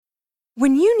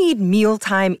When you need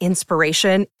mealtime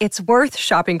inspiration, it's worth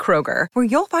shopping Kroger, where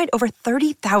you'll find over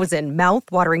 30,000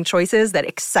 mouth-watering choices that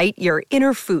excite your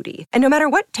inner foodie. And no matter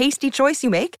what tasty choice you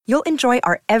make, you'll enjoy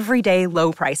our everyday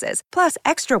low prices, plus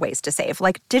extra ways to save,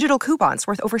 like digital coupons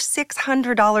worth over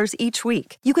 $600 each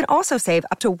week. You can also save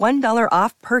up to $1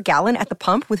 off per gallon at the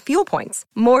pump with fuel points.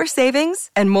 More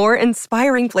savings and more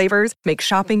inspiring flavors make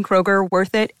shopping Kroger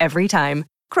worth it every time.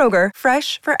 Kroger,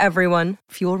 fresh for everyone.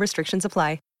 Fuel restrictions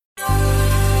apply.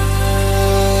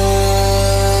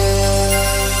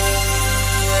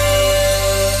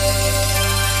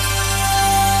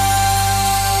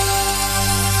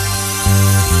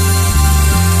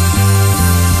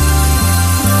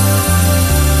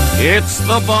 It's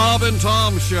the Bob and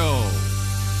Tom Show.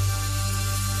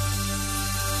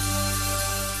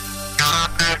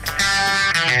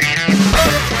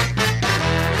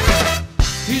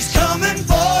 He's coming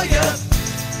for you.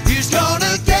 He's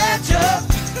gonna get you.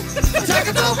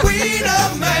 Attacking the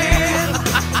Wiener Man.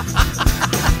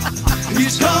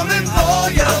 He's coming for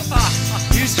you.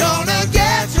 He's gonna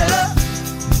get you.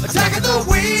 Attacking the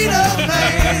Wiener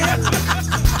Man.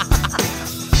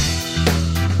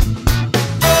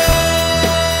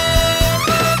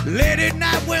 Late at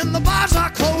night when the bars are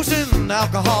closing,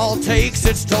 alcohol takes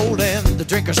its toll and the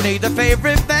drinkers need their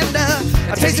favorite vendor.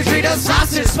 A tasty treat of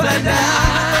sausage splendor.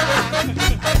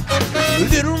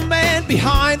 Little man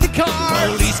behind the car,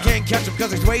 police can't catch him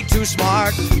because he's way too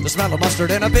smart. The smell of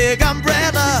mustard and a big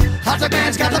umbrella, hot dog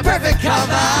man's got the perfect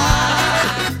cover.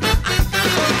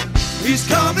 He's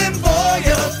coming for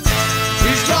you.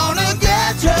 He's gonna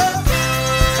get you.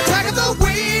 Attacking the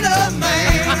Wiener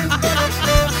Man.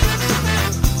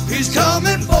 He's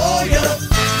coming for you.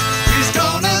 He's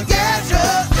gonna get you.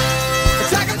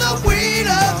 Attacking the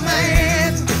Wiener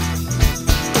Man.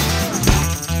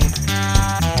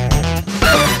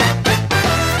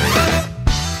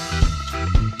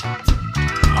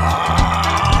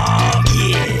 Oh,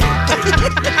 yeah.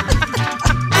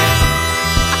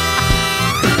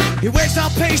 He wakes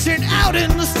up patient out in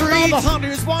the street. All the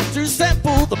hunters want to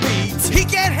sample the meat. He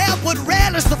can't help but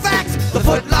relish the fact the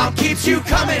footlong keeps you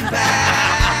coming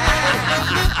back.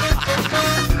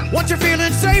 Once you're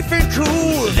feeling safe and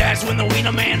cool, that's when the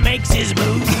Wiener Man makes his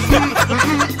move.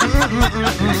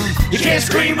 You can't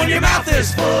scream when your mouth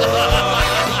is full.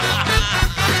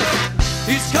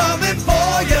 He's coming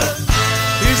for you.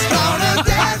 He's gonna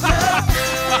get you.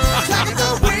 Attacking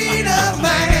the Wiener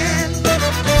Man.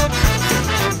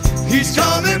 He's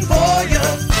coming for you.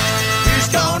 He's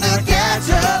gonna get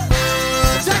you.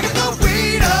 Attacking the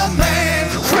Wiener Man.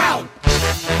 Crowd.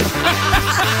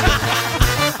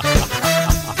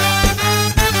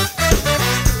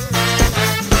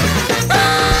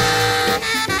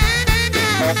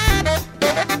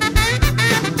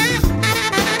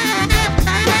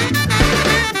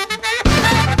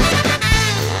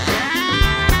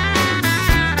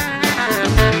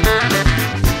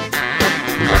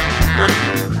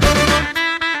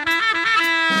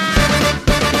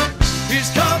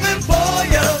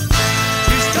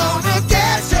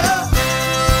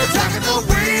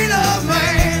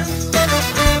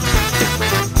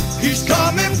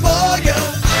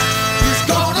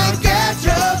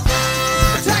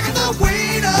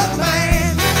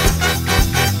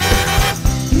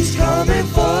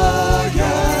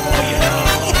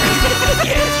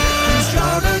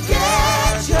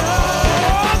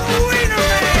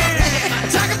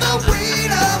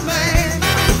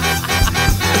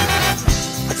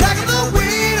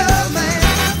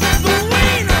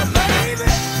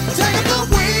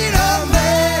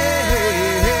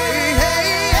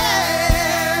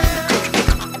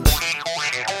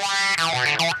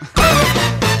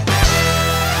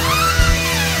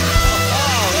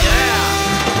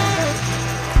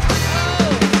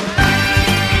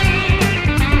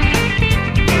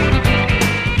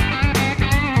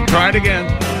 Try it again.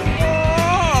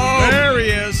 Oh, there he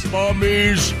is.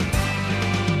 Mummies.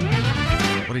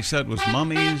 What he said was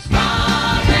mummies.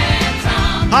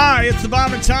 Hi, it's the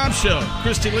Bob and Tom Show.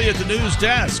 Christy Lee at the news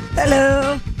desk.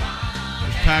 Hello.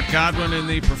 There's Pat Godwin in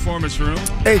the performance room.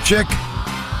 Hey, chick.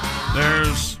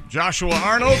 There's Joshua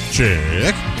Arnold.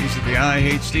 Chick. He's at the I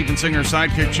Hate Steven Singer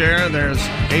sidekick chair. There's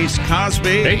Ace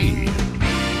Cosby. Hey.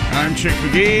 I'm Chick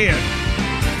McGee. And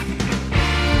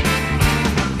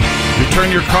you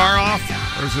turn your car off,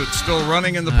 or is it still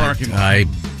running in the parking lot? I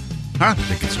Huh?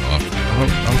 think it's off.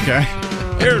 Oh, okay.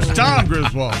 Here's Tom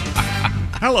Griswold.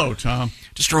 Hello, Tom.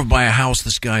 Just drove by a house.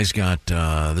 This guy's got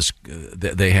this.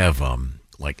 They have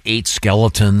like 8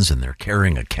 skeletons, and they're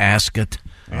carrying a casket.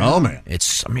 Oh man,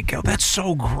 It's. I mean, God, that's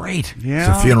so great. yeah.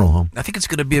 It's a funeral home. I think it's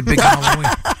going to to be a big Halloween.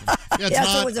 Yeah, it's Yes,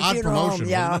 not it was a odd funeral home, promotion,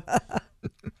 yeah.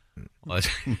 wasn't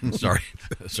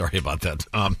Sorry about that.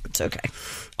 It's okay.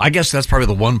 I guess that's probably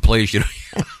the one place you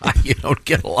don't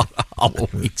get a lot of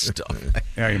Halloween stuff.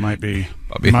 Yeah, you might be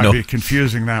no. be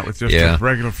confusing that with just a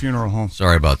regular funeral home.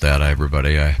 Sorry about that,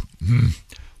 everybody. I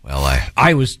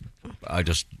was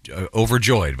just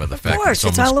overjoyed by the fact that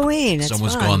it's Halloween.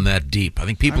 Someone's fun. gone that deep. I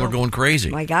think people are going crazy.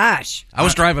 My gosh. I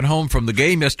was driving home from the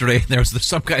game yesterday, and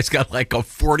some guy's got like a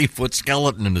 40-foot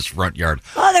skeleton in his front yard.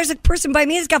 Oh, there's a person by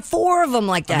me that's got 4 of them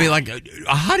like that. I mean, like,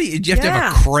 how do you have to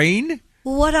have a crane?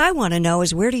 Well, what I want to know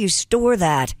is, where do you store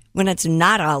that when it's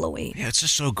not Halloween? Yeah, it's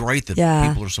just so great that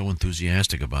people are so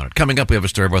enthusiastic about it. Coming up, we have a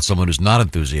story about someone who's not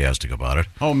enthusiastic about it.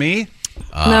 Oh, me?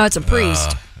 No, it's a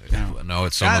priest. No,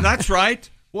 it's someone. That's right.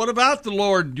 What about the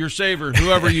Lord, your Savior,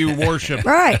 whoever you worship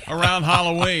around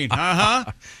Halloween?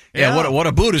 Yeah, what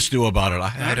do Buddhists do about it?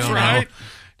 I don't know.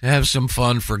 To have some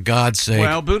fun, for God's sake.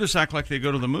 Well, Buddhists act like they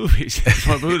go to the movies. That's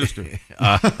what Buddhists do.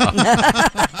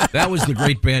 That was the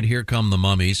great band Here Come the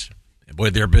Mummies. Boy,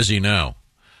 they're busy now.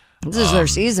 This is their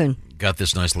season. Got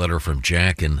this nice letter from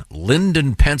Jack in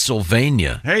Linden,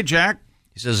 Pennsylvania. Hey, Jack.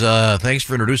 He says, thanks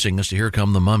for introducing us to Here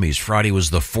Come the Mummies. Friday was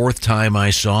the 4th time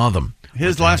I saw them.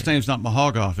 His last name's not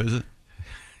Mahogoff, is it?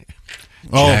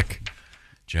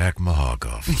 Jack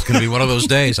Mahogoff. It's going to be one of those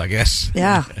days, I guess.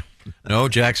 Yeah. No,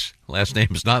 Jack's last name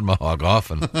is not Mahogoff,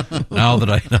 and now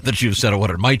that you've said what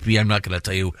it might be, I'm not going to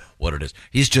tell you what it is.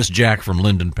 He's just Jack from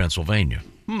Linden, Pennsylvania.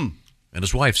 And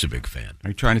his wife's a big fan. Are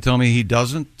you trying to tell me he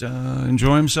doesn't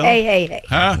enjoy himself? Hey.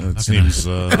 Huh? It seems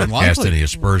cast any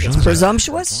aspersions. It's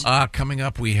presumptuous. Coming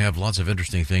up, we have lots of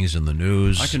interesting things in the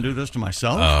news. I can do this to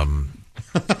myself?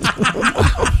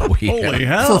 Holy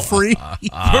hell. For free?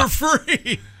 For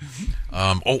free.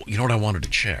 You know what I wanted to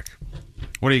check?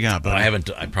 What do you got, buddy? I haven't.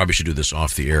 I probably should do this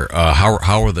off the air.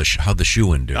 How'd the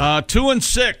shoe-in do?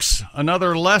 2-6.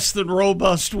 Another less than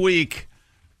robust week.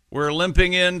 We're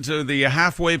limping into the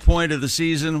halfway point of the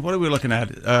season. What are we looking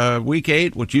at? Week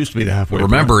 8, which used to be the halfway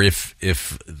point. Remember, if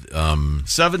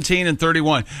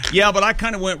 17-31. Yeah, but I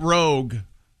kind of went rogue.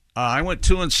 I went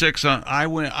 2-6.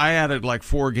 I added like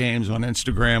 4 games on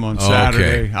Instagram on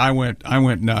Saturday. Okay. I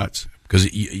went nuts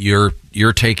because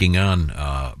you're taking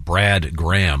on Brad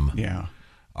Graham. Yeah.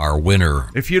 Our winner.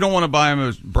 If you don't want to buy him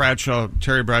a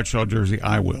Terry Bradshaw jersey,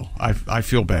 I will. I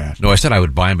feel bad. No, I said I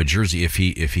would buy him a jersey if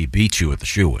he beat you at the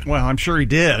shoe-in. Well, I'm sure he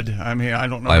did. I mean, I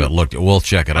don't know. I haven't looked. We'll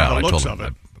check it out. I told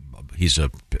him he's a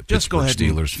Pittsburgh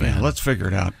Steelers fan. Yeah, let's figure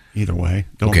it out either way.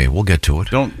 Okay, we'll get to it.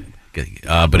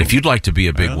 But if you'd like to be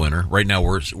a big winner, right now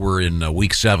we're in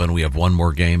week 7. We have one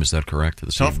more game. Is that correct?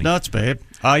 Tough nuts, babe.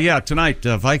 Yeah, tonight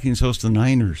Vikings host the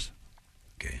Niners.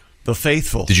 The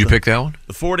Faithful. Did you pick that one?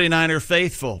 The 49er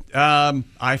Faithful.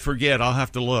 I forget. I'll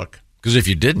have to look. Because if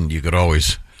you didn't, you could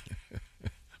always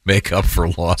make up for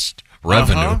lost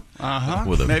revenue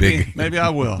with a big... Maybe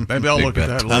I will. Maybe I'll look at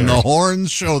that later. And the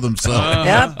horns show themselves.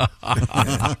 Yep.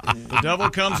 The devil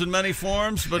comes in many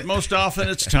forms, but most often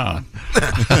it's Tom.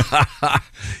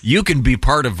 You can be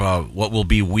part of what will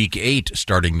be week 8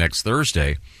 starting next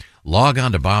Thursday. Log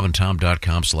on to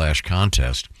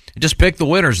bobandtom.com/contest. And just pick the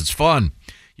winners. It's fun.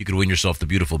 You could win yourself the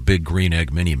beautiful Big Green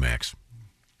Egg Mini Max.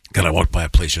 God, I walked by a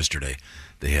place yesterday.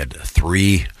 They had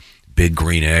 3 big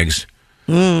green eggs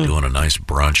doing a nice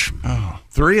brunch. Oh,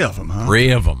 3 of them, huh?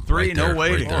 3 of them. 3, right no there,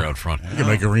 waiting. Right there out front. You can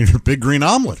make a big green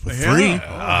omelet with 3.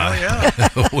 Yeah.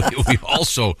 We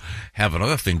also have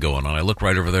another thing going on. I look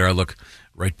right over there. I look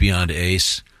right beyond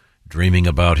Ace, dreaming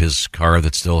about his car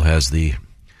that still has the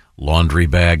laundry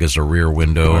bag as a rear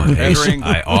window. Ace,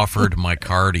 I offered my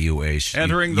car to you, Ace.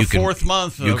 Entering the 4th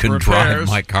month of You can repairs. drive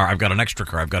my car. I've got an extra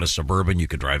car. I've got a Suburban. You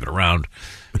can drive it around.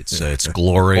 It's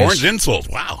glorious. Orange insoles.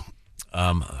 Wow.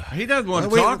 He doesn't want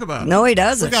to talk about it. No, he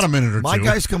doesn't. We got a minute or 2. My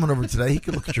guy's coming over today. He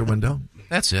can look at your window.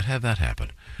 That's it. Have that happen.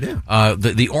 Yeah.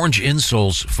 The orange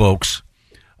insoles, folks,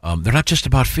 they're not just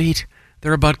about feet.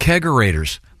 They're about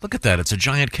kegerators. Look at that. It's a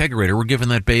giant kegerator. We're giving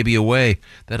that baby away.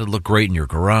 That'd look great in your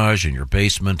garage, in your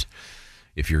basement.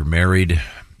 If you're married,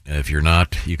 if you're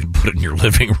not, you can put it in your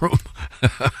living room.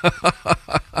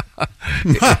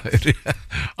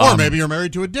 Or maybe you're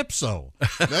married to a dipso.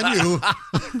 Then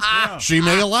she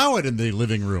may allow it in the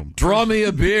living room. Draw me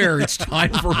a beer. It's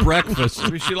time for breakfast.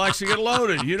 Maybe she likes to get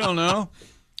loaded. You don't know.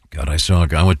 God, I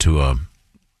went to an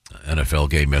NFL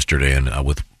game yesterday, and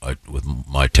with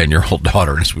my 10-year-old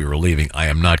daughter, as we were leaving, I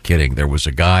am not kidding. There was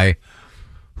a guy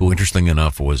who, interesting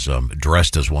enough, was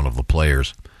dressed as one of the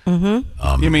players.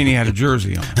 Mm-hmm. You mean he had a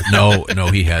jersey on? No,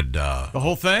 he had the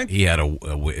whole thing. He had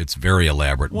it's very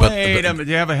elaborate. Wait a minute,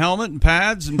 do you have a helmet and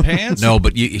pads and pants? No,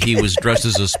 but he was dressed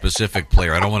as a specific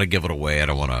player. I don't want to give it away. I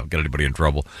don't want to get anybody in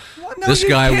trouble. Well, no, this you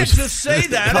guy can't was just say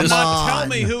that. Tell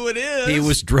me who it is. He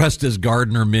was dressed as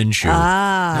Gardner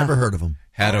Minshew. Never heard of him.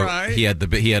 He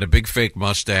had a big fake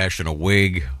mustache and a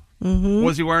wig. Mm-hmm.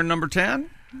 Was he wearing number 10?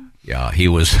 Yeah, he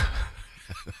was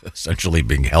essentially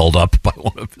being held up by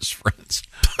one of his friends,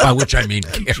 by which I mean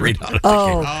carried out of the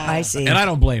game. I see. And I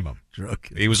don't blame him.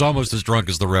 He was almost as drunk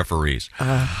as the referees.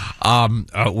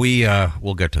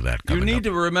 We'll get to that. You need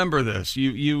to remember this.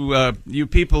 You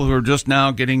people who are just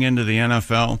now getting into the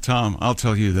NFL, Tom. I'll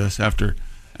tell you this: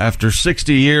 after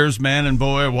 60 years, man and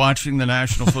boy, watching the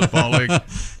National Football League,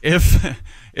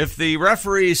 if the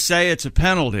referees say it's a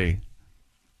penalty,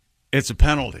 it's a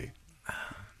penalty.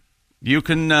 You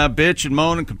can bitch and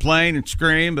moan and complain and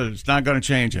scream, but it's not going to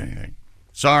change anything.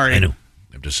 Sorry. I know.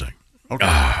 I'm just saying. Okay.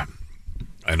 I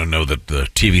don't know that the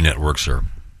TV networks are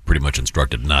pretty much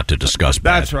instructed not to discuss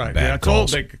That's right. bad It's all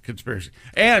calls. big conspiracy.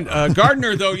 And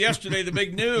Gardner, though, yesterday, the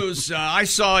big news, I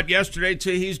saw it yesterday,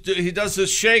 too. He does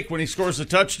this shake when he scores a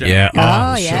touchdown. Yeah.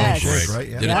 yes. So Right,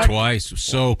 yeah. Did it twice.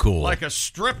 So cool. Like a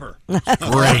stripper.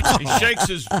 Great. He shakes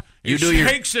his... You do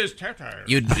his tatar.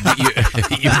 You do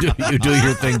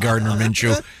your thing, Gardner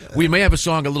Minshew. We may have a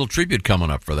song, a little tribute coming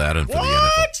up for that and for the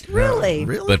NFL. Really?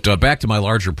 But back to my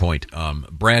larger point.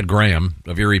 Brad Graham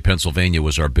of Erie, Pennsylvania,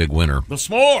 was our big winner The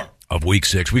s'more. of Week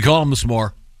 6. We call him the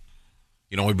s'more.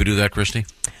 You know why we do that, Christy?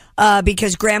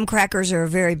 Because graham crackers are a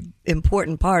very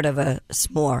important part of a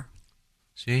s'more.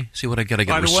 See what I get? I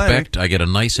get By the respect. I get a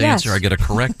nice Yes. answer. I get a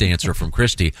correct answer from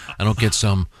Christy. I don't get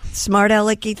some... Smart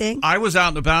alecky thing? I was out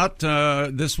and about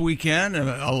this weekend.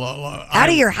 Out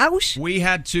of your house? We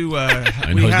had to...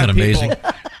 I know, isn't that amazing?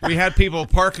 We had people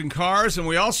parking cars, and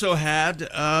we also had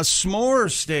a s'more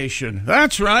station.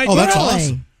 That's right. Oh, that's Really?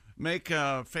 awesome. Make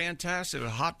fantastic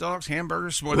hot dogs,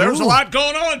 hamburgers, s'more. There was a lot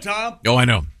going on, Tom. Oh, I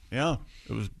know. Yeah,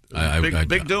 it was I-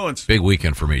 big doings. Big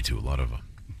weekend for me, too. A lot of...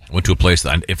 I went to a place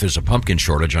that, if there's a pumpkin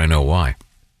shortage, I know why.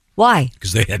 Why?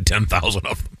 Because they had 10,000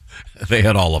 of them. They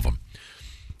had all of them.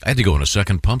 I had to go on a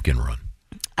second pumpkin run.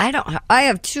 I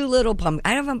have two little pumpkins.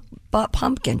 I haven't bought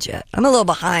pumpkins yet. I'm a little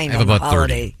behind I have on the about 30.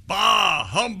 holiday. Bah,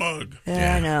 humbug.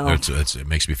 Yeah, I know. It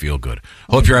makes me feel good.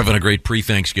 Hope you're having a great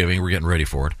pre-Thanksgiving. We're getting ready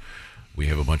for it. We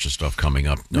have a bunch of stuff coming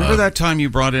up. Remember that time you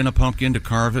brought in a pumpkin to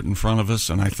carve it in front of us,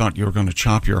 and I thought you were going to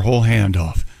chop your whole hand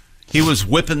off. He was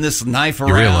whipping this knife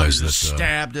around. realize and that,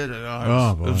 stabbed it. It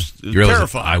boy. was You realize that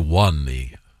terrifying. I won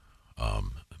the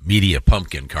media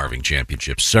pumpkin carving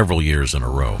championship several years in a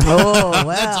row. Oh,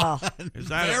 well. Is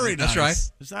that Very That's nice. right.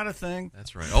 Is that a thing?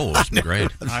 That's right. Oh, it was great.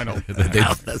 I don't.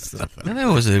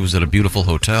 It was at a beautiful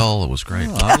hotel. It was great.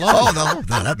 Oh, no,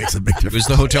 that makes a big It was difference.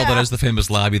 the hotel that has the famous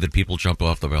lobby that people jump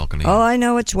off the balcony. Oh, I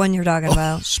know which one you're talking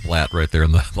about. Splat right there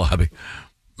in the lobby.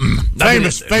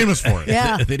 Famous for it.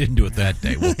 Yeah. They didn't do it that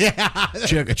day. Well,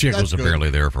 Chick was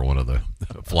apparently there for one of the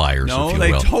flyers, No, if you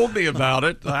they will. told me about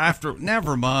it after.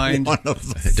 Never mind.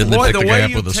 Didn't they Boy, pick the the way guy up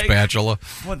you with a take- spatula?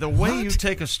 Well, the way you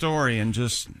take a story and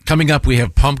just Coming up, we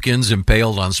have pumpkins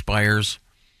impaled on spires,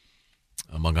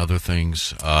 among other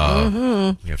things. We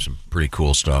have some pretty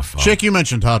cool stuff. Chick, you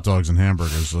mentioned hot dogs and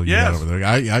hamburgers. So you Yes. got over there.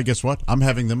 I guess what? I'm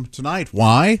having them tonight.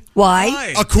 Why?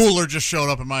 Why? A cooler just showed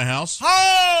up at my house.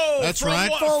 Oh, That's from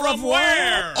right. From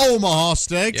where? Omaha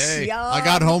Steaks. Yay. I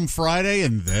got home Friday,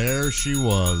 and there she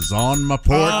was on my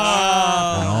porch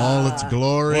in all its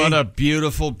glory. What a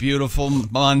beautiful, beautiful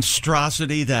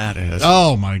monstrosity that is.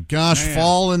 Oh my gosh, Man.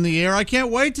 fall in the air. I can't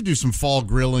wait to do some fall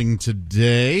grilling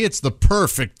today. It's the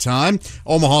perfect time.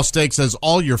 Omaha Steaks has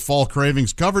all your fall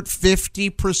cravings covered,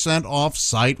 50% off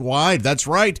site-wide. That's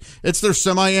right. It's their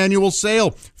semi-annual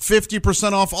sale.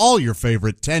 50% off all your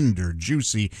favorite tender,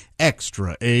 juicy,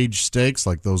 extra-aged steaks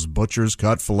like those butcher's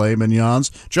cut filet mignons.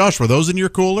 Josh, were those in your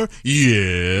cooler?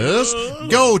 Yes.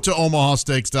 Go to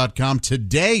omahasteaks.com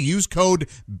today. Use code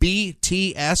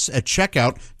BTS at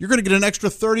checkout. You're going to get an extra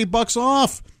 $30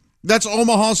 off. That's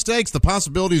Omaha Steaks. The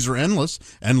possibilities are endless.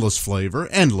 Endless flavor,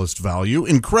 endless value,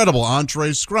 incredible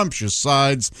entrees, scrumptious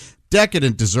sides,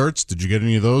 decadent desserts. Did you get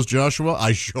any of those, Joshua?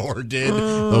 I sure did.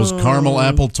 Those caramel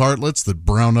apple tartlets that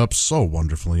brown up so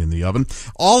wonderfully in the oven.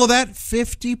 All of that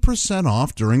 50%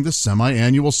 off during the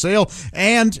semi-annual sale.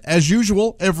 And as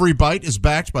usual, every bite is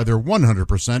backed by their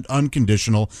 100%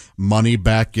 unconditional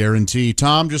money-back guarantee.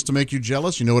 Tom, just to make you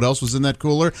jealous, you know what else was in that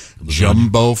cooler?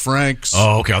 Jumbo Franks.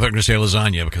 Oh, okay. I thought you were going to say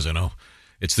lasagna because I know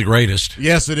it's the greatest.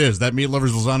 Yes, it is. That meat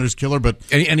lover's lasagna is killer, but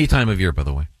Any time of year, by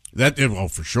the way. Well,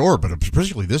 for sure, but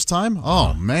particularly this time.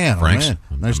 Oh man, Franks? Oh,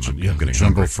 man. Nice I'm jumbo getting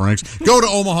hungry. Franks. Go to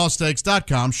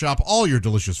omahasteaks.com. Shop all your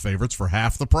delicious favorites for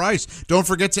half the price. Don't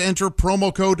forget to enter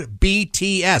promo code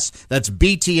BTS. That's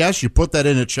BTS. You put that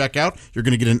in at checkout. You're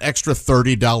going to get an extra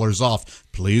 $30 off.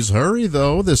 Please hurry,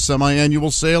 though. This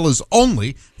semi-annual sale is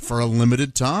only for a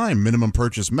limited time. Minimum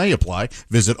purchase may apply.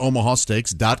 Visit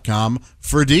omahasteaks.com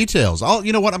for details.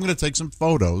 You know what? I'm going to take some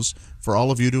photos for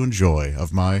all of you to enjoy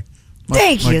of my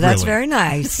Thank you. That's grilling. very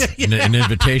nice. An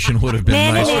invitation would have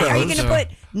been nice. Are you going to put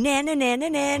na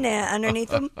underneath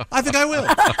them? I think I will.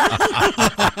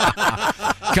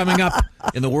 Coming up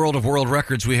in the world of world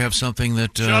records, we have something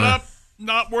that... Shut up.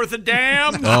 Not worth a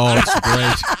damn. Oh, it's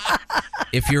great.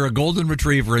 If you're a golden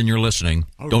retriever and you're listening,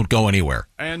 don't go anywhere.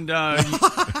 And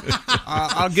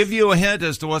I'll give you a hint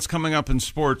as to what's coming up in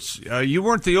sports. You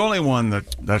weren't the only one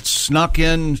that snuck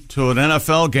into an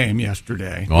NFL game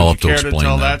yesterday. I'll Would have to you care explain to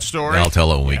tell that story? I'll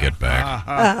tell it when we get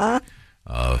back.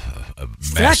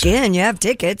 Stuck in. You have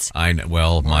tickets. I know,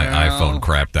 well, my iPhone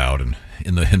crapped out, and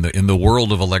in the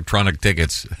world of electronic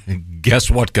tickets,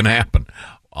 guess what can happen?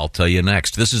 I'll tell you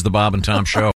next. This is the Bob and Tom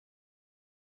Show.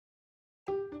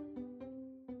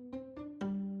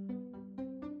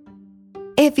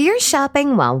 If you're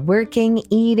shopping while working,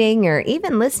 eating, or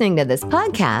even listening to this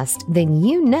podcast, then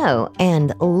you know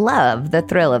and love the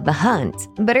thrill of the hunt.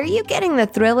 But are you getting the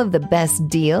thrill of the best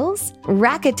deals?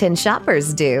 Rakuten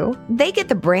shoppers do. They get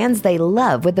the brands they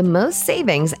love with the most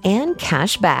savings and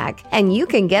cash back. And you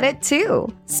can get it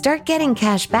too. Start getting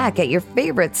cash back at your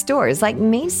favorite stores like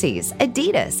Macy's,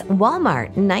 Adidas,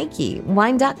 Walmart, Nike,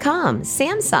 Wine.com,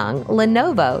 Samsung,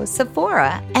 Lenovo,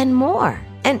 Sephora, and more.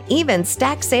 And even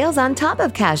stack sales on top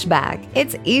of cash back.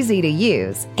 It's easy to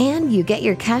use, and you get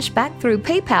your cash back through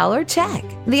PayPal or check.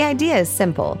 The idea is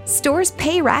simple. Stores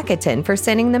pay Rakuten for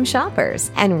sending them shoppers,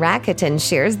 and Rakuten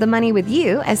shares the money with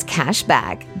you as cash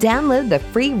back. Download the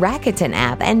free Rakuten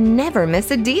app and never miss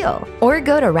a deal. Or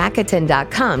go to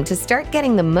Rakuten.com to start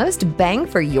getting the most bang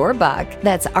for your buck.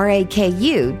 That's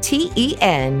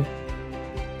RAKUTEN.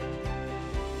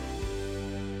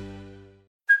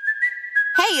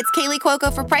 Hey, it's Kaylee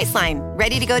Cuoco for Priceline.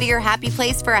 Ready to go to your happy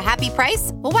place for a happy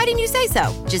price? Well, why didn't you say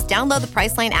so? Just download the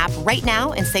Priceline app right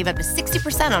now and save up to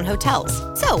 60% on hotels.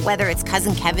 So whether it's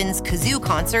Cousin Kevin's Kazoo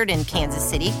Concert in Kansas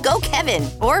City, go Kevin,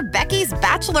 or Becky's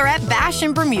Bachelorette Bash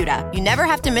in Bermuda, you never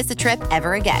have to miss a trip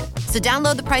ever again. So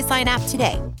download the Priceline app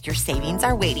today. Your savings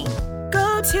are waiting.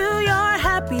 Go to your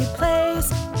happy place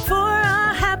for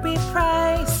a happy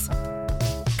price.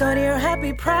 Go to your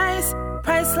happy price,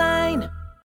 Priceline.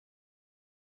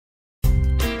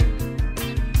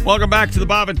 Welcome back to the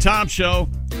Bob and Tom Show.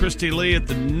 Christy Lee at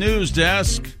the news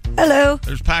desk. Hello.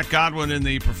 There's Pat Godwin in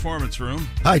the performance room.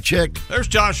 Hi, chick. There's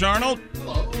Josh Arnold.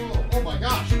 Hello. Oh my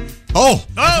gosh. Oh,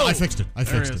 I fixed it. I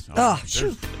There fixed he it. is. Oh,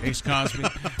 shoot. Ace Cosby.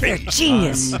 You're a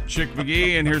genius. I'm Chick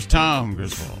McGee, and here's Tom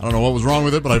Griswold. I don't know what was wrong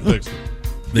with it, but I fixed it.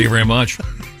 Thank you very much.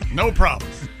 No problem.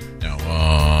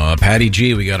 Now, Patty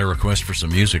G, we got a request for some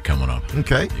music coming up.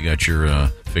 Okay. You got your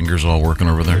fingers all working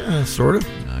over there? Sort of.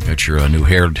 Got your new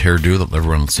hairdo that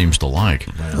everyone seems to like.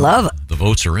 Love it. The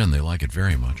votes are in. They like it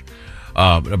very much.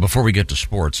 But before we get to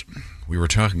sports, we were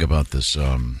talking about this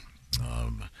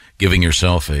giving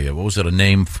yourself a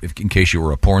name in case you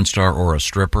were a porn star or a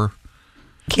stripper.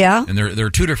 Yeah. And there are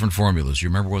two different formulas. You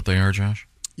remember what they are, Josh?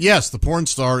 Yes, the porn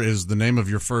star is the name of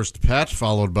your first pet,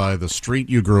 followed by the street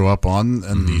you grew up on,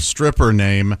 and the stripper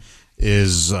name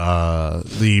is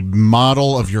the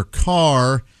model of your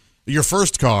car, your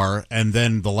first car, and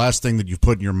then the last thing that you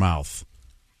put in your mouth.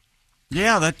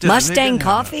 Yeah, that Mustang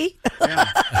coffee?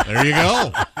 There you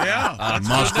go. Yeah.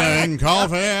 Mustang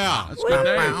coffee. That's a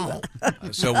good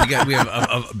name. So we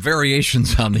have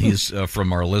variations on these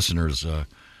from our listeners.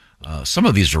 Some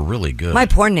of these are really good. My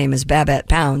porn name is Babette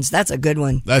Pounds. That's a good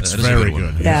one. That's That is a very good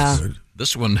one. good. Yeah.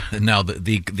 This one now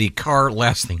the car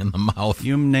last thing in the mouth.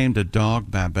 You named a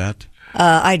dog Babette.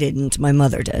 I didn't. My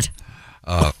mother did.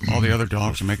 All the other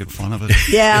dogs are making fun of it.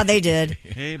 Yeah, they did.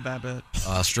 Hey, Babette.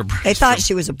 Stripper. They thought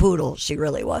she was a poodle. She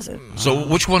really wasn't. So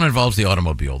which one involves the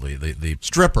automobile? The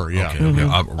Stripper, yeah.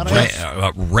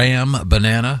 Okay. Ram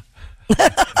banana.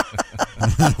 Ram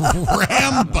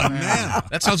banana.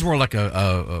 That sounds more like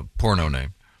a porno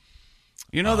name.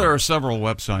 You know, there are several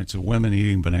websites of women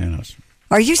eating bananas.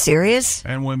 Are you serious?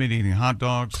 And women eating hot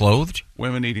dogs. Clothed?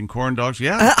 Women eating corn dogs.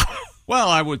 Yeah. Well,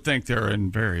 I would think they're in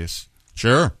various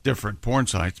different porn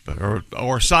sites, but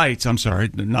or sites, I'm sorry,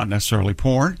 not necessarily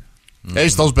porn.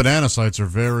 Ace, those banana sites are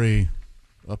very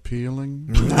appealing.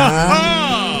 Your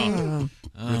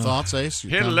thoughts, Ace?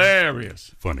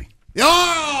 Hilarious. Funny.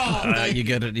 Oh! You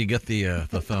get it. You get the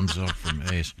thumbs up from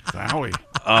Ace. Wowie.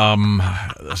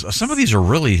 Some of these are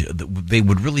really, they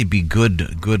would really be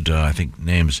good. I think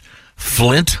names.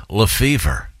 Flint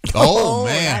Lefevre. Oh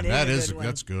man,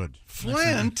 that's good.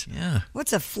 Flint. Yeah.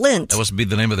 What's a Flint? That must be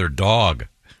the name of their dog.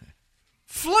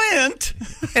 Flint.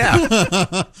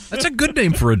 Yeah. That's a good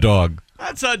name for a dog.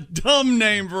 That's a dumb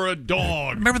name for a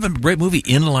dog. Remember the great movie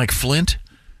In Like Flint?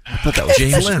 I thought that was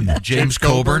James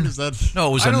Coburn. Is that... No,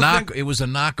 it was It was a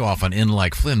knockoff on In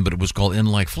Like Flint, but it was called In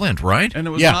Like Flint, right? And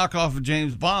it was a knockoff of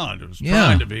James Bond. It was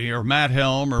trying to be, or Matt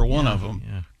Helm, or one of them.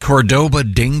 Yeah. Cordoba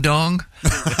Ding Dong.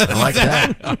 I like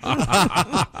that.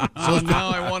 So now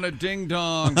I want a ding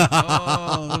dong.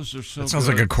 Oh, those are so. That sounds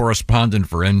like a correspondent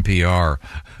for NPR.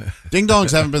 Ding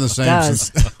dongs haven't been the same since.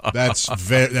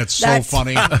 That's so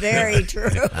funny. Very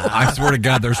true. I swear to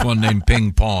God, there's one named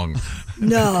Ping Pong.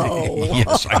 No.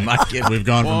 Yes, I'm not kidding. We've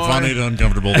gone from funny to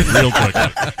uncomfortable real quick.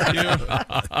 You're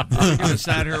going to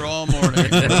sat here all morning.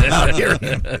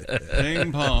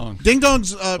 Ping pong. Ding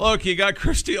dongs. Look, you got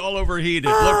Christy all overheated.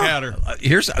 Look at her.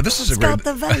 This is a great.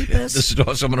 The vapors. This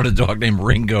is someone on a dog named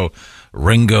Ringo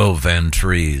Van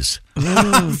Trees.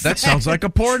 That sounds like a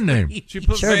porn name. She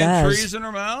put Sure Van does. Trees in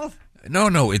her mouth?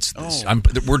 No, it's.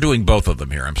 We're doing both of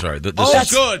them here. I'm sorry. Good.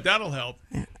 That'll help.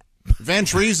 Van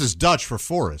Trees is Dutch for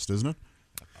forest, isn't it?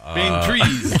 Van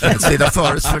Trees. Can't say the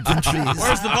forest for Van Trees.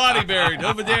 Where's the body buried?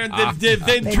 Over there in the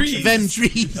Van Trees. Van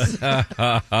Trees.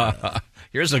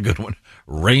 Here's a good one.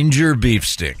 Ranger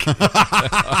Beefstick.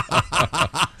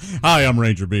 Hi, I'm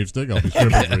Ranger Beefstick. I'll be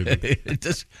stripping for you.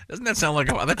 Doesn't that sound like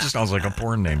that just sounds like a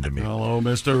porn name to me? Hello,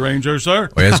 Mr. Ranger, sir.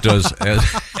 As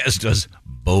does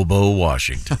Bobo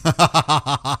Washington.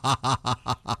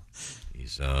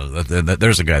 He's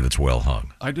there's a guy that's well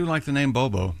hung. I do like the name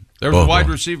Bobo. There was a wide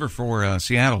receiver for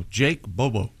Seattle, Jake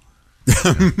Bobo.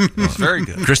 He's very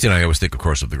good. Christy and I always think, of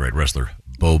course, of the great wrestler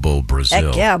Bobo Brazil.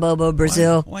 Heck yeah, Bobo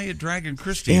Brazil. Why are you dragging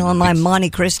Christy? Stealing my Monte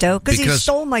Cristo because he Because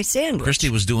stole my sandwich. Christy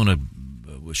was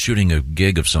shooting a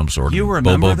gig of some sort. You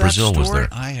remember Bobo that Brazil story? was there.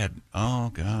 I had.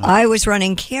 Oh God. I was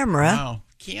running camera. Wow.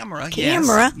 Camera.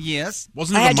 Yes.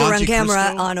 Wasn't I it had a to Monte run camera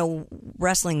Cristo? on a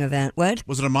wrestling event. What?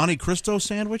 Was it a Monte Cristo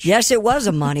sandwich? Yes, it was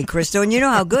a Monte Cristo, and you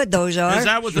know how good those are. Is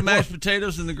that with the mashed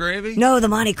potatoes and the gravy? No, the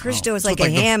Monte Cristo is like a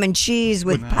like the- ham and cheese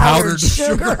with powdered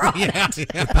sugar.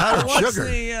 Powdered sugar.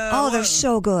 They're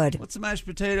so good. What's the mashed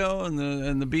potato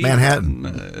and the beef? Manhattan.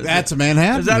 That's a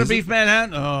Manhattan. Is that a is it? beef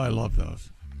Manhattan? Oh, I love those.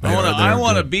 They are I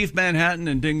want a good. beef Manhattan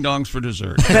and ding dongs for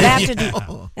dessert. But after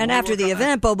the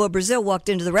event, Bobo Brazil walked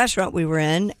into the restaurant we were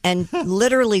in and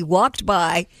literally walked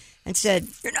by and said,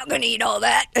 "You're not going to eat all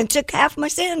that," and took half my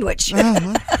sandwich.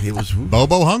 He was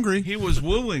Bobo hungry. He was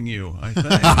wooing you, I think.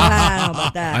 I don't know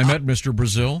about that. I met Mr.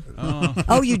 Brazil.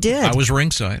 Oh, you did? I was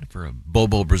ringside for a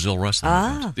Bobo Brazil wrestling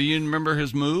event. Do you remember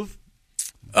his move?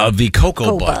 The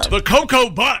Cocoa Butt. The Cocoa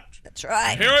Butt. That's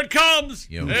right. Here it comes.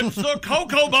 Yo. It's the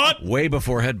Cocoa Butt. Way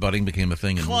before headbutting became a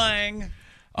thing. Clang.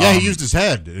 Yeah, he used his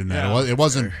head in that. It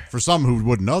wasn't for some who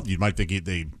wouldn't know. You might think he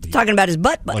Talking about his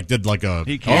butt. like did like a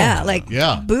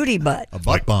Booty butt. a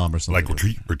butt bomb or something. Like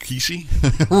Rikishi?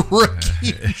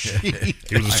 Rikishi.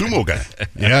 He was a sumo guy.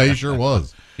 Yeah, he sure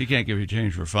was. He can't give you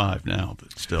change for $5 now,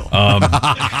 but still. How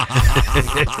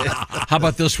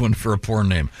about this one for a porn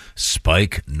name?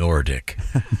 Spike Nordic.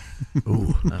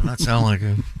 Ooh, doesn't that sound like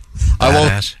a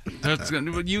badass?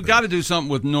 You got to do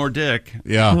something with Nordic.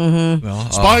 Yeah. Mm-hmm.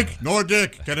 Well, Spike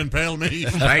Nordic can impale me.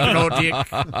 Spike Nordic.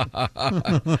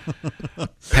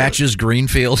 Patches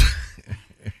Greenfield.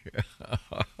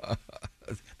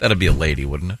 That'd be a lady,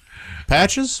 wouldn't it?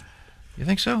 Patches? You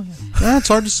think so? Yeah, it's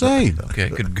hard to say. Okay,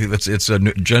 it's a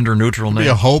gender neutral name. Be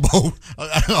a hobo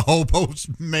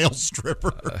male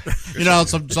stripper. You know,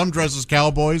 some dress as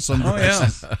cowboys, some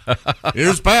dress as...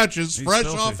 Here's Patches, fresh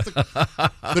off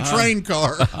the train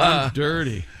car. I'm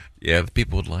dirty. Yeah, the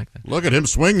people would like that. Look at him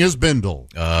swing his bindle.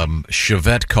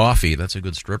 Chevette Coffee. That's a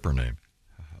good stripper name.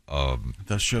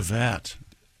 The Chevette.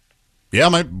 Yeah,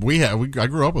 I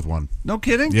grew up with one. No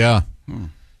kidding? Yeah.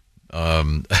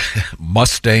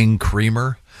 Mustang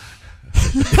Creamer.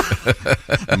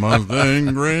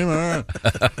 Mustang Creamer.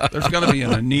 There's got to be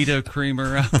an Anita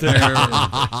Creamer out there.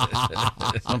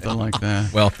 Or something like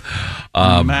that. Well,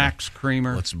 Max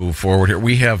Creamer. Let's move forward here.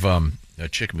 We have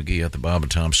Chick McGee at the Bob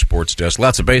and Tom Sports Desk.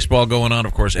 Lots of baseball going on,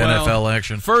 of course, NFL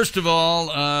action. First of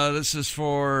all, this is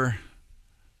for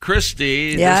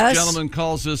Christy. Yes? This gentleman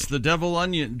calls this the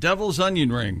devil's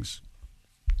onion rings.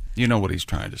 You know what he's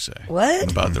trying to say.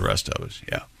 What? About the rest of us,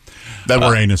 yeah. That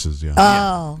were anuses, yeah.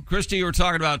 Oh. Christy, you were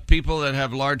talking about people that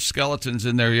have large skeletons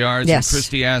in their yards. Yes. And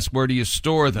Christy asked, where do you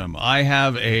store them? I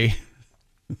have a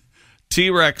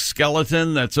T-Rex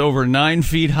skeleton that's over 9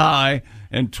 feet high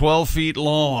and 12 feet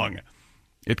long.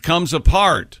 It comes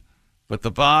apart. but the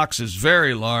box is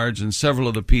very large and several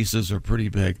of the pieces are pretty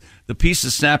big. The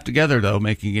pieces snap together, though,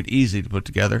 making it easy to put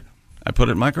together. I put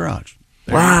it in my garage.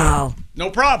 There Wow. No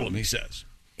problem, he says.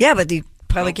 Yeah, but you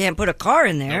probably can't put a car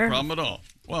in there. No problem at all.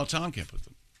 Well, Tom can't put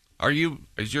them.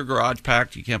 Is your garage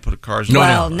packed? You can't put a car in No,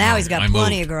 well, no, now no, he's got I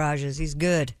plenty moved. of garages. He's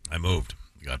good. I moved.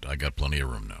 I got plenty of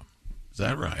room now. Is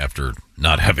that right? After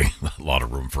not having a lot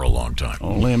of room for a long time.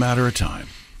 Only a matter of time.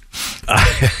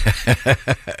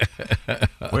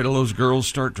 Wait till those girls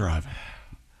start driving.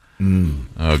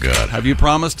 Oh, God. Have you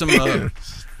promised them? I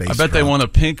bet they want a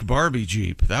pink Barbie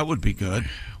Jeep. That would be good.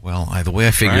 Well, the way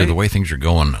I figure, Right? the way things are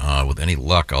going, with any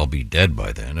luck, I'll be dead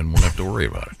by then and won't have to worry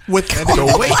about it. With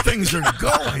the way things are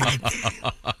going.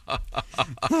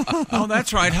 Oh,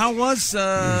 that's right. How was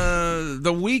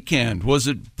the weekend? Was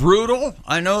it brutal?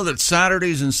 I know that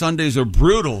Saturdays and Sundays are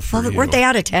brutal for you. Weren't they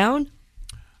out of town?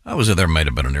 There might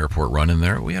have been an airport run in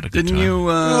there. We had a good Didn't time. you?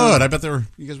 Good. I bet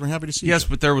you guys were happy to see. Yes, each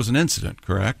but there was an incident,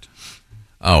 correct?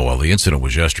 Oh, well, the incident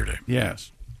was yesterday.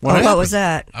 Yes. What was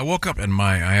that? I woke up and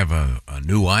I have a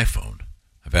new iPhone.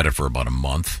 I've had it for about a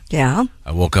month. Yeah.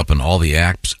 I woke up and all the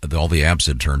apps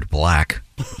had turned black,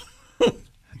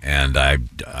 and I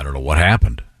don't know what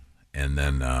happened. And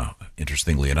then,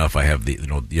 interestingly enough, I have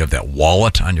you have that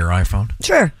wallet on your iPhone.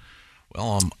 Sure.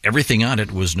 Well, everything on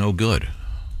it was no good.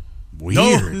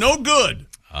 Weird. No good.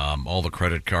 All the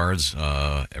credit cards,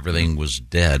 everything was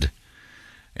dead.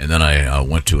 And then I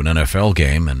went to an NFL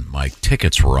game, and my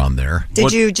tickets were on there.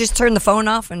 Did you just turn the phone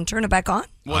off and turn it back on?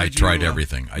 I tried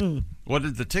everything. What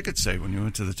did the ticket say when you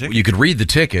went to the ticket? You could read the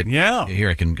ticket. Yeah. Here,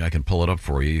 I can pull it up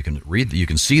for you. You can read. You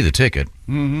can see the ticket.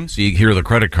 Mm-hmm. So you hear the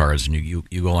credit cards, and you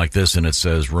go like this, and it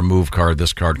says "Remove card.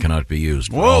 This card cannot be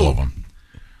used." Whoa. All of them.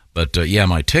 But yeah,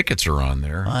 my tickets are on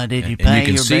there. Did you and pay you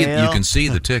can your see bill? You can see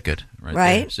the ticket right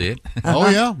Right. there. See it? Oh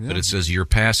yeah. But it says your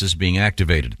pass is being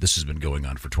activated. This has been going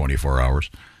on for 24 hours.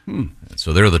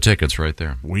 So there are the tickets right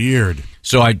there. Weird.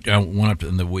 So I went up,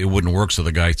 and it wouldn't work. So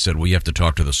the guy said, "Well, you have to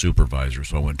talk to the supervisor."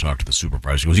 So I went and talked to the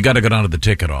supervisor. He goes, "You got to go down to the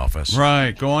ticket office."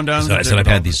 Right. Go on down. So to I the said, "I've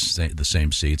had ticket the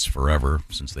same seats forever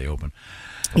since they opened."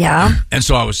 Yeah. And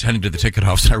so I was heading to the ticket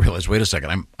office, and I realized, wait a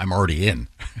second, I'm already in.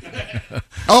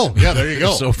 Oh yeah, there you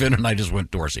go. So Finn and I just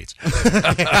went door seats.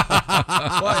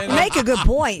 Well, and Make a good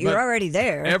point. You're But already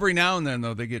there. every now and then,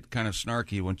 though, they get kind of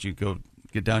snarky once you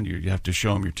get down to you have to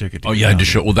show them your ticket. Oh, you had to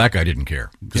show. Well, that guy didn't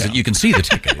care because you can see the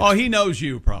ticket. Oh, he knows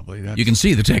you probably. You can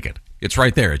see the ticket. It's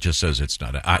right there. It just says it's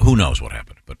not. Who knows what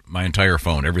happened? But my entire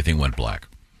phone, everything went black.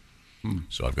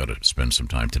 So I've got to spend some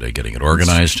time today getting it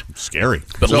organized. Scary.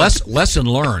 But lesson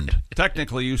learned.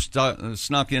 Technically, you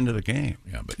snuck into the game.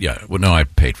 Yeah. Well, no, I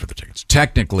paid for the tickets.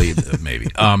 Technically, maybe.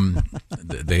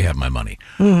 They have my money.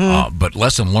 But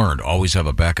lesson learned: always have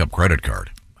a backup credit card.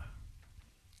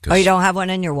 Oh, you don't have one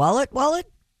in your wallet?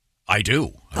 I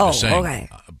do. Oh, I'm just saying. okay.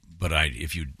 But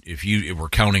if you were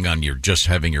counting on your just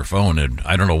having your phone, and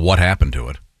I don't know what happened to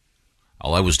it.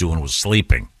 All I was doing was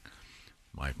sleeping.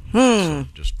 So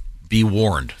just be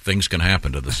warned. Things can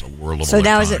happen to this world of So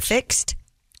now is it electronics. fixed?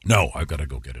 No, I've got to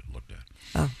go get it looked at.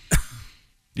 Oh.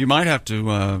 You might have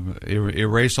to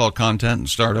erase all content and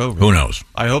start over. Who knows?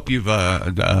 I hope you've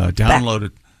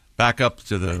downloaded back up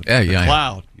to the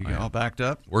cloud. You get all backed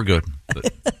up? We're good.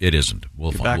 But it isn't.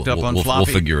 We'll backed up on we'll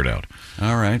floppy? figure it out.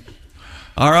 All right.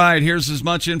 All right, here's as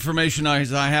much information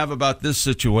as I have about this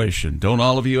situation. Don't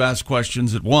all of you ask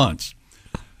questions at once.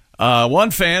 One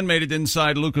fan made it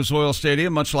inside Lucas Oil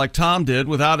Stadium, much like Tom did,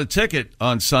 without a ticket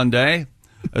on Sunday.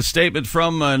 A statement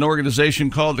from an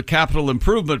organization called the Capital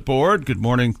Improvement Board. Good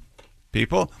morning,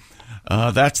 people.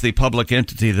 That's the public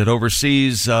entity that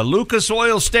oversees Lucas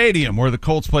Oil Stadium, where the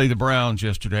Colts played the Browns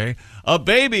yesterday. A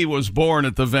baby was born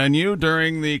at the venue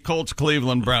during the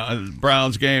Colts-Cleveland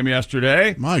Browns game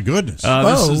yesterday. My goodness.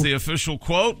 This is the official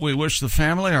quote. We wish the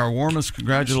family our warmest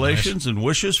congratulations and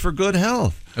wishes for good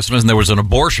health. That's when there was an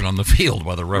abortion on the field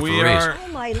by the referees. Oh,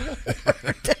 my Lord.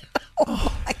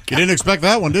 You didn't expect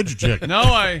that one, did you, Chick? No,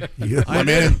 I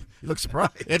mean, You look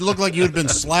surprised. it looked like you had been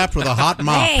slapped with a hot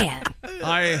mop. Man.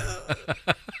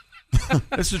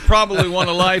 This is probably one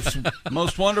of life's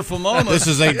most wonderful moments.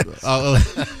 This is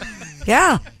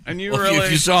Yeah. And you Well, really,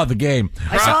 if you saw the game,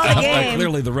 I saw the game.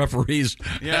 Clearly, the referees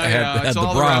had it's the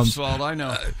all Browns. the refs' fault. I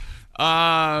know.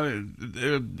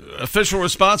 Official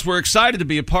response: we're excited to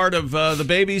be a part of the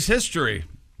baby's history.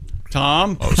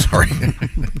 Tom. Oh, sorry.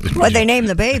 What'd they name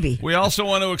the baby? We also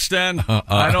want to extend.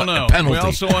 I don't know. Penalty. We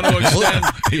also want to extend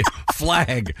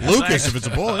Flag. Lucas, if it's a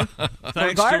boy.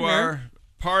 thanks to our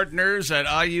partners at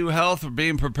IU Health for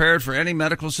being prepared for any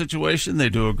medical situation. They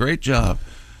do a great job.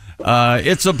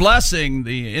 It's a blessing.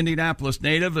 The Indianapolis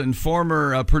native and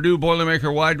former Purdue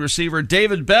Boilermaker wide receiver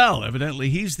David Bell. Evidently,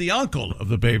 he's the uncle of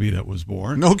the baby that was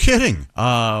born. No kidding.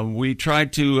 We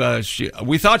tried to.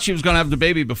 We thought she was going to have the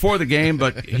baby before the game,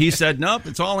 but he said nope.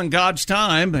 It's all in God's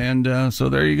time, and so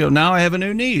there you go. Now I have a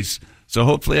new niece, so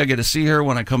hopefully I get to see her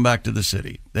when I come back to the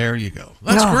city. There you go.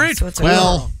 That's great. So it's a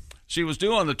Well, girl. She was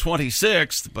due on the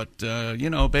 26th, but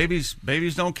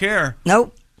babies don't care.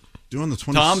 Nope. doing the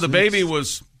 26th. Tom, the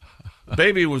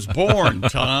baby was born,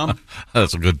 Tom.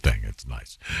 That's a good thing. It's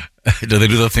nice. Do they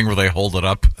do the thing where they hold it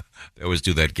up? They always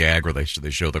do that gag where they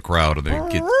show the crowd and they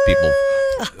get people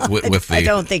with the. I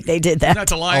don't think they did that. Not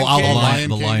the Lion Oh, King.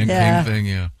 the Lion Yeah. King thing,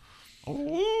 yeah.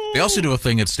 They also do a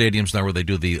thing at stadiums now where they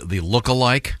do the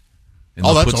look-alike. And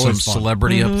they'll that's put some always fun.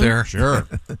 celebrity up there. Sure.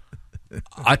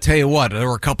 I tell you what, there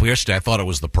were a couple yesterday. I thought it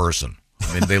was the person.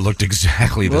 I mean, they looked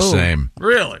exactly the same.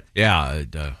 Really? Yeah.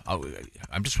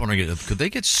 I'm just wondering, could they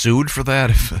get sued for that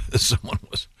if someone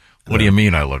was... What do you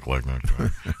mean I look like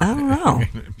that? I don't know.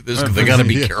 They got to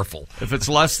be careful. If it's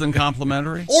less than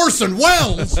complimentary? Orson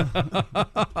Welles. The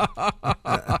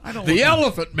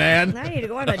Elephant Man. I need to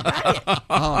go on a diet.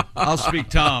 I'll speak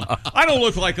Tom. I don't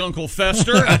look like Uncle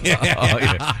Fester.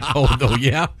 Oh, no,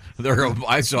 yeah.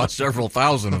 I saw several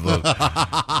thousand of those.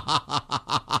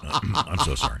 I'm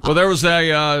so sorry. Well, there was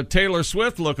a Taylor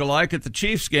Swift lookalike at the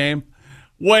Chiefs game.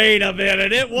 Wait a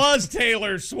minute. It was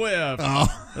Taylor Swift. Oh.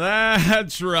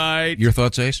 That's right. Your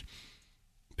thoughts, Ace?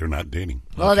 They're not dating.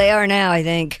 Well, they are now, I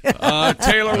think.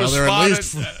 Taylor was they're at spotted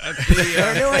least- at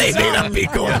the, They may not be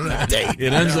going on a date.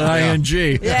 It ends in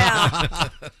ing. Yeah.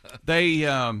 They,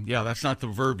 that's not the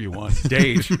verb you want.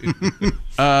 Date.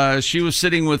 She was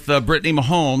sitting with Brittany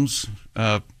Mahomes,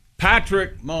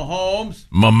 Patrick Mahomes.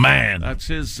 My man. That's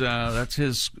his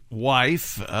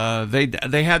wife.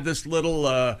 They had this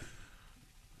little,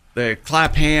 they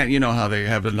clap hand. You know how they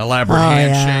have an elaborate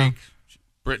handshake. Yeah.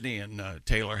 Brittany and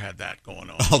Taylor had that going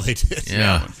on. Oh, they did.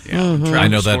 Yeah. I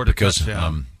know that because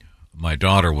my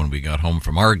daughter, when we got home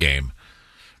from our game,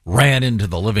 ran into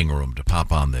the living room to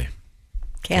pop on the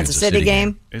Kansas City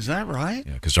game. Is that right?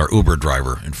 Yeah, because our Uber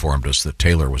driver informed us that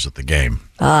Taylor was at the game.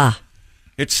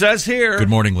 It says here. Good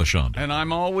morning, LaShawn. And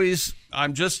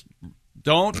I'm just,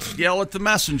 don't yell at the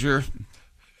messenger.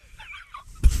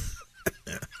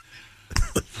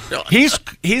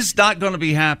 He's not going to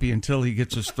be happy until he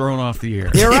gets us thrown off the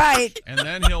air. You're right. And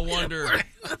then he'll wonder,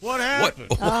 what happened?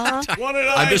 What did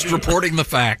I'm just do? reporting the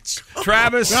facts.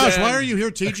 Travis, Gosh, why are you here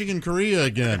teaching in Korea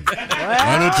again?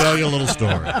 Let me tell you a little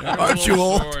story. Aren't you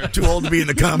old? Too old to be in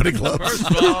the comedy club. First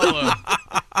of all,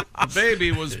 the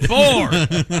baby was born.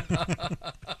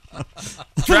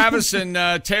 Travis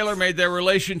and Taylor made their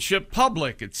relationship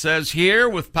public. It says here,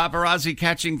 with paparazzi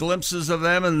catching glimpses of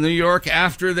them in New York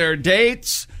after their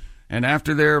dates and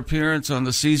after their appearance on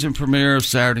the season premiere of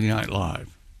Saturday Night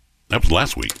Live. That was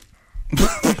last week.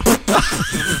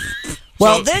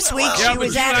 Well, this week she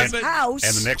was at his house.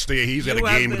 And the next day he's at a You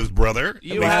have game with been- his brother.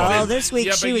 This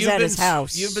week she was at his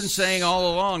house. You've been saying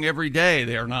all along, every day,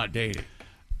 they are not dating.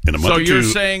 In a month So or two, you're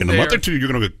saying in a month they're- or two,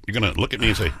 you're gonna look at me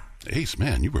and say, "Ace,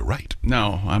 man, you were right."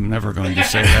 No, I'm never going to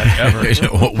say that ever.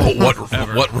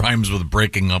 what rhymes with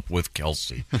breaking up with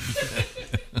Kelsey?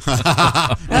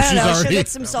 I don't know. She'll already get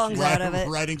some songs out of it.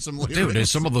 Writing some lyrics. Dude,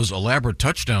 there's some of those elaborate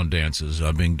touchdown dances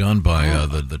being done by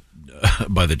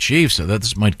by the Chiefs.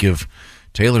 This might give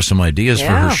Taylor some ideas for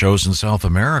her shows in South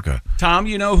America. Tom,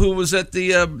 you know who was at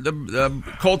the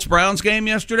Colts-Browns game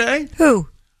yesterday? Who?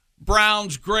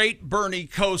 Browns great Bernie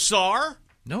Kosar.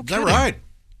 No Is that kidding. right?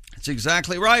 That's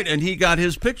exactly right. And he got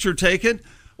his picture taken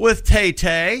with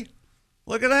Tay-Tay.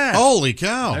 Look at that. Holy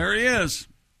cow. There he is.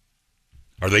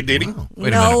 Are they dating? Wait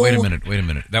No. a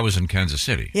minute. That was in Kansas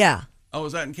City. Yeah. Oh,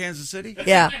 was that in Kansas City?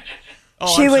 Yeah.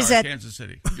 Oh, She I'm was sorry, at- Kansas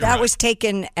City. That was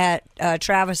taken at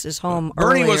Travis's home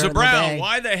Bernie earlier was a in the Brown. day.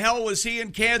 Why the hell was he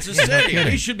in Kansas City?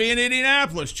 He should be in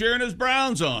Indianapolis cheering his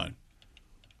Browns on.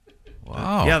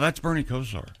 Wow. Yeah, that's Bernie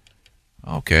Kosar.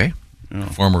 Okay.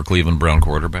 Former Cleveland Brown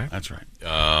quarterback. That's right.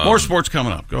 More sports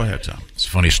coming up. Go ahead, Tom. It's a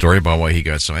funny story about why he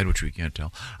got signed, which we can't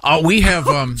tell. We have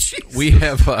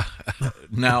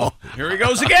now. Here he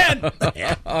goes again.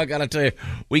 I gotta tell you,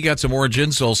 we got some Orange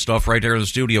Insole stuff right there in the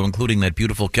studio, including that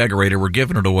beautiful kegerator. We're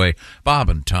giving it away.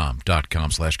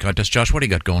 BobandTom.com/contest. Josh, what do you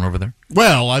got going over there?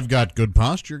 Well, I've got good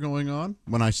posture going on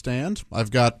when I stand.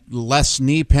 I've got less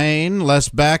knee pain, less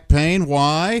back pain.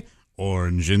 Why?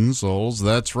 Orange insoles,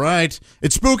 that's right.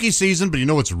 It's spooky season, but you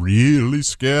know what's really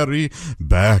scary?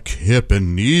 Back, hip,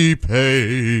 and knee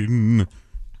pain.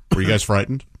 Were you guys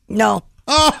frightened? No.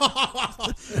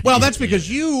 Well, that's because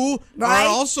you Right? are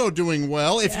also doing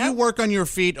well. If you work on your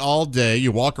feet all day,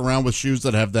 you walk around with shoes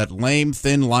that have that lame,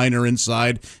 thin liner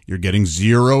inside, you're getting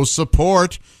zero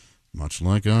support, much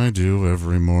like I do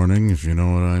every morning, if you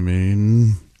know what I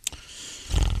mean.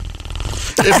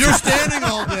 If you're standing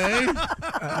all day,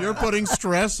 you're putting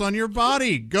stress on your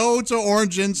body. Go to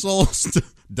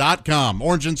orangeinsoles.com.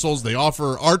 Orange Insoles, they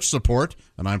offer arch support,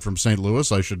 and I'm from St.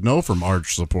 Louis. I should know from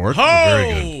arch support.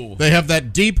 Very good. They have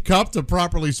that deep cup to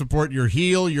properly support your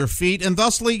heel, your feet, and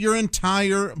thusly your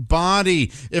entire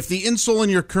body. If the insole in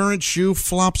your current shoe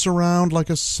flops around like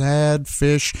a sad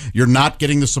fish, you're not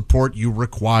getting the support you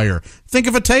require. Think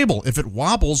of a table. If it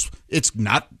wobbles, it's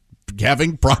not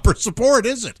having proper support,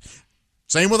 is it?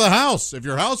 Same with a house. If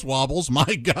your house wobbles, my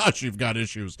gosh, you've got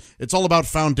issues. It's all about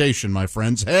foundation, my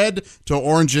friends. Head to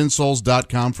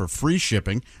orangeinsoles.com for free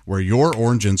shipping, where your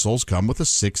Orange Insoles come with a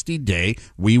 60-day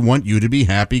 "We Want You to Be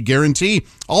Happy" guarantee.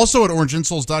 Also at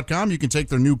orangeinsoles.com, you can take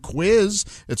their new quiz.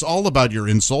 It's all about your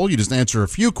insole. You just answer a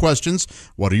few questions.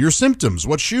 What are your symptoms?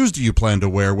 What shoes do you plan to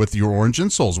wear with your Orange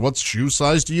Insoles? What shoe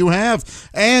size do you have?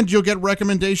 And you'll get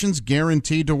recommendations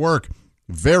guaranteed to work.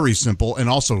 Very simple, and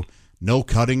also no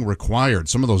cutting required.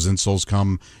 Some of those insoles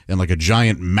come in like a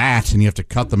giant mat, and you have to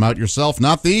cut them out yourself.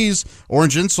 Not these.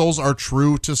 Orange Insoles are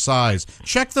true to size.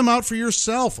 Check them out for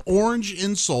yourself.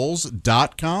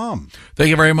 orangeinsoles.com. Thank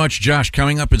you very much, Josh.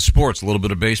 Coming up in sports, a little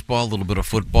bit of baseball, a little bit of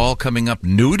football. Coming up,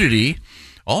 nudity.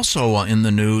 Also in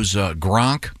the news,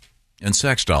 Gronk and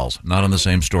sex dolls. Not on the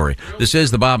same story. This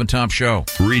is the Bob and Tom Show.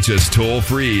 Reach us toll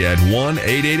free at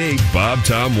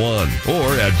 1-888-BOB-TOM-1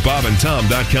 or at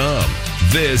bobandtom.com.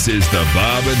 This is the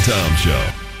Bob and Tom Show.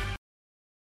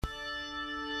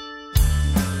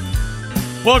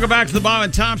 Welcome back to the Bob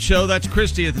and Tom Show. That's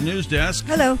Christy at the news desk.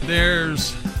 Hello.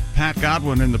 There's Pat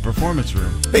Godwin in the performance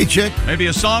room. Hey, chick. Maybe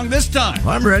a song this time.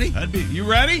 I'm ready. You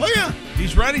ready? Oh, yeah.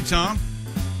 He's ready, Tom.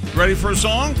 Ready for a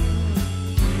song?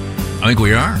 I think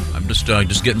we are. I'm just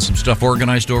getting some stuff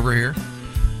organized over here.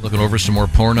 Looking over some more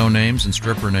porno names and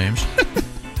stripper names.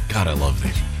 God, I love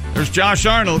these. There's Josh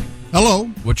Arnold. Hello.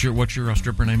 What's your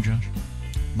stripper name, Josh?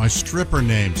 My stripper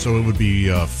name, so it would be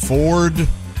Ford.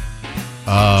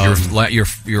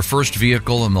 Your first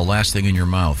vehicle and the last thing in your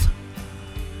mouth.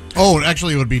 Oh,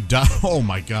 actually, it would be oh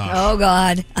my gosh. Oh,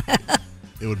 God.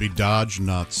 It would be Dodge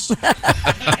Nuts. There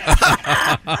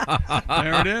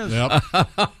it is. Yep.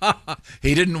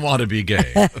 He didn't want to be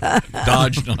gay.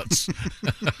 Dodge Nuts.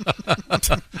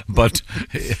 But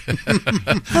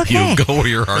you go where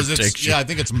your heart takes you. Yeah, I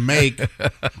think it's make.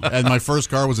 And my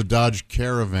first car was a Dodge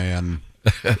Caravan.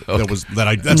 That's what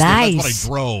I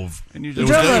drove. And you It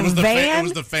just was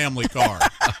the family car.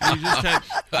 You just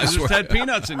had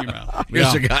peanuts in your mouth.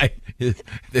 Here's a guy,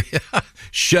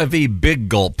 Chevy Big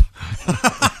Gulp.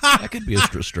 That could be a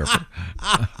stripper.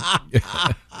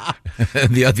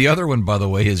 And the other one, by the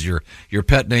way, is your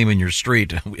pet name in your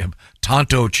street. We have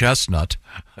Tonto Chestnut.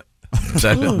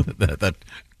 That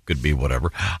could be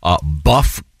whatever.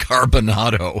 Buff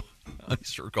Carbonado.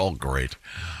 These are all great.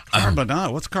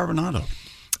 Carbonado. What's Carbonado?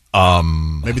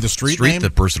 Maybe the street name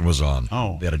that person was on.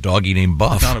 Oh. They had a doggy named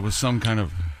Buff. I thought it was some kind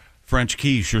of French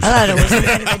quiche or I thought something. it was a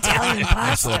bit of Italian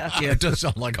pasta. Yeah, it does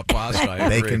sound like a pasta. I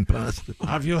agree. Bacon pasta.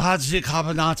 Have you had the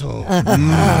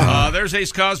Carbonado? There's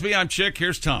Ace Cosby. I'm Chick.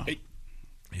 Here's Tom.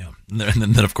 Yeah,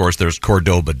 and then of course there's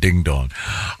Cordoba Ding Dong.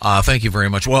 Thank you very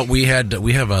much. Well, we have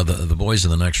the boys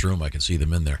in the next room. I can see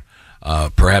them in there.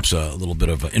 Perhaps a little bit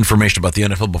of information about the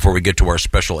NFL before we get to our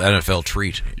special NFL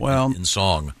treat. In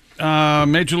song.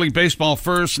 Major League Baseball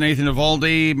first. Nathan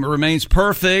Eovaldi remains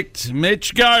perfect.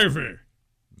 Mitch Garver.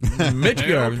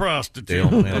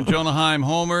 Prostitute. And Jonah Heim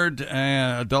homered.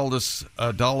 And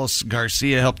Adolis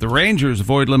Garcia helped the Rangers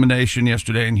avoid elimination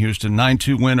yesterday in Houston.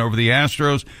 9-2 win over the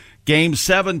Astros. Game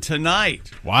 7 tonight.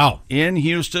 Wow. In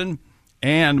Houston.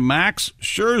 And Max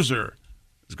Scherzer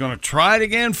is going to try it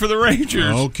again for the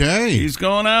Rangers. Okay. He's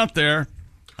going out there.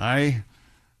 Good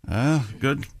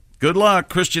luck.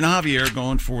 Christian Javier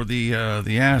going for the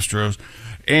Astros.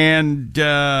 And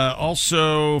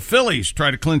also Phillies try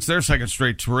to clinch their second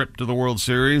straight trip to the World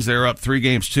Series. They're up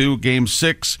 3-2. Game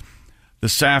 6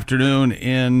 this afternoon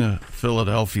in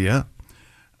Philadelphia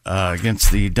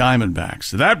against the Diamondbacks.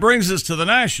 So that brings us to the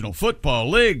National Football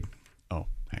League. Oh,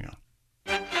 hang on.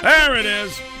 There it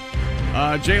is.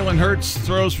 Jalen Hurts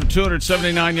throws for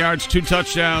 279 yards, 2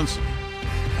 touchdowns.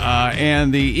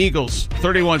 And the Eagles,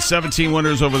 31-17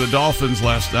 winners over the Dolphins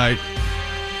last night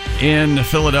in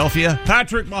Philadelphia.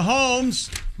 Patrick Mahomes,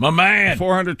 my man,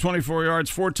 424 yards,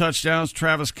 4 touchdowns.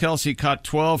 Travis Kelce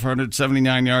caught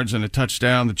 1,279 yards and a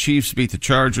touchdown. The Chiefs beat the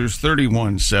Chargers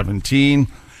 31-17.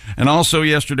 And also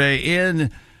yesterday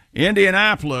in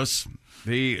Indianapolis,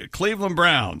 the Cleveland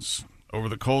Browns over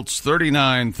the Colts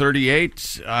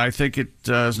 39-38. I think it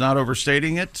is not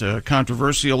overstating it.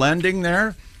 Controversial ending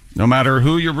there. No matter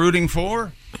who you're rooting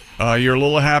for, you're a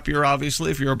little happier,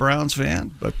 obviously, if you're a Browns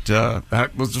fan. But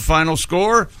that was the final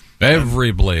score.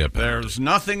 Every play up. There's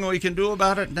nothing we can do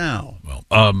about it now. Well,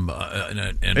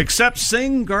 except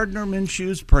sing Gardner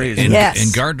Minshew's praises.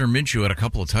 And Gardner Minshew had a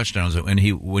couple of touchdowns, and when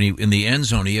he in the end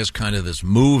zone, he has kind of this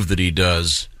move that he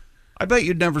does. I bet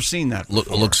you'd never seen that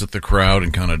before. Looks at the crowd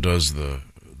and kind of does the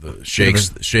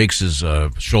shakes his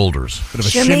shoulders. Bit of a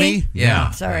shimmy. Yeah.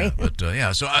 Sorry. But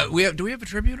yeah. So do we have a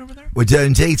tribute over there? We do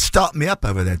indeed. Start me up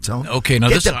over there, Tom. Okay. Now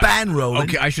Get the band rolling.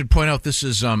 Okay. I should point out this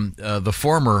is the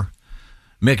former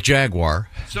Mick Jaguar.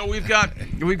 So we've got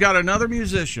another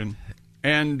musician,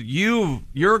 and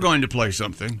you're going to play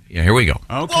something. Yeah, here we go.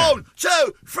 Okay. 1, 2,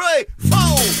 3, 4.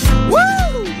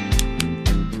 Woo!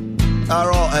 All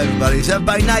right, everybody. Is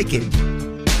everybody naked?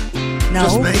 No.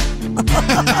 Just me.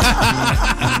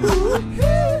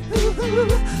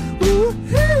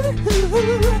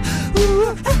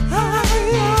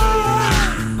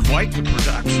 Quite the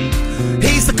production.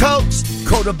 He's the Colts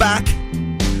quarterback,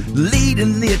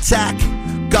 leading the attack.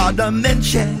 Gardner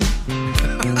Minshew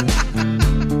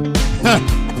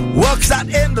walks out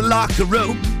in the locker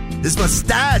room. His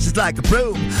mustache is like a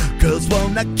broom. Girls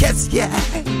wanna kiss, yeah.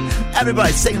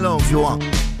 Everybody sing along if you want.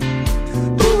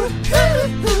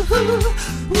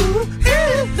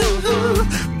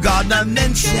 Gardner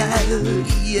Minshew,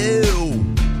 you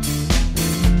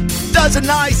does a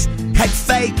nice head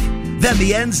fake, then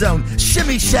the end zone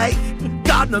shimmy shake.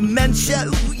 Gardner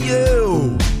Minshew,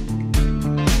 you.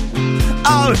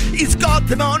 Oh, he's got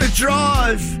them on a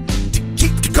drive to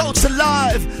keep the Colts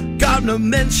alive. Gardner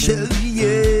Minshew,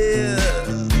 yeah.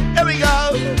 Here we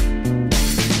go.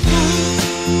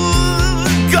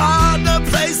 Ooh, Gardner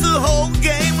plays the whole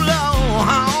game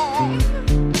long.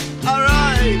 All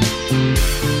right.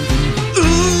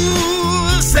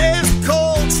 Ooh, saves the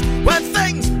Colts when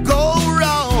things go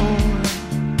wrong.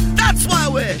 That's why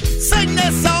we sing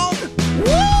this song.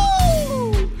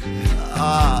 Woo!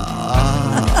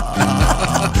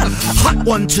 Hot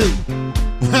 1, 2.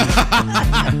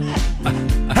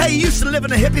 Hey, used to live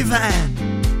in a hippie van.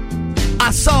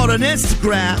 I saw it on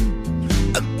Instagram.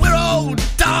 And we're all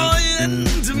dying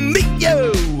to meet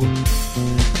you.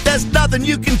 There's nothing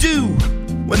you can do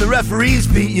when the referees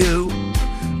beat you.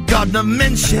 Gardner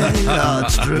Minshew, oh,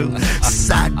 it's true.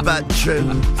 Sad but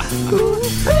true.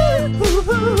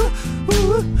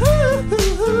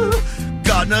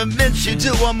 Gardner Minshew,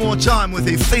 do one more time with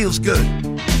He Feels Good.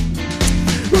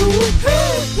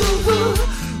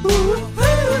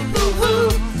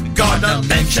 Gardner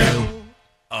Minshew.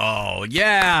 Oh,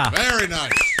 yeah. Very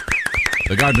nice.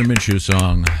 The Gardner Minshew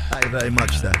song. Thank you very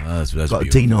much, there. That's got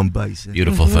Dean on bass.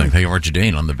 Beautiful thing. Thank you, Archie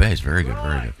Dean on the bass. Very good,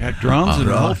 very good. Had drums and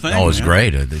the whole thing. Oh, it was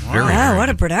great. Very, wow, what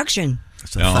a production.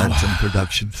 It's a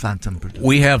phantom production.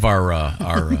 We have our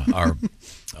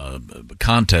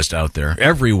contest out there.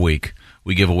 Every week,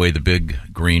 we give away the Big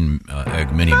Green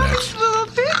Egg Mini Mix.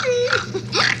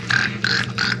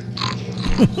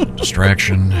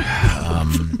 Distraction.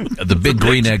 The Big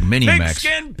Green Egg Mini Max.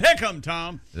 Pigskin Pick'em,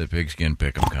 Tom. The Pigskin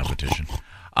Pick'em competition.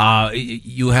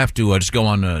 You have to just go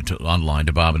on online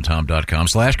to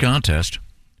bobandtom.com/contest.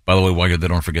 By the way, while you're there,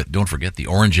 don't forget the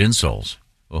orange insoles.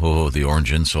 Oh, the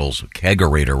orange insoles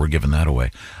kegerator. We're giving that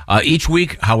away. Each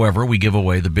week, however, we give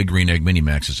away the Big Green Egg Mini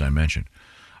Max, as I mentioned.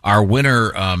 Our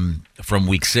winner from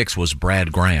week 6 was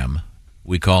Brad Graham.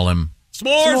 We call him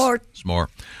S'more.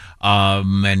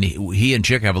 And he and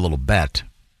Chick have a little bet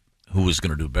who is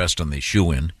going to do best on the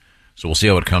shoe-in. So we'll see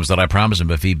how it comes out. I promise him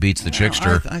if he beats the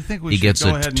Chickster, I think he gets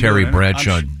a Terry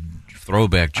Bradshaw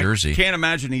throwback jersey. I can't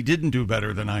imagine he didn't do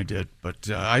better than I did, but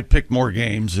I picked more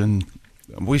games, and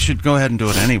we should go ahead and do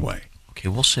it anyway. Okay,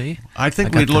 we'll see. I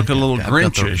think we'd look a little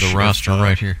Grinchish. The roster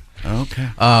right here. Okay.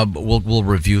 We'll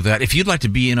review that. If you'd like to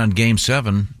be in on Game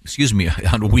 7,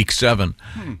 on Week 7,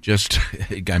 I'm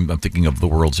thinking of the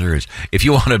World Series. If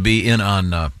you want to be in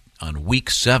on Week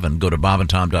 7, go to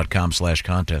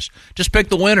bobandtom.com/contest. Just pick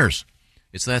the winners.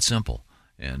 It's that simple.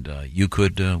 And you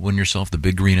could win yourself the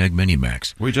Big Green Egg Mini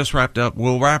Max. We just wrapped up.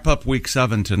 We'll wrap up Week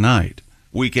 7 tonight.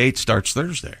 Week 8 starts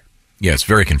Thursday. Yeah, it's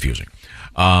very confusing.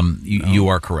 You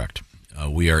are correct.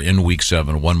 We are in Week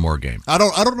 7. One more game. I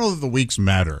don't know that the weeks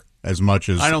matter as much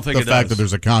as I don't think the fact does. that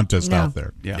there's a contest out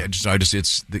there. It's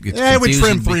it would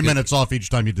trim 3 minutes off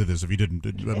each time you did this if you didn't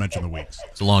mention the weeks.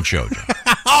 It's a long show, John.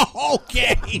 Oh,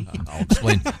 okay.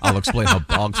 I'll explain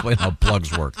how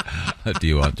plugs work to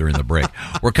you during the break.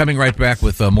 We're coming right back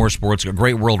with more sports. A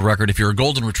great world record. If you're a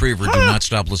golden retriever, do not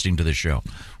stop listening to this show.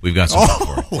 We've got something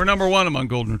for you. We're number one among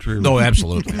golden retrievers. No,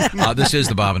 absolutely. This is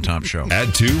the Bob and Tom Show.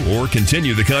 Add to or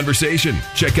continue the conversation.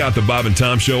 Check out the Bob and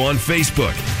Tom Show on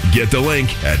Facebook. Get the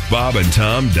link at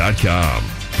bobandtom.com.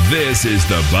 This is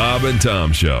the Bob and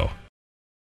Tom Show.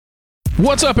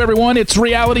 What's up, everyone? It's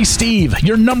Reality Steve,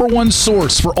 your number one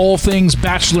source for all things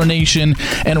Bachelor Nation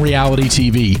and reality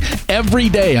TV. Every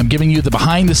day, I'm giving you the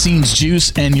behind-the-scenes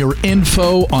juice and your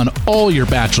info on all your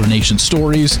Bachelor Nation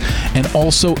stories, and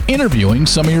also interviewing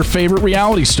some of your favorite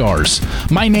reality stars.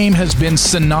 My name has been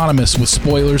synonymous with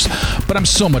spoilers, but I'm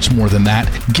so much more than that.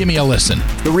 Give me a listen.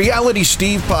 The Reality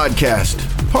Steve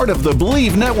Podcast, part of the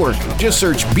Believe Network. Just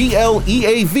search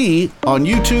BLEAV on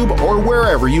YouTube or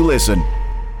wherever you listen.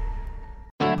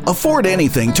 Afford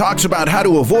Anything talks about how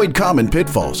to avoid common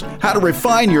pitfalls, how to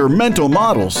refine your mental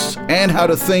models, and how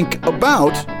to think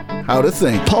about how to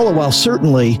think. Paula, while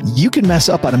certainly you can mess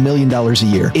up on $1 million a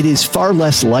year, it is far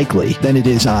less likely than it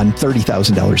is on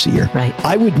 $30,000 a year. Right.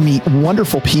 I would meet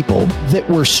wonderful people that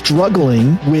were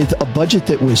struggling with a budget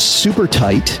that was super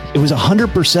tight. It was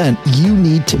 100% you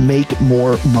need to make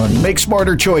more money. Make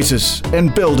smarter choices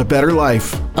and build a better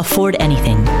life. Afford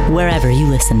Anything, wherever you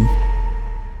listen.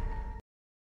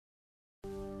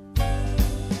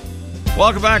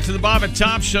 Welcome back to the Bob and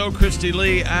Tom Show. Christy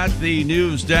Lee at the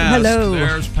news desk. Hello.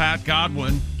 There's Pat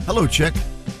Godwin. Hello, Chick.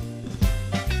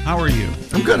 How are you?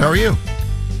 I'm good. How are you?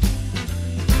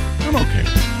 I'm okay.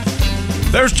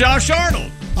 There's Josh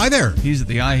Arnold. Hi there. He's at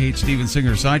the I Hate Steven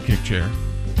Singer sidekick chair.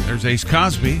 There's Ace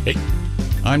Cosby. Hey.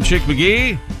 I'm Chick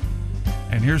McGee.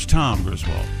 And here's Tom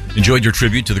Griswold. Enjoyed your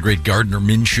tribute to the great Gardner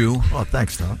Minshew. Oh,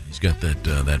 thanks, Tom. He's got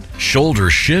that shoulder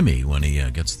shimmy when he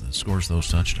scores those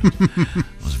touchdowns. It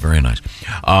was very nice.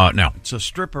 Now it's a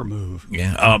stripper move.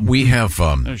 Yeah, we have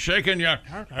shaking your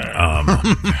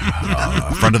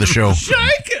a friend of the show.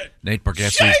 Shake it, Nate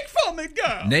Bargatze. Shake for me,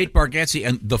 girl. Nate Bargatze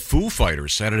and the Foo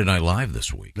Fighters Saturday Night Live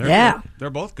this week. They're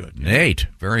both good. Nate,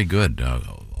 very good.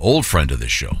 Old friend of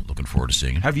this show. Looking forward to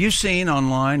seeing him. Have you seen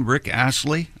online Rick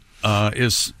Astley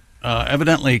is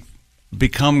evidently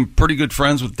become pretty good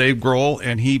friends with Dave Grohl,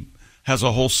 and he has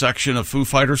a whole section of Foo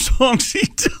Fighters songs he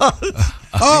does.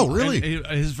 Oh, really? And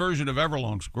his version of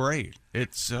Everlong's great.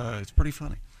 It's pretty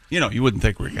funny. You know, you wouldn't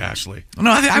think Rick Astley.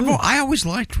 No, I always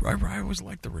liked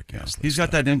the Rick Astley. He's got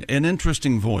that an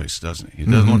interesting voice, doesn't he?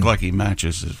 He doesn't look like he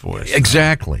matches his voice.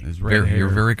 Exactly. You're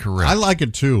very correct. I like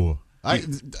it too.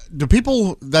 Do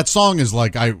people? That song is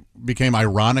like I became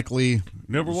ironically.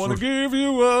 Never want to give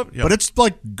you up. Yep. But it's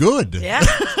like good. Yeah,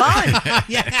 it's fun.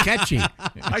 Yeah, catchy.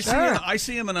 I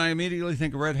see him and I immediately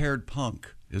think red-haired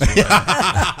punk. Is what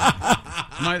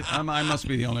I must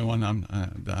be the only one.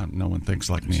 No one thinks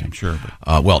like me, I'm sure.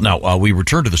 But. Well, now we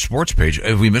return to the sports page.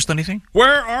 Have we missed anything?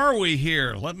 Where are we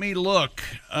here? Let me look.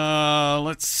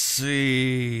 Let's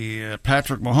see.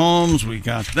 Patrick Mahomes, we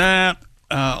got that.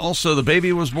 Also, the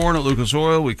baby was born at Lucas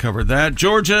Oil. We covered that.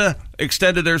 Georgia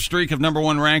extended their streak of number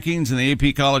one rankings in the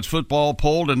AP College Football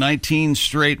poll to 19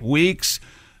 straight weeks.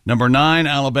 Number 9,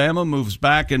 Alabama moves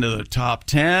back into the top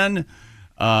 10.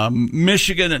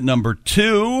 Michigan at number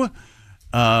 2.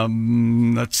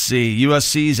 Let's see.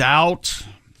 USC's out.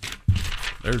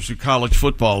 There's your college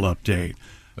football update.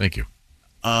 Thank you.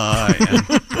 I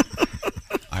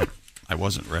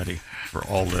wasn't ready for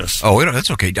all this. Oh,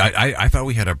 that's okay. I thought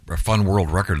we had a fun world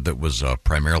record that was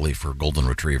primarily for golden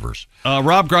retrievers.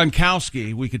 Rob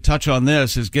Gronkowski, we could touch on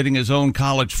this, is getting his own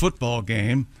college football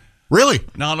game. Really?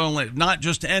 Not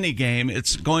just any game.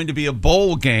 It's going to be a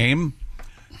bowl game.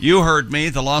 You heard me.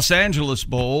 The Los Angeles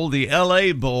Bowl, the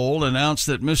L.A. Bowl, announced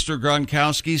that Mr.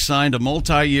 Gronkowski signed a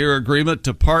multi-year agreement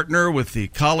to partner with the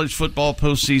college football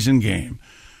postseason game.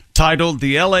 Titled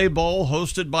the L.A. Bowl,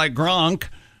 hosted by Gronk,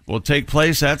 will take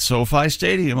place at SoFi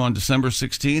Stadium on December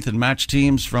 16th and match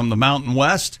teams from the Mountain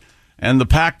West and the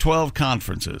Pac-12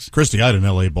 conferences. Christy, I had an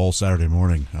L.A. Bowl Saturday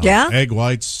morning. Yeah? Egg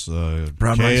whites,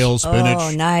 kale, spinach,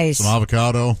 oh, nice. some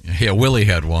avocado. Yeah, Willie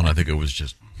had one. I think it was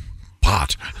just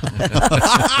pot.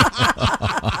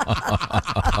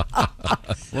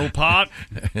 Little pot.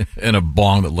 And a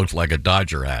bong that looked like a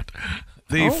Dodger hat.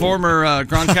 The former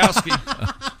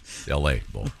Gronkowski... L.A.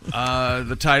 Bowl.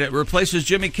 The tight end replaces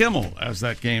Jimmy Kimmel as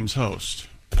that game's host.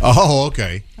 Oh,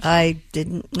 okay. I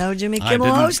didn't know Jimmy Kimmel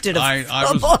hosted a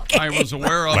football game. I was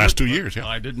aware of last it. 2 years. Yeah.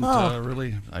 I didn't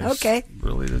really.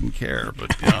 Really didn't care.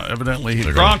 But evidently,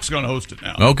 Gronk's going to host it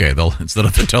now. Okay, instead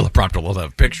of the teleprompter, we'll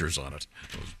have pictures on it.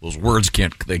 Those words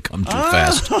they come too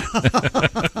fast. All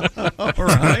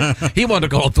right. He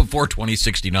wanted to call it the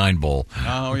 42069 Bowl.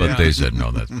 Oh, but yeah. they said, no,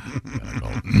 that's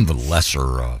the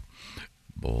lesser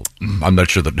bowl. I'm not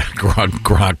sure that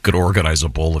Gronk could organize a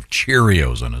bowl of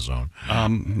Cheerios on his own.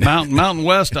 Mountain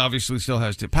West obviously still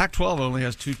has two. Pac-12 only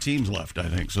has 2 teams left, I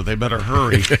think, so they better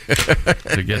hurry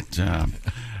to get.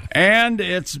 And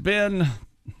it's been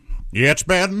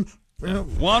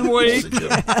 1 week.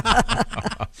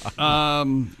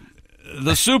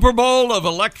 The Super Bowl of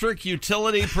electric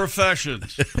utility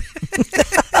professions.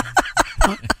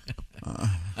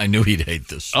 I knew he'd hate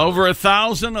this. Over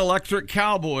 1,000 electric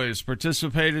cowboys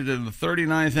participated in the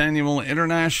 39th annual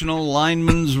International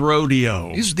Linemen's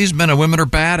Rodeo. These men and women are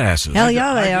badasses. Hell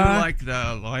yeah, they I are. do like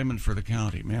the lineman for the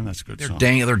county. Man, that's a good. They're song.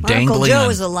 they're Uncle dangling. Joe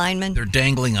on, is a lineman. They're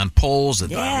dangling on poles.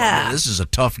 Yeah. This is a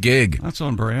tough gig. That's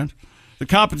on brand. The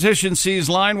competition sees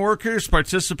line workers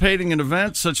participating in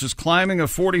events such as climbing a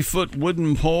 40-foot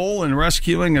wooden pole and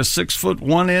rescuing a 6-foot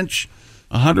 1-inch,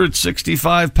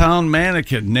 165-pound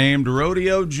mannequin named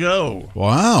Rodeo Joe.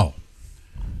 Wow.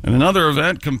 In another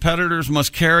event, competitors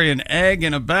must carry an egg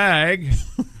in a bag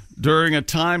during a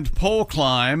timed pole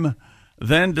climb,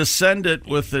 then descend it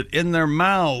with it in their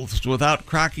mouths without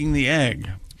cracking the egg.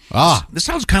 This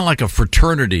sounds kind of like a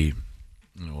fraternity,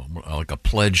 like a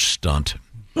pledge stunt.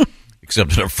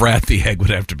 Except at a frat, the egg would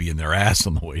have to be in their ass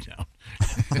on the way down.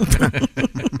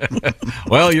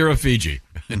 Well, you're a Fiji.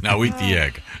 Now eat the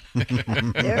egg.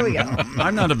 There we go.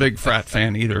 I'm not a big frat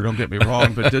fan either, don't get me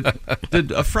wrong, but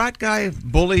did a frat guy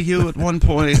bully you at one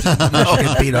point?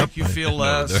 Get beat up. Make you feel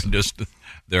less?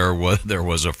 There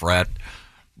was a frat.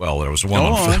 Well, there was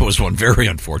one very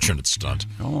unfortunate stunt.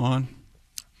 Go on.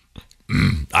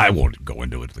 I won't go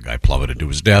into it. The guy plummeted to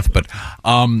his death, but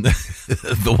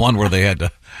the one where they had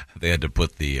to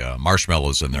put the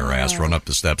marshmallows in their ass, run up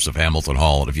the steps of Hamilton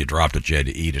Hall, and if you dropped it, you had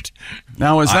to eat it.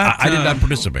 Now, is that I did not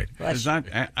participate. Is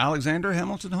that Alexander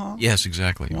Hamilton Hall? Yes,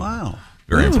 exactly. Wow.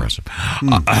 Very impressive.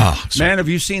 Man, have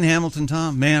you seen Hamilton,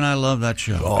 Tom? Man, I love that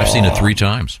show. I've seen it 3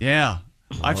 times. Yeah.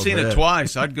 I've seen it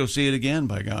twice. I'd go see it again,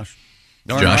 by gosh.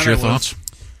 Josh, your thoughts?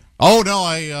 Oh, no,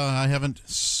 I haven't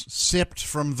sipped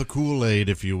from the Kool-Aid,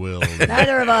 if you will.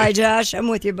 Neither have I, Josh. I'm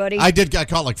with you, buddy. I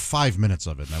caught like 5 minutes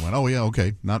of it, and I went, oh, yeah,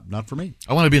 okay, not for me.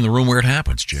 I want to be in the room where it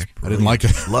happens, Jake. I didn't like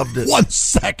it. Loved it. 1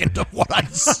 second of what I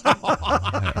saw.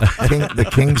 the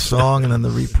King's song and then the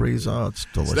reprise. Oh, it's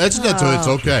delicious. It's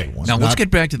okay. Now, let's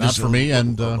get back to this. Not for me,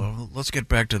 and... let's get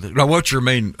back to the... Now, what's your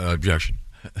main objection?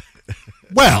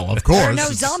 Well, of course. There are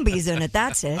no zombies in it.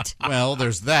 That's it. Well,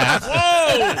 there's that.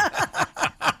 Whoa!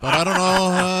 But I don't know.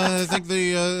 I think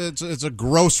it's a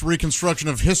gross reconstruction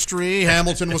of history.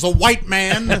 Hamilton was a white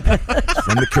man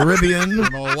from the Caribbean. I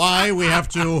don't know why we have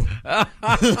to.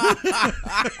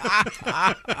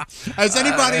 Has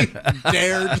anybody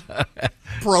dared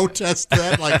protest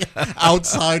that, like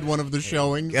outside one of the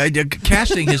showings?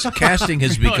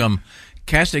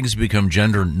 Casting has become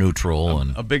gender neutral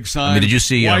and a big sign. I mean, did you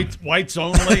see whites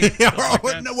only?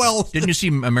 Well, didn't you see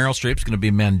Meryl Streep's going to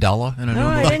be Mandela in a new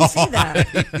movie? I didn't see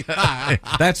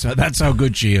that. That's how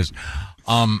good she is.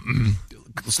 So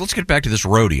let's get back to this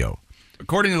rodeo.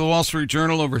 According to the Wall Street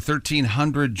Journal, over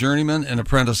 1,300 journeymen and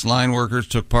apprentice line workers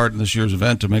took part in this year's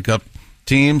event to make up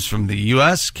teams from the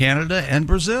U.S., Canada, and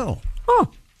Brazil. Oh.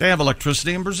 They have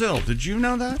electricity in Brazil. Did you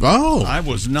know that? Oh. I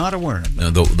was not aware of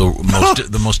that.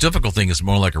 The most difficult thing is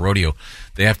more like a rodeo.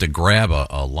 They have to grab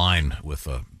a line with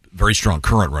a very strong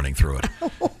current running through it.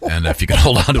 And if you can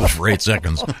hold on to it for 8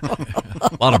 seconds,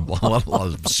 a lot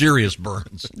of serious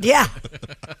burns. Yeah.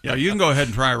 Yeah, you can go ahead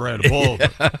and try Red Bull.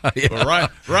 But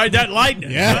ride that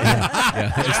lightning.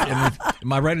 Yeah.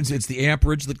 Am I right? It's the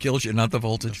amperage that kills you, not the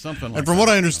voltage. Something like And from what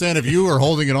I understand, if you are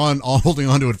holding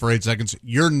onto it for 8 seconds,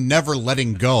 you're never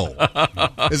letting go.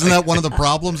 Isn't that one of the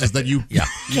problems? Is that you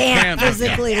can't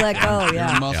physically let go?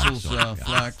 Yeah. Your muscles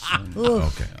flex.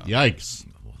 Okay. Yikes.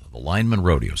 The Lineman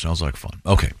Rodeo sounds like fun.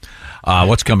 Okay,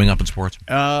 what's coming up in sports?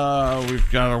 We've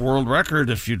got a world record.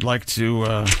 If you'd like to,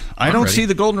 I don't see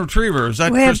the golden retriever. Is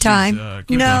that we have Christy's, time?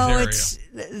 No, area? it's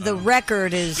the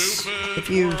record is if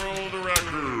you.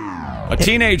 A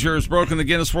teenager has broken the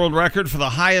Guinness World Record for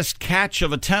the highest catch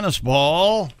of a tennis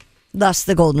ball. Thus,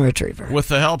 the golden retriever. With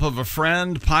the help of a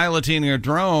friend piloting a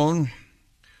drone.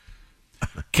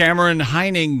 Cameron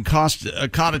Heining caught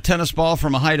a tennis ball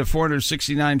from a height of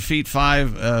 469 feet,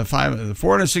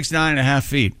 469 and a half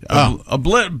feet,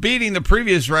 beating the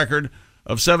previous record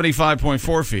of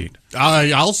 75.4 feet.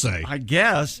 I'll say. I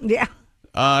guess. Yeah.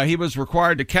 He was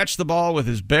required to catch the ball with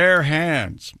his bare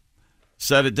hands.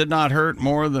 Said it did not hurt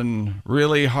more than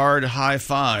really hard high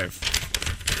five.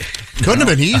 Couldn't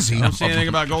have been easy. I don't see anything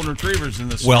about golden retrievers in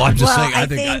this. Well, I'm just Well,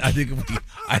 saying.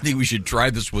 I think we should try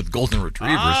this with golden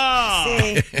retrievers.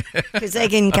 See, because they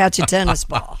can catch a tennis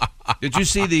ball. Did you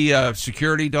see the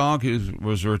security dog who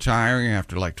was retiring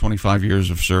after like 25 years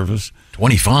of service?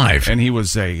 25, and he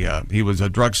was a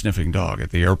drug sniffing dog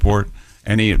at the airport,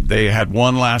 and they had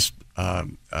one last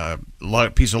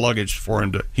piece of luggage for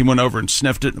him to. He went over and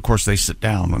sniffed it. And of course, they sit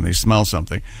down when they smell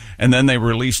something, and then they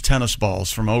released tennis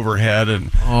balls from overhead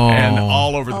and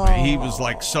all over the. He was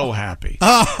like so happy.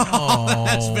 Oh,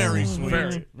 that's very sweet.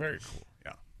 Very, very cool.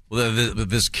 Yeah. Well,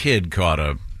 this kid caught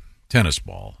a tennis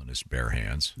ball in his bare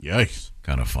hands. Yikes!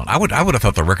 Kind of fun. I would have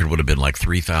thought the record would have been like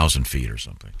 3,000 feet or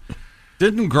something.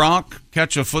 Didn't Gronk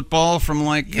catch a football from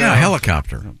like a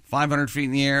helicopter, 500 feet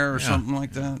in the air or something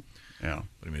like that? Yeah.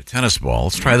 What do you mean, a tennis ball?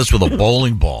 Let's try this with a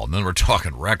bowling ball, and then we're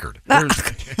talking record. What do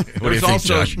you think,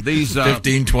 also Josh? These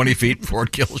 15, 20 feet before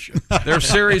it kills you. There are a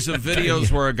series of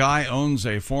videos where a guy owns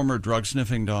a former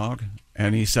drug-sniffing dog,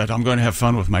 and he said, I'm going to have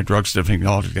fun with my drug-sniffing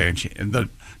dog today. And the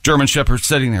German Shepherd's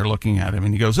sitting there looking at him,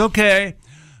 and he goes, okay,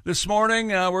 this morning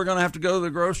we're going to have to go to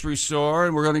the grocery store,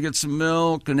 and we're going to get some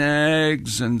milk and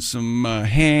eggs and some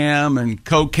ham and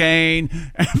cocaine.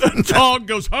 And the dog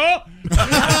goes, huh?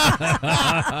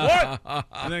 What?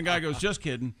 And then the guy goes, just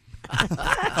kidding.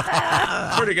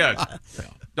 Pretty good.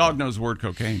 Dog knows the word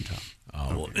cocaine, Tom.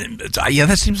 Oh, well, yeah,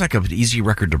 that seems like an easy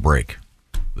record to break,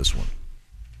 this one.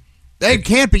 It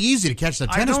can't be easy to catch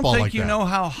that tennis ball like that. I don't think you know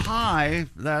how high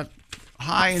that...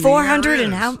 High in 400 the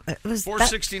and air how is.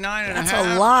 469 and a half. That's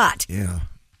a lot. Yeah.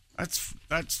 That's.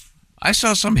 I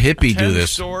saw some hippie 10 do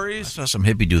this. Stories. I saw some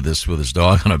hippie do this with his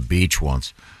dog on a beach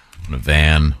once, in a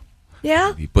van.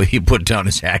 Yeah. He put down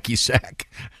his hacky sack.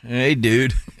 Hey,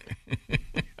 dude.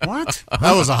 What?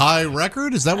 That was a high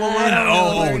record? Is that what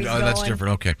we're... No, that's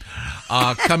different. Okay.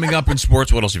 Coming up in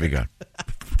sports, what else have you got?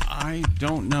 I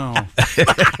don't know.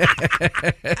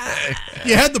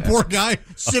 You had the poor guy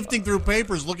sifting through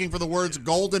papers looking for the words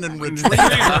golden and retriever.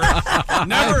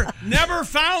 never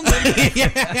found them.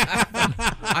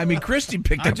 I mean, Christy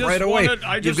picked up right away.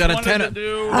 You've got a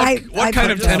tennis. What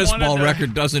kind of tennis ball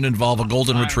record doesn't involve a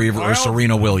golden retriever or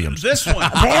Serena Williams? This one.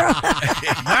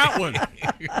 That one.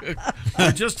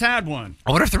 I just had one.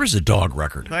 I wonder if there is a dog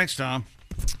record. Thanks, Tom.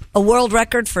 A world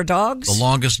record for dogs? The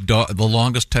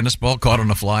longest tennis ball caught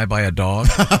on a fly by a dog?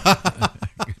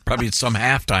 Probably at some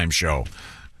halftime show.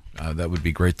 That would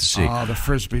be great to see. Oh, the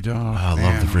Frisbee dog. I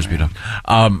love the Frisbee dog.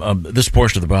 This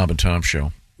portion of the Bob and Tom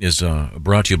Show is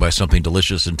brought to you by something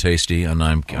delicious and tasty, and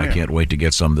I can't wait to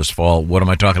get some this fall. What am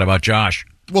I talking about, Josh?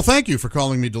 Well, thank you for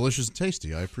calling me delicious and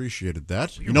tasty. I appreciated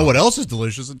that. You know what else is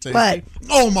delicious and tasty? What?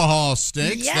 Omaha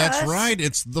Steaks. Yes. That's right.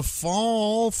 It's the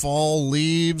fall. Fall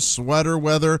leaves, sweater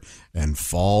weather, and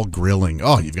fall grilling.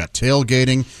 Oh, you've got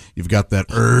tailgating. You've got that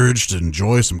urge to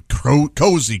enjoy some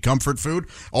cozy comfort food.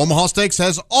 Omaha Steaks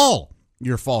has all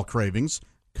your fall cravings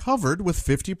covered with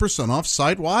 50% off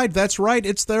site-wide. That's right.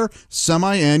 It's their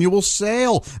semi-annual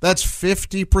sale. That's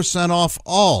 50% off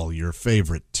all your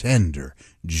favorite tender,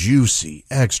 juicy,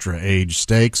 extra-aged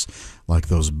steaks like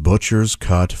those Butcher's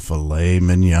Cut filet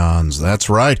mignons. That's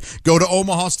right. Go to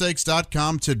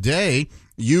omahasteaks.com today.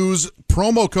 Use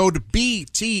promo code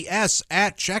BTS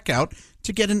at checkout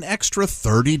to get an extra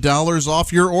 $30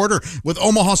 off your order. With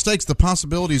Omaha Steaks, the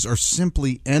possibilities are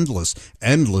simply endless.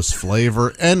 Endless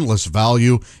flavor, endless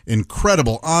value,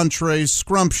 incredible entrees,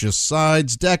 scrumptious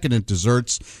sides, decadent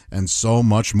desserts, and so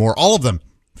much more. All of them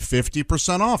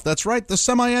 50% off. That's right, the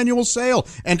semi-annual sale.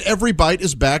 And every bite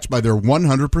is backed by their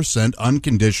 100%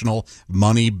 unconditional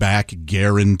money-back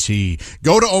guarantee.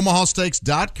 Go to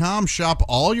omahasteaks.com. Shop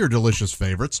all your delicious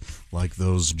favorites, like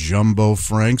those Jumbo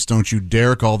Franks. Don't you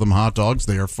dare call them hot dogs.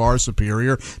 They are far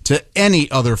superior to any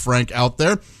other Frank out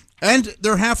there. And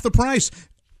they're half the price.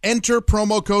 Enter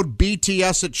promo code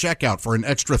BTS at checkout for an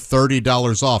extra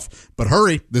 $30 off. But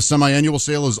hurry, this semi-annual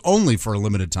sale is only for a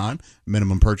limited time.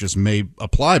 Minimum purchase may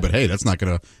apply, but hey, that's not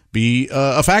going to be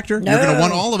a factor. No. You're going to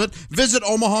want all of it. Visit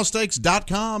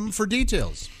omahasteaks.com for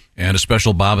details. And a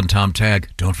special Bob and Tom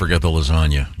tag. Don't forget the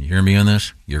lasagna. You hear me on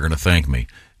this? You're going to thank me.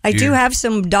 I do have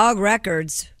some dog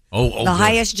records. The good.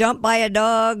 Highest jump by a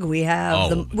dog. We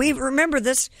have we remember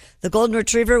this, the golden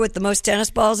retriever with the most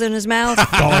tennis balls in his mouth. Look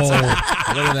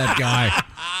at that guy.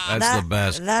 That's the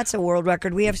best. That's a world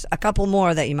record. We have a couple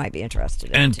more that you might be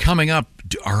interested in. And coming up,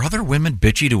 are other women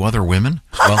bitchy to other women?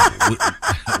 Well,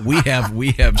 we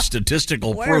have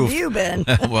statistical proof. Where have you been?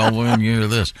 Well, when you hear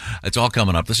this, it's all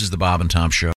coming up. This is the Bob and Tom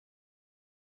Show.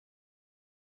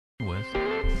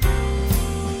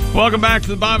 Welcome back to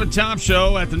the Bob and Tom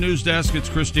Show. At the news desk, it's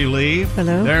Christy Lee.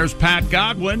 Hello. There's Pat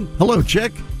Godwin. Hello,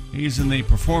 Chick. He's in the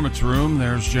performance room.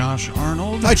 There's Josh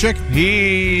Arnold. Hi, Chick.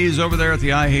 He's over there at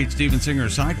the I Hate Steven Singer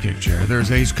sidekick chair. There's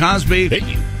Ace Cosby.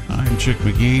 Hey. I'm Chick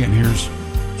McGee, and here's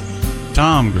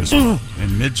Tom Griswold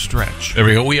in mid-stretch. There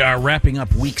we go. We are wrapping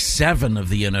up Week 7 of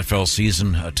the NFL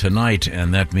season tonight,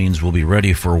 and that means we'll be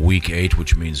ready for Week 8,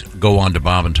 which means go on to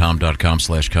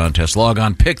bobandtom.com/contest. Log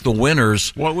on, pick the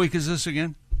winners. What week is this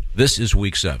again? This is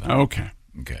Week 7. Okay.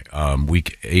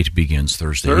 Week 8 begins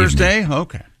Thursday. Thursday? Evening.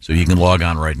 Okay. So you can log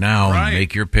on right now and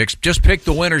make your picks. Just pick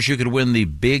the winners. You could win the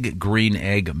Big Green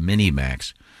Egg Mini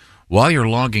Max. While you're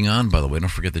logging on, by the way, don't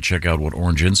forget to check out what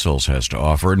Orange Insoles has to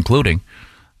offer, including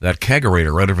that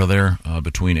kegerator right over there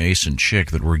between Ace and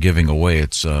Chick that we're giving away.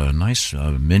 It's a nice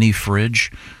mini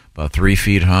fridge, about 3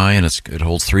 feet high, and it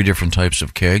holds 3 different types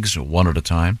of kegs, one at a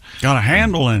time. Got a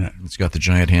handle in it. It's got the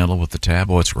giant handle with the tab.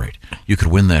 Oh, it's great. You could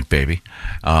win that baby.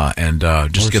 Just or get the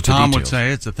details. Tom would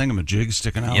say, it's a thingamajig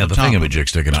sticking out. Yeah, the thingamajig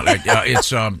sticking out.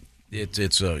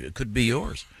 It could be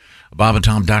yours.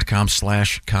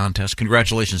 bobandtom.com/contest.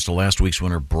 Congratulations to last week's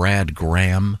winner, Brad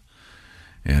Graham.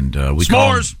 And we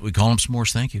call him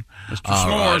S'mores. Thank you, Mr.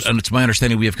 S'mores. And it's my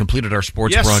understanding we have completed our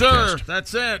sports broadcast. Yes, sir.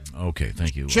 That's it. Okay,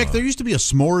 thank you. Chick, there used to be a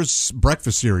s'mores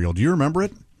breakfast cereal. Do you remember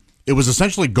it? It was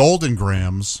essentially Golden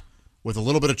Grahams with a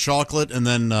little bit of chocolate and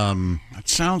then that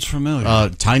sounds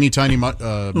familiar. Tiny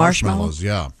marshmallows.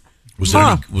 Yeah.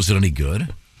 Was it any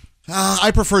good? I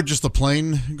preferred just the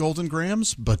plain Golden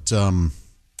Grahams, but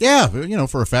yeah,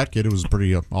 for a fat kid, it was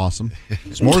pretty awesome.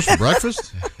 S'mores for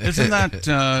breakfast? Isn't that,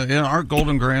 aren't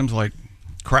Golden Grahams like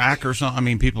crack or something? I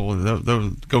mean, people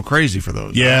they'll go crazy for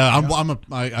those. Yeah, right? I love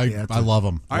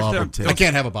them. Love them too. I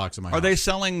can't have a box in my house. Are they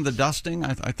selling the dusting?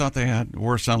 I thought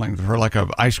were selling for like a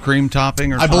ice cream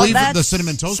topping or something. I believe the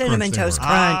Cinnamon Toast Crunch. Cinnamon Toast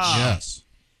Crunch. Yes.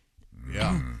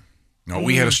 Yeah. No,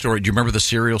 we had a story. Do you remember the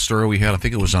cereal story we had? I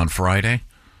think it was on Friday.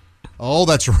 Oh,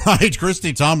 that's right.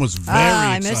 Christy Tom was very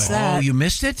excited. I missed that. Oh, you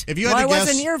missed it? If you had to guess,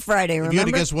 wasn't your Friday, remember? If you had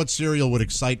to guess what cereal would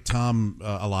excite Tom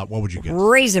a lot, what would you guess?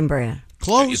 Raisin Bran.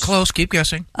 Close. Close. Keep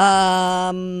guessing.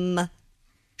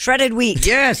 Shredded wheat.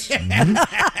 Yes.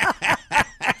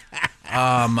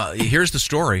 Here's the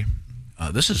story.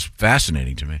 This is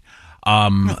fascinating to me.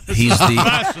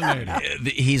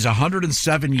 He's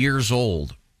 107 years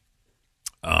old.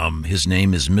 His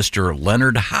name is Mr.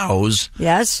 Leonard Howes.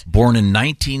 Yes. Born in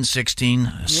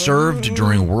 1916, served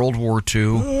during World War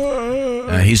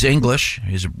II. He's English.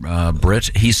 He's a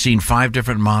Brit. He's seen 5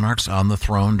 different monarchs on the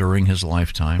throne during his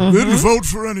lifetime. Didn't vote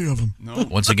for any of them. No.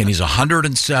 Once again, he's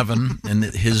 107, and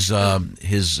his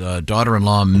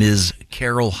daughter-in-law, Ms.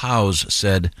 Carol Howes,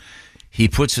 said he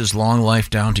puts his long life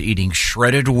down to eating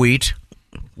shredded wheat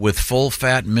with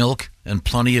full-fat milk and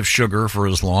plenty of sugar for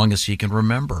as long as he can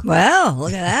remember. Well,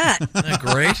 look at that. Isn't that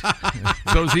great?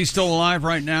 So is he still alive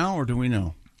right now, or do we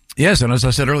know? Yes, and as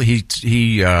I said earlier, he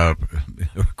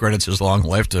credits his long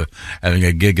life to having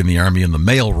a gig in the Army in the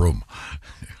mail room.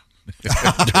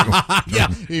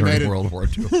 during World War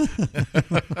II.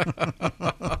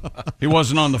 He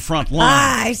wasn't on the front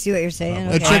line. I see what you're saying.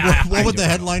 Okay. What would the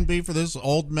headline be for this?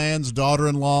 Old man's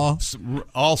daughter-in-law?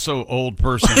 Also old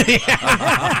person.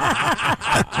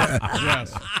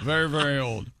 Yes, very, very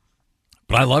old.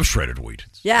 But I love shredded wheat.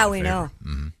 Yeah, we know.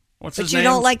 Mm-hmm. What's but his you name?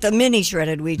 don't like the mini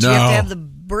shredded wheat. No. You have to have the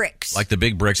bricks. Like the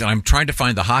big bricks. And I'm trying to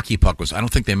find the hockey puck. I don't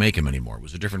think they make them anymore. It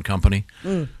was a different company.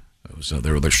 It was,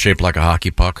 they're shaped like a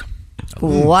hockey puck.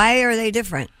 Why are they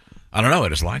different? I don't know. I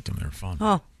just liked them. They were fun.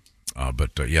 Oh.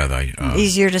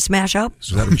 Easier to smash up? Is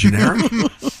that a generic?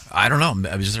 I don't know.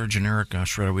 Is there a generic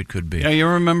shredded wheat? Could be. Yeah, you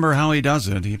remember how he does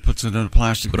it. He puts it in a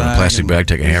plastic bag. Put it in a plastic bag,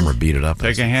 take a hammer, beat it up.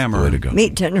 Take a hammer. The way to go.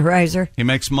 Meat tenderizer. He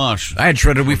makes mush. I had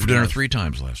shredded wheat for dinner 3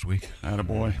 times last week.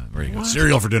 Attaboy. Very good.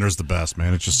 Cereal for dinner is the best,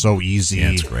 man. It's just so easy.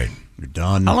 Yeah, it's great. You're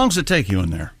done. How long does it take you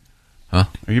in there? Huh?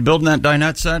 Are you building that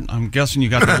dinette set? I'm guessing you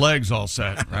got the legs all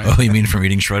set, right? Oh, you mean from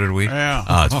eating shredded wheat?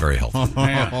 Yeah. It's very helpful.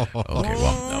 Yeah. Okay,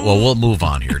 well, we'll move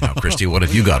on here now. Christy, what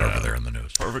have you got over there in the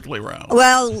news? Perfectly round.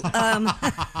 Well,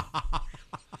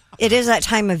 it is that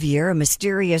time of year. A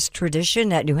mysterious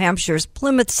tradition at New Hampshire's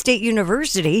Plymouth State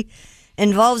University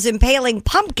involves impaling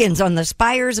pumpkins on the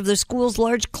spires of the school's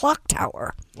large clock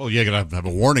tower. Well, you got to have a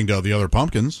warning to the other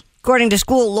pumpkins. According to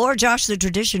school lore, Josh, the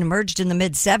tradition emerged in the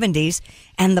mid-'70s,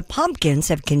 and the pumpkins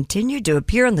have continued to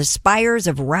appear on the spires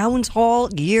of Rounds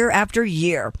Hall year after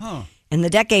year. Huh. In the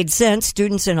decades since,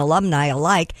 students and alumni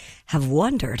alike have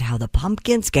wondered how the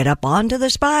pumpkins get up onto the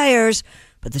spires,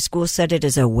 but the school said it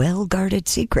is a well-guarded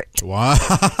secret. Wow.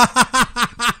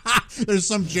 There's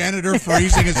some janitor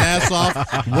freezing his ass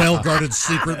off. Well-guarded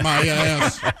secret, my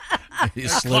ass. He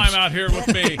Climb out here with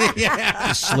me. He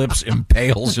slips,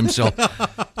 impales himself.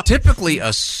 Typically,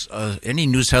 any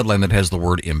news headline that has the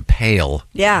word impale,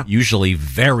 usually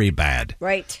very bad.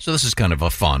 Right. So this is kind of a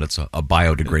fun. It's a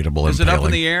biodegradable Is it up in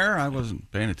impaling. the air? I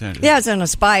wasn't paying attention. Yeah, it's on a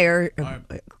spire,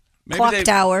 clock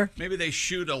tower. Maybe they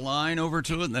shoot a line over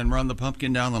to it and then run the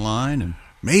pumpkin down the line. And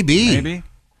Maybe.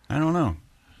 I don't know.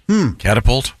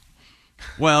 Catapult?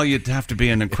 Well, you'd have to be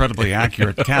an incredibly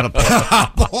accurate catapult.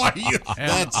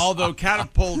 Although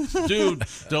catapults do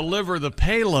deliver the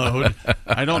payload,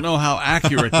 I don't know how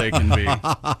accurate they can be.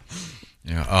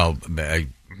 Yeah.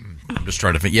 I'm just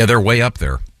trying to think. Yeah, they're way up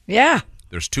there. Yeah.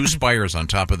 There's 2 spires on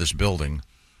top of this building,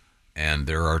 and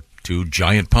there are 2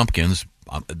 giant pumpkins.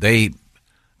 They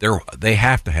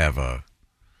have to have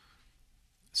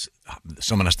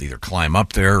someone has to either climb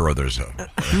up there or there's a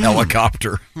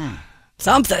helicopter.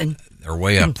 Something. They're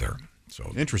way up there.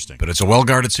 So interesting. But it's a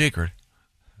well-guarded secret.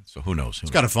 So who knows?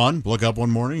 It's kind of fun. Look up one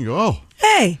morning and go, oh.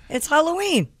 Hey, it's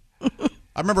Halloween. I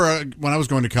remember when I was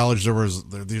going to college, there was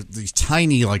these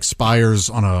tiny like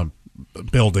spires on a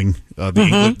building,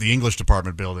 the English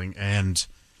department building, and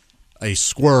a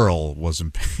squirrel was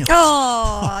impaled.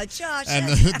 Oh, Josh. And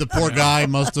the poor guy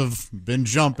must have been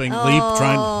jumping,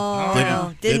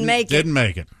 didn't make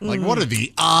it. Like, what are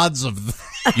the odds of that?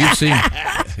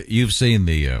 You've seen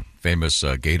the famous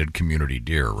gated community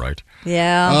deer, right?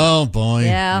 Yeah. Oh, boy.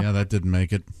 Yeah. That didn't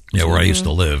make it. Yeah, where I used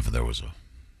to live, there was a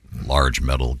large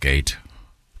metal gate.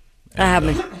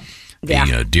 And,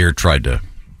 the deer tried to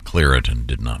clear it and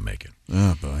did not make it.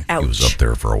 Oh, boy. He was up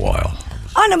there for a while.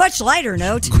 On a much lighter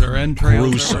note. There are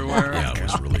entrails everywhere. Yeah, it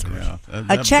was really gross. Yeah.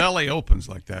 That belly opens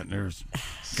like that, and there's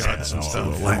guts and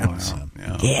stuff.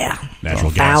 Yeah.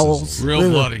 Natural gases.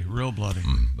 Real bloody.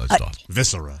 That's awful.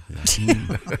 Viscera.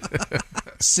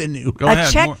 Sinew. Go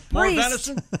ahead. Czech More priest.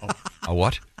 venison? A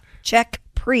what? Czech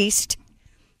priest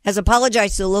has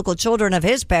apologized to the local children of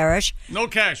his parish. No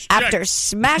cash. After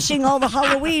smashing all the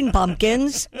Halloween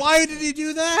pumpkins. Why did he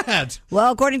do that?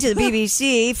 Well, according to the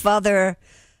BBC, Father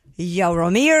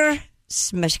Jaromir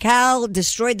Smeškal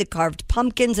destroyed the carved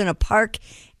pumpkins in a park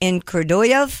in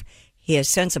Kurdoyev. He has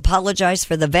since apologized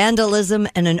for the vandalism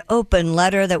in an open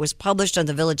letter that was published on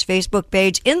the village Facebook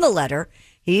page. In the letter,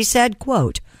 he said,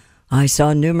 quote, I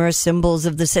saw numerous symbols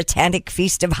of the satanic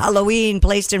feast of Halloween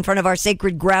placed in front of our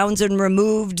sacred grounds and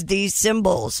removed these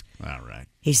symbols. All right.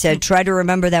 He said, try to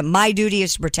remember that my duty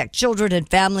is to protect children and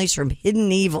families from hidden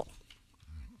evil.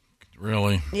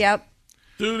 Really? Yep.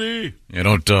 Duty. Yeah,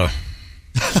 don't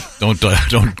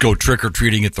go trick or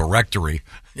treating at the rectory.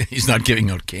 He's not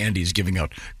giving out candy; he's giving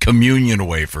out communion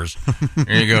wafers.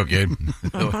 Here you go, kid.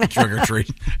 Trick or treat.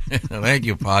 Thank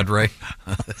you, Padre.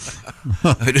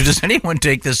 Does anyone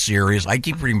take this serious? I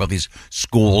keep reading about these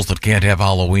schools that can't have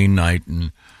Halloween night,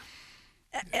 and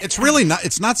it's really not.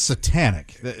 It's not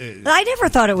satanic. I never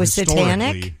thought it was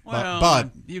satanic.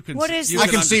 But you can. What is? I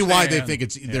can see why they think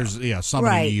it's there's something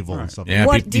Right. evil and stuff. yeah,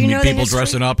 What, do you know the people history?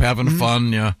 dressing up, having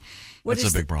fun. Yeah, What that's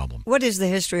is a big problem. What is the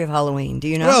history of Halloween? Do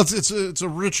you know? Well, it's a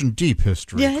rich and deep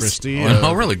history, Yes. Christy.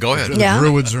 Oh, really? Go ahead. The Yeah.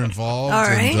 Druids are involved, All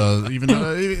right. and even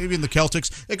the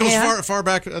Celtics. It goes Yeah. far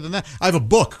back than that. I have a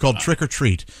book called Trick or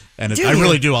Treat, and Do I you?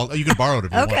 really do. You can borrow it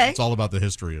if you want. Okay. It's all about the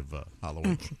history of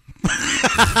Halloween.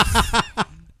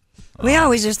 We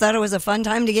always just thought it was a fun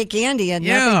time to get candy and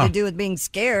nothing to do with being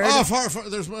scared. Oh, far.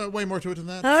 There's way more to it than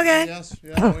that. Okay. Yes.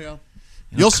 Yeah.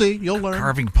 You'll see. You'll learn.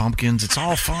 Carving pumpkins. It's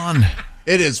all fun.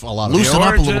 It is a lot of Loosen The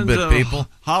up a little origins bit, of people.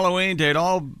 Halloween date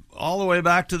all the way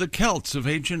back to the Celts of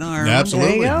ancient Ireland.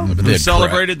 Absolutely. There you go. But they Who had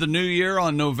celebrated the new year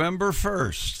on November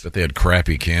 1st. But they had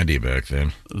crappy candy back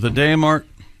then. The day mark.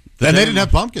 And they didn't have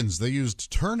pumpkins. They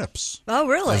used turnips Oh,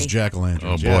 really? as jack-o'-lanterns.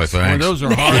 Oh, boy, yes. thanks. Those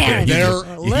are hard. Man, They're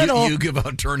little. You give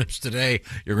out turnips today,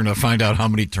 you're going to find out how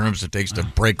many turnips it takes to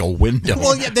break a window.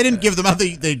 Well, yeah, they didn't give them out.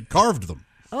 They carved them.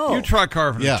 Oh, You try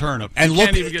carving Yeah. a turnip. And you look,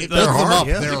 can't even get look the, them up.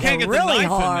 Yeah. They're, you can't get Really the knife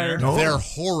hard. in there. they're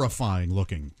horrifying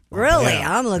looking. really?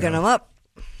 Yeah. I'm looking them up.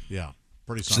 Yeah,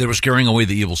 pretty. So they were scaring away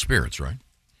the evil spirits, right?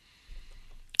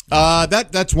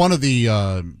 That's one of the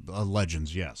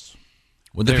legends. Yes.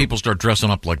 When did people start dressing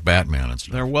up like Batman and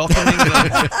stuff? They're welcoming them.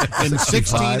 In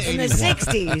 1681. In the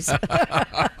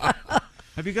 60s.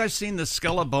 Have you guys seen the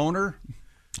Skelebaner?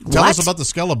 Tell us about the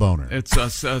Skelebaner. It's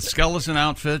a skeleton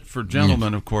outfit for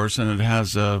gentlemen, of course, and it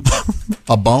has a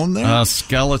bone there? A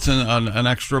skeleton, an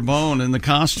extra bone in the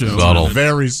costume. Subtle.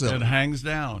 Very silly. It hangs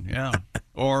down, yeah.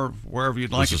 Or wherever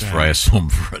you'd like This it is to for, I hang. assume,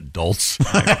 for adults.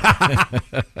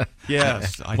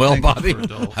 Yes. I Well, think it's Bobby, for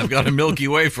adults. I've got a Milky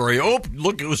Way for you. Oh,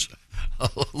 look who's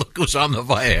on the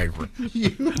Viagra.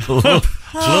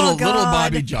 little God.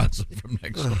 Bobby Johnson from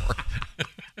next door.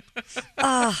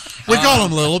 We call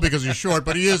him Little because he's short,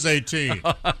 but he is 18.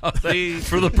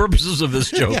 For the purposes of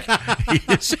this joke, he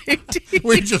is 18.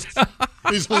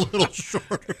 He's a little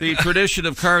shorter. The tradition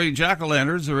of carving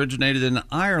jack-o'-lanterns originated in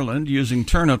Ireland using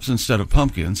turnips instead of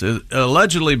pumpkins.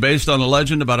 Allegedly based on a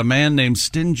legend about a man named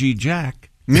Stingy Jack,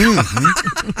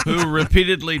 who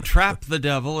repeatedly trapped the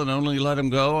devil and only let him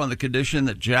go on the condition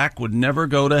that Jack would never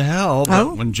go to hell.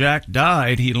 But when Jack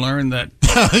died, he learned that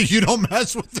you don't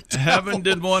mess with the devil. Heaven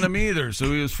didn't want him either,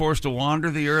 so he was forced to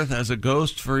wander the earth as a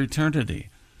ghost for eternity.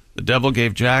 The devil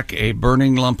gave Jack a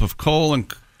burning lump of coal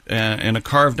and a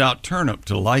carved-out turnip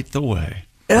to light the way.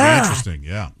 Interesting,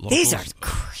 yeah. These are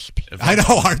creepy. I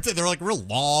know, aren't they? They're like real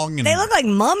long. And They look like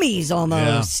mummies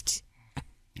almost. Yeah.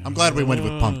 I'm glad we went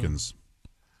with pumpkins.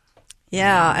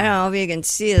 Yeah, I don't know if you can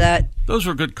see that. Those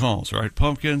were good calls, right?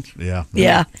 Pumpkins? Yeah.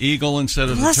 Yeah. Eagle instead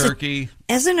of Plus the turkey.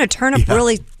 Isn't a turnip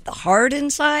really hard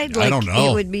inside? I don't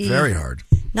know. It would be very hard.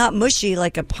 Not mushy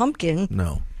like a pumpkin.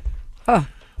 No. Huh.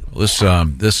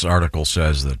 This article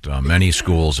says that many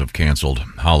schools have canceled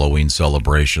Halloween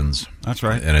celebrations. That's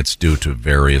right. And it's due to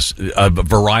a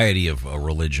variety of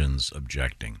religions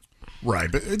objecting. Right,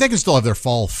 but they can still have their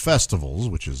fall festivals,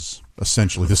 which is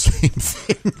essentially the same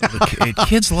thing.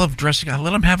 Kids love dressing up.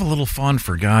 Let them have a little fun,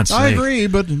 for God's sake. I agree,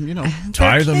 but,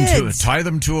 tie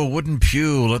them to a wooden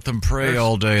pew. Let them pray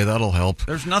all day. That'll help.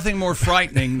 There's nothing more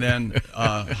frightening than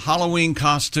Halloween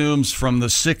costumes from the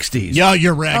 60s. Yeah,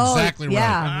 you're right. Exactly right.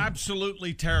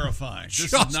 Absolutely terrifying. This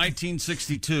is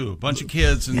 1962. A bunch of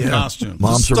kids in costumes.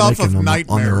 Moms are making them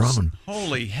on their own.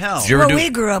 Holy hell. What we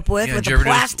grew up with the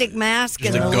plastic mask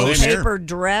and the little paper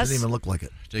dress. Doesn't even look like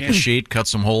it. Take a sheet, cut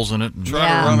some holes in it. And try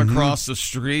to run across the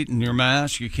street in your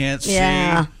mask. You can't see.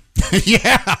 Yeah.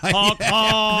 Honk,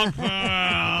 honk.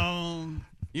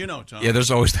 You know, Tom. Yeah,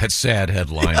 there's always that sad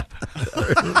headline.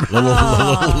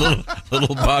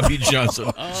 little Bobby Johnson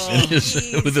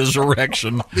with his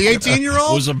erection. The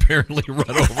 18-year-old? Was apparently run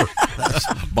over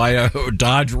by a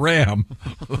Dodge Ram.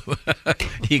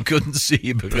 He couldn't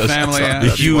see because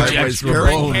the huge extra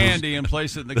bone. Candy and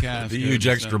place it in the casket. The huge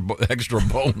extra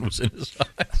bone was in his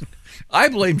eyes. I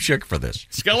blame Chick for this.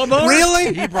 Skellabone?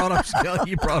 Really? He brought up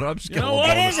Skellabone. You know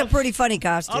what? It is a pretty funny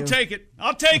costume. I'll take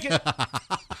it.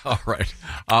 All right.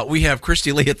 We have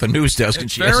Christy Lee at the news desk, and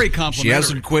she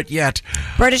hasn't quit yet.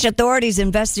 British authorities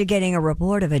investigating a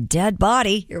report of a dead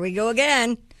body. Here we go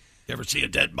again. You ever see a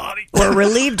dead body? We're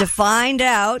relieved to find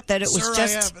out that it was Sir,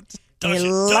 just I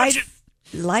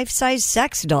a life-size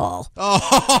sex doll.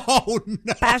 Oh,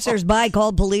 no. Passers-by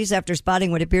called police after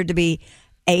spotting what appeared to be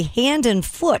a hand and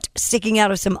foot sticking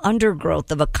out of some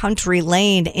undergrowth of a country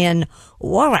lane in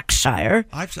Warwickshire.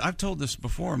 I've told this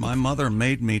before. My mother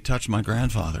made me touch my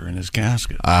grandfather in his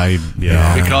casket.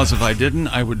 Because if I didn't,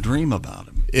 I would dream about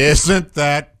him. Isn't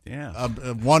that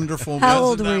a wonderful? How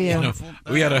old were you?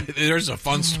 There's a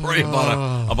fun story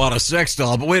about a sex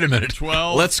doll. But wait a minute.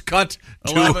 12. Let's cut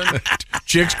to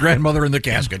Chick's grandmother in the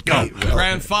casket. Go.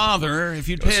 Grandfather, if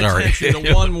you'd pay attention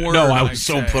to one word. No, I was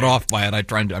so put off by it.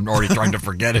 I'm already trying to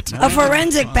forget it. A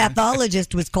forensic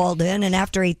pathologist was called in, and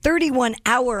after a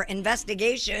 31-hour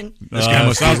investigation, this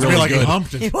guy sounds to me like he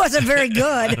humped it. It wasn't very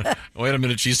good. Wait a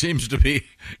minute. She seems to be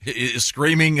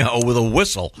screaming with a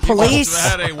whistle. Police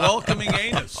had a welcoming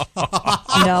anus.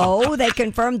 No, they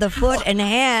confirmed the foot and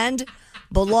hand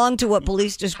belonged to what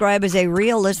police describe as a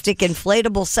realistic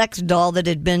inflatable sex doll that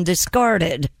had been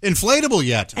discarded. Inflatable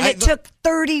yet? And it took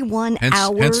 31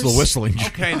 hours. Hence the whistling.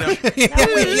 Okay,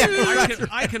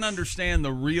 I can understand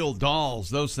the real dolls,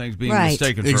 those things being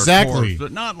mistaken for a corpse,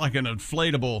 but not like an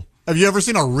inflatable. Have you ever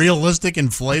seen a realistic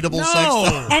inflatable sex doll?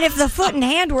 And if the foot and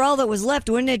hand were all that was left,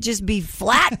 wouldn't it just be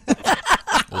flat?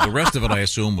 Well, the rest of it, I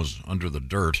assume, was under the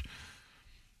dirt.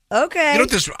 Okay. You know,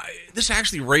 this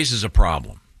actually raises a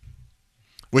problem.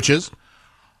 Which is?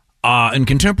 In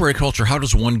contemporary culture, how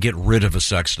does one get rid of a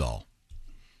sex doll?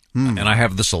 And I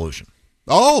have the solution.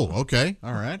 Oh, okay.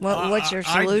 All right. What's your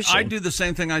solution? I do the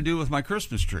same thing I do with my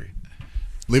Christmas tree.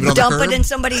 Leave it on the curb? Dump it in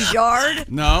somebody's yard?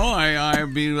 No,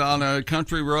 I'd be on a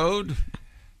country road,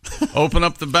 open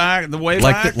up the back,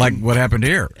 like what happened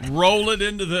here. Roll it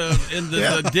into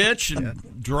the ditch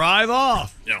and drive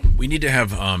off. We need to have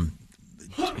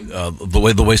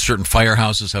the way certain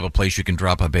firehouses have a place you can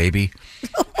drop a baby.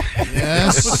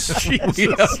 Yes.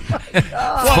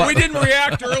 What, we didn't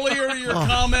react earlier to your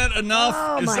comment enough?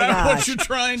 Oh, Is that what you're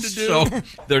trying to do? So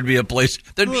there'd be a place.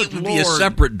 There'd be a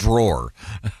separate drawer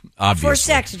Obviously. For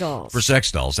sex dolls. For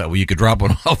sex dolls. That way you could drop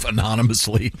one off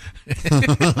anonymously.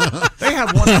 They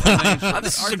have wonderful names.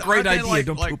 This is a great idea. Like,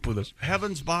 Don't poop with us.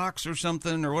 Heaven's Box or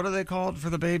something, or what are they called for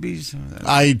the babies?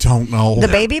 I don't know. The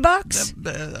baby box?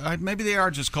 Maybe they are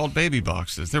just called baby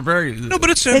boxes. They're very... No, but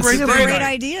it's a great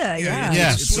idea. Yeah.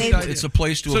 Yes. It's a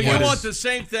place to So avoid you want the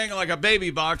same thing like a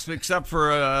baby box, except for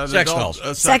Sex adult,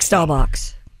 dolls. Sex doll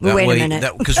box. Wait a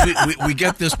minute. Because we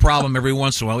get this problem every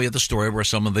once in a while. We have the story where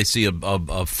they see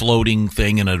a floating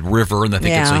thing in a river and they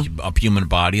think it's a human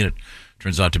body, and it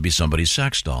turns out to be somebody's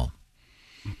sex doll.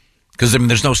 Because,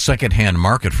 there's no secondhand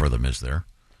market for them, is there?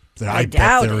 I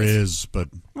bet there is, but...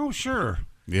 Oh, sure.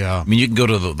 Yeah. You can go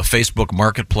to the Facebook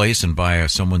marketplace and buy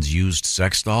someone's used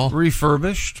sex doll.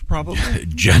 Refurbished, probably.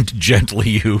 Gently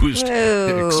used.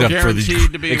 Whoa. Except for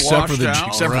Guaranteed to be washed out. For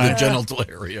the genital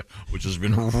area, which has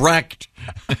been wrecked.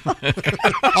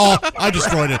 Oh, I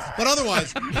destroyed it. But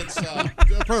otherwise, it's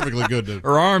perfectly good.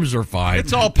 Her arms are fine.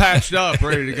 It's all patched up,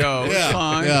 ready to go.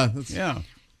 Yeah, It's fine. yeah.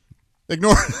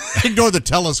 Ignore the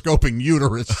telescoping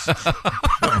uterus. Ew.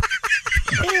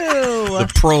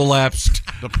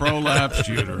 The prolapsed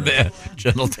uterus. The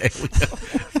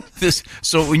genitalia.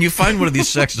 So when you find one of these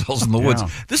sex dolls in the woods,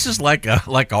 this is like a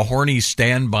horny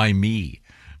Stand By Me.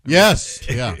 Yes.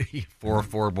 Yeah.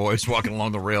 Four boys walking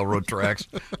along the railroad tracks.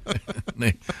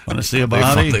 They want to see a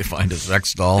body. They find a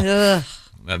sex doll. Ugh.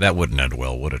 That wouldn't end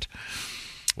well, would it?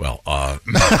 Well, I'm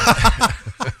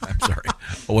sorry.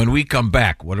 When we come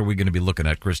back, what are we going to be looking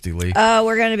at, Christy Lee?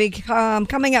 We're going to be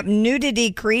coming up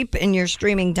Nudity Creep in your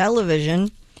streaming television.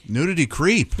 Nudity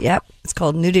Creep? Yep, it's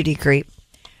called Nudity Creep.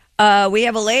 We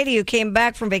have a lady who came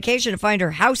back from vacation to find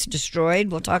her house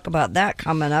destroyed. We'll talk about that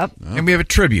coming up. And we have a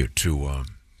tribute to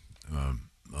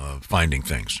finding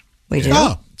things. We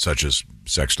do? Such as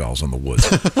sex dolls in the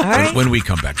woods. All right. When we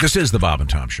come back. This is the Bob and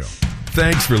Tom Show.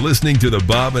 Thanks for listening to the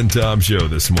Bob and Tom Show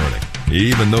this morning.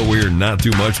 Even though we're not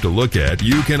too much to look at,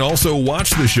 you can also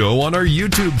watch the show on our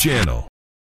YouTube channel.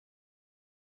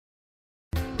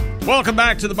 Welcome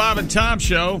back to the Bob and Tom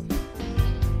Show.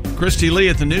 Christy Lee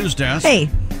at the news desk. Hey.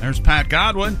 There's Pat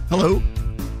Godwin. Hello.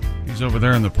 He's over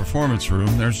there in the performance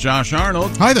room. There's Josh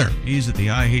Arnold. Hi there. He's at the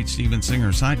I Hate Steven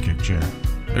Singer sidekick chair.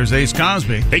 There's Ace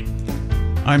Cosby. Hey.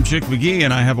 I'm Chick McGee,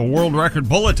 and I have a world record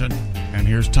bulletin. And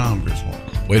here's Tom Griswold.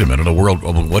 Wait a minute,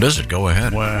 what is it? Go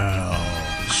ahead. Well,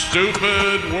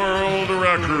 stupid world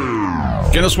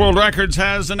record. Guinness World Records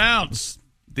has announced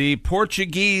the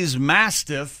Portuguese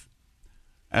Mastiff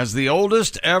as the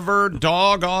oldest ever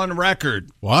dog on record.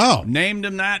 Wow. Named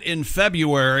him that in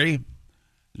February.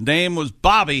 His name was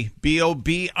Bobby,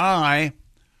 B-O-B-I.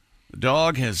 The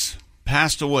dog has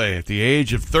passed away at the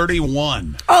age of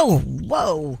 31. Oh,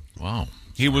 whoa. Wow.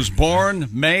 He was born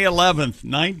May 11th,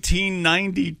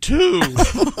 1992.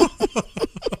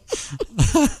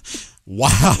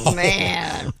 Wow.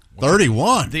 Man.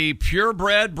 31. The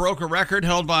purebred broke a record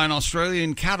held by an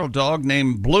Australian cattle dog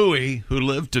named Bluey, who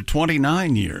lived to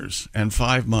 29 years and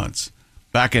 5 months.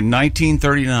 Back in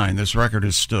 1939, this record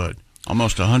has stood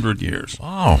almost 100 years.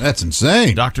 Wow. That's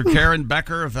insane. Dr. Karen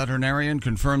Becker, a veterinarian,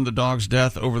 confirmed the dog's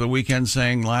death over the weekend,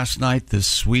 saying, "Last night, this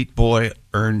sweet boy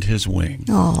earned his wings."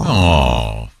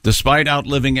 Oh. Despite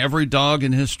outliving every dog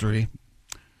in history.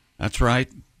 That's right.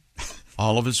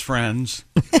 All of his friends.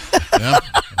 Yeah.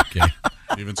 Okay.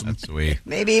 Even some sweet.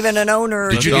 Maybe even an owner.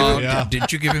 Did you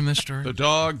give him this story? The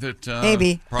dog that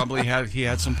Maybe. probably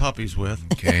had some puppies with.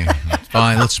 Okay.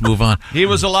 Fine, let's move on. He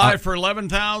was alive for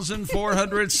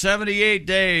 11,478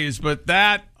 days, but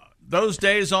those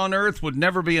days on Earth would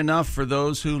never be enough for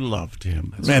those who loved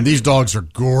him. Man, these dogs are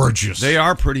gorgeous. They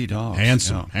are pretty dogs.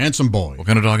 Handsome boy. What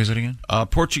kind of dog is it again?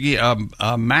 Portuguese,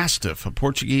 Mastiff, a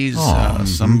Portuguese,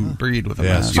 some breed with a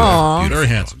Mastiff. Aww. Very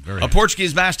handsome. Very A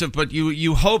Portuguese Mastiff, but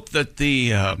you hope that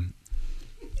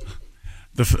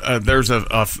there's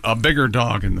a bigger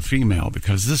dog in the female,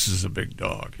 because this is a big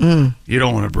dog. Mm. You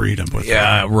don't want to breed him with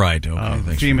right. Okay,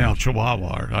 thanks female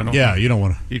Chihuahua. you don't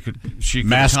want to. She could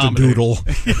Mastadoodle.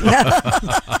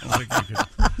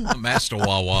 Master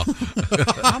Wawa.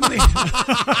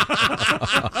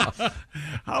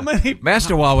 How many?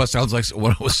 Master Wawa sounds like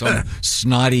some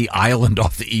snotty island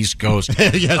off the East Coast.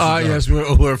 Yes,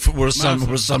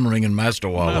 we're summering in Master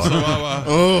Wawa.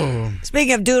 Oh.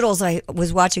 Speaking of doodles, I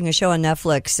was watching a show on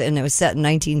Netflix, and it was set in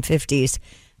 1950s.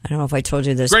 I don't know if I told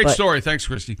you this. Great story. Thanks,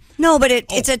 Christy. No, but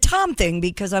it's a Tom thing,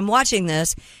 because I'm watching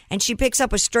this, and she picks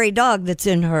up a stray dog that's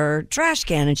in her trash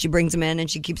can, and she brings him in,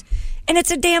 and and it's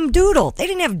a damn doodle. They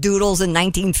didn't have doodles in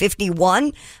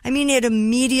 1951. I mean, it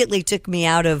immediately took me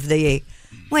out of the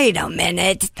Wait a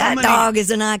minute. That dog is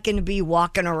not going to be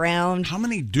walking around. How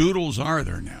many doodles are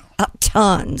there now?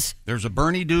 Tons. There's a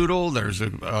Bernie doodle. There's a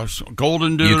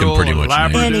golden doodle. You can pretty much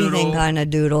name anything kind of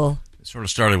doodle. It sort of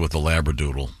started with the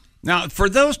Labradoodle. Now, for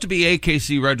those to be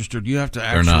AKC registered, you have to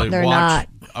actually They're watch.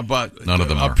 not. None of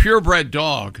them are. A purebred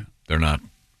dog. They're not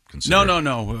considered.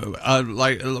 No.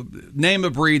 Name a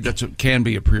breed that can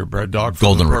be a purebred dog.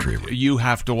 Golden Retriever. You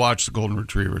have to watch the Golden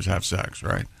Retrievers have sex,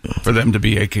 right? For them to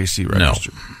be AKC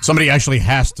registered. No. Somebody actually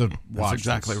has to watch. That's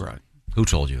exactly this. right. Who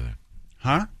told you that?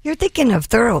 Huh? You're thinking of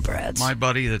thoroughbreds. My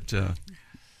buddy that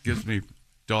gives me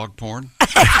dog porn.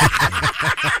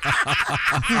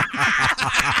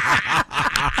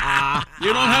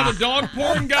 You don't have a dog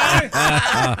porn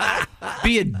guy?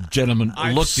 Be a gentleman.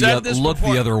 Look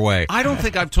the other way. I don't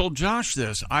think I've told Josh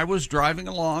this. I was driving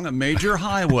along a major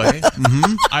highway.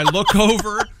 I look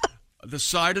over the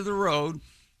side of the road,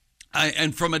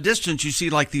 and from a distance, you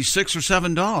see like these 6 or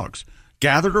 7 dogs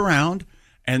gathered around,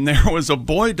 and there was a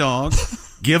boy dog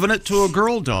giving it to a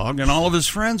girl dog, and all of his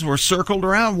friends were circled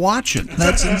around watching.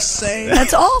 That's insane.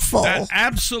 That's awful. That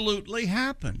absolutely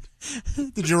happened.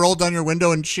 Did you roll down your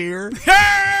window and cheer?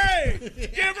 Hey!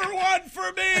 Give her one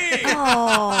for me!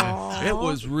 Oh. It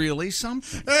was really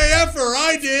something. Hey, effer,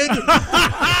 I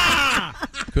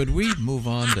did. Could we move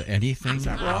on to anything? Is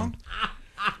that wrong?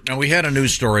 Now, we had a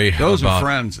news story Those about, are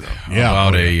friends, though. Yeah,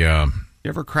 about You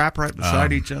ever crap right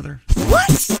beside each other?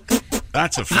 What?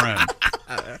 That's a friend.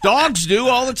 Dogs do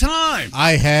all the time.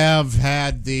 I have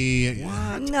had the...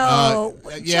 No.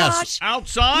 yes. Josh,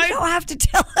 outside? You don't have to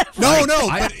tell everyone. No,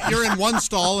 but you're in one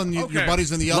stall and your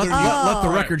buddy's in the other. Let the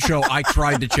record show I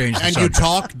tried to change the And subject. you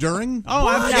talk during?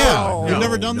 Oh, No. You've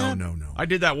never done that? No. I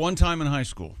did that one time in high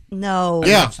school. No.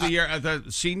 Yeah. That's the year, the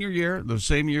senior year, the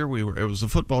same year it was the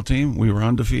football team. We were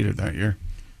undefeated that year.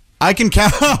 I can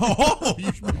count. Oh,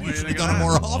 you should have done it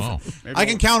more often. Wow. I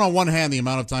can count on one hand the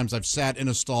amount of times I've sat in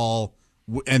a stall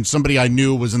and somebody I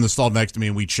knew was in the stall next to me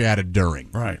and we chatted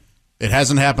during. Right. It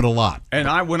hasn't happened a lot.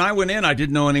 And when I went in, I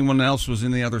didn't know anyone else was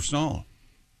in the other stall.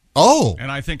 Oh.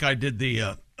 And I think I did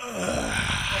the.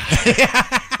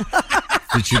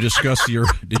 Did you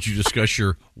discuss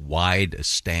your wide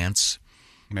stance?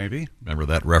 Maybe. Remember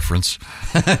that reference?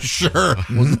 Sure.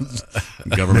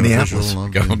 Government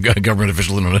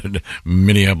official in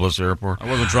Minneapolis airport. I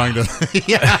wasn't trying to.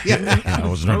 I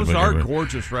wasn't trying Those to are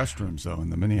gorgeous restrooms, though, in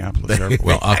the Minneapolis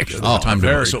airport.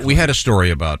 Well, we had a story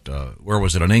about where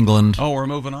was it in England? Oh, we're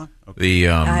moving on. Okay.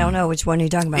 I don't know which one you're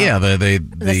talking about. Yeah,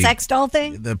 the sex doll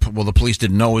thing. The police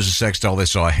didn't know it was a sex doll. They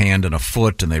saw a hand and a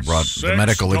foot, and they brought the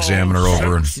medical examiner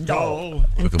over and.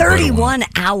 In 31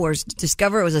 hours to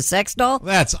discover it was a sex doll.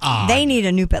 That's odd. They need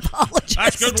a new pathologist.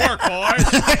 That's good work, boys.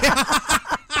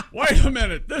 Wait a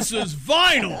minute. This is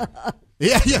vinyl.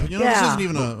 Yeah. This isn't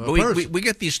even a purse. We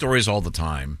get these stories all the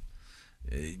time.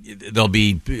 There'll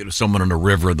be someone in a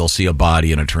river, they'll see a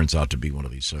body, and it turns out to be one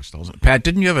of these sex dolls. Pat,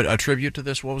 didn't you have a tribute to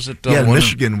this? What was it? In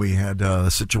Michigan, we had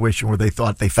a situation where they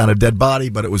thought they found a dead body,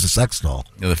 but it was a sex doll.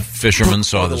 The fisherman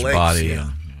saw the this legs, body. yeah.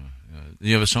 Do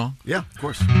you have a song? Yeah, of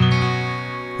course.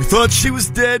 We thought she was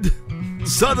dead,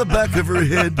 saw the back of her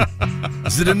head.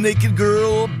 Is it a naked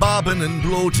girl bobbing and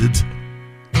bloated?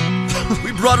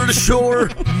 We brought her to shore,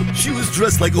 she was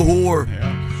dressed like a whore.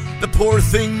 The poor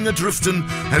thing a-drifting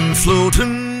and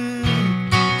floating.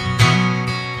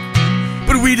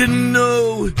 But we didn't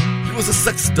know it was a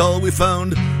sex doll we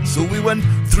found, so we went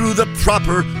through the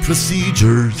proper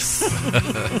procedures.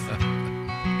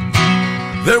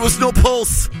 There was no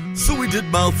pulse, so we did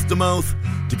mouth to mouth.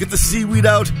 To get the seaweed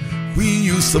out, we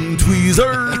used some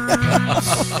tweezers.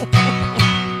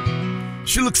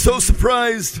 She looked so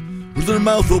surprised with her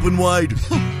mouth open wide.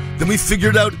 Then we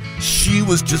figured out she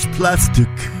was just plastic.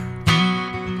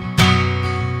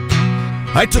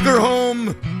 I took her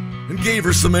home and gave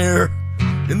her some air.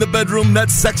 In the bedroom,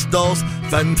 that sex doll's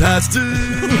fantastic.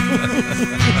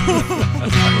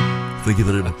 Thank you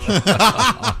very much.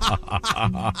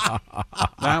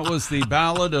 That was the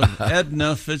ballad of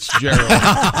Edna Fitzgerald.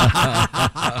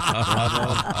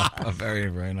 Very,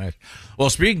 very nice. Well,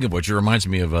 speaking of which, it reminds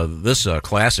me of this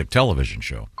classic television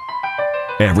show.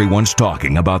 Everyone's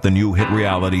talking about the new hit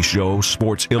reality show,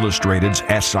 Sports Illustrated's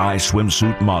SI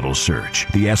Swimsuit Model Search.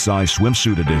 The SI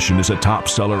Swimsuit Edition is a top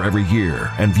seller every year,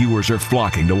 and viewers are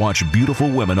flocking to watch beautiful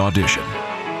women audition.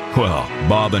 Well,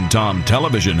 Bob and Tom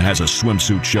Television has a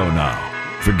swimsuit show now.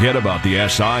 Forget about the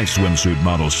SI Swimsuit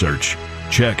Model Search.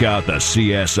 Check out the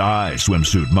CSI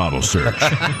Swimsuit Model Search.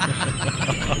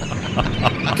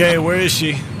 Okay, where is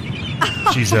she?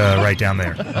 She's right down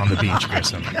there on the beach,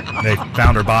 Grissom. They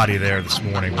found her body there this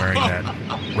morning wearing that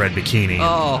red bikini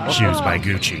and shoes by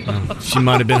Gucci. She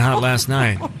might have been hot last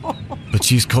night, but but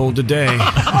she's cold today.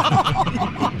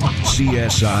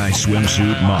 CSI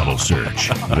Swimsuit Model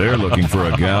Search. They're looking for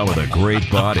a gal with a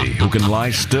great body who can lie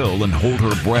still and hold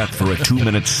her breath for a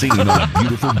 2-minute scene on a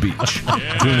beautiful beach.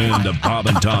 Tune in to Bob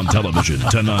and Tom Television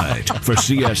tonight for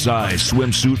CSI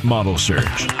Swimsuit Model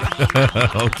Search.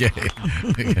 Okay.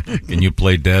 Can you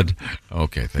play dead?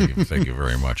 Okay, thank you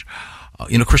very much.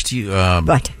 Christy,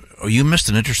 what? You missed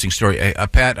an interesting story.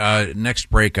 Pat, next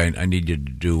break, I need you to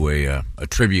do a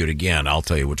tribute again. I'll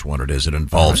tell you which one it is. It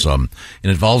involves a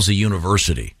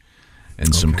university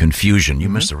and some confusion. You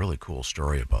missed a really cool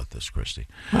story about this, Christy.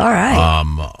 All right.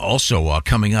 Also,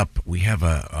 coming up, we have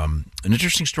an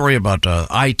interesting story about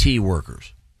IT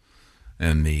workers.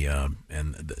 And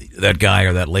that guy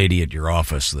or that lady at your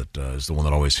office that is the one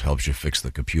that always helps you fix the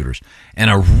computers.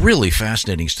 And a really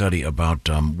fascinating study about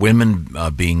women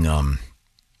being,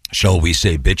 shall we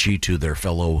say, bitchy to their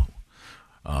fellow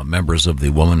members of the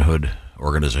womanhood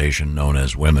organization known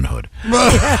as Womenhood.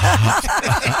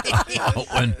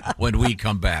 when we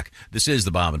come back. This is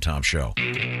the Bob and Tom Show.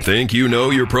 Think you know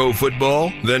your pro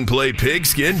football? Then play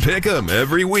Pigskin Pick'em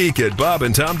every week at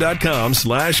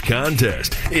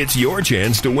bobandtom.com/contest. It's your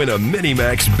chance to win a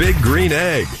Minimax Big Green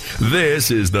Egg. This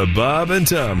is the Bob and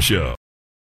Tom Show.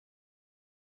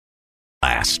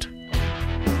 Last.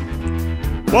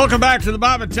 Welcome back to the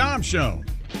Bob and Tom Show.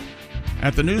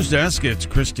 At the news desk, it's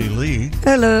Christy Lee.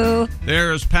 Hello.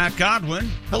 There's Pat Godwin.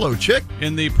 Hello, chick.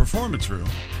 In the performance room.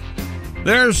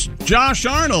 There's Josh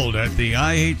Arnold at the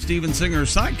I Hate Steven Singer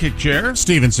sidekick chair.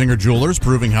 Steven Singer Jewelers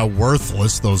proving how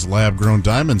worthless those lab-grown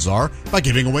diamonds are by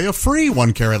giving away a free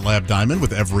 1-carat lab diamond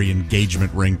with every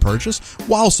engagement ring purchase.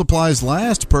 While supplies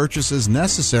last, purchase is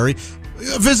necessary.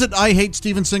 Visit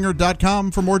IHateStevenSinger.com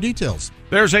for more details.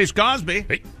 There's Ace Cosby.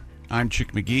 Hey. I'm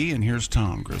Chick McGee, and here's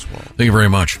Tom Griswold. Thank you very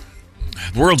much.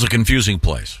 The world's a confusing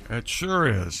place. It sure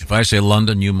is. If I say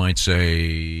London, you might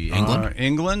say England?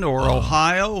 England or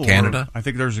Ohio. Canada. Or I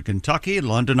think there's a Kentucky,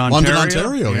 London,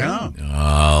 Ontario.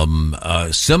 Yeah.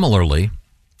 Similarly,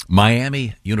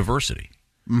 Miami University.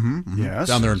 Mm-hmm. Yes.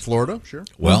 Down there in Florida, sure.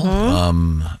 Well,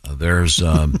 there's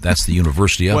that's the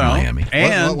University of Miami.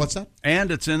 And what's that?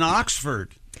 And it's in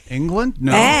Oxford, England.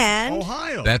 No, and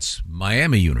Ohio. That's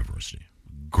Miami University.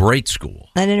 Great school.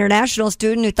 An international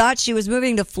student who thought she was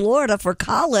moving to Florida for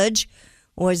college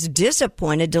was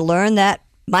disappointed to learn that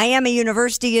Miami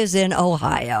University is in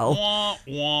Ohio. Wah,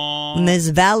 wah. Ms.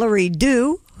 Valerie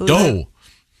Du, who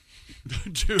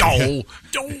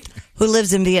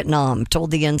lives in Vietnam,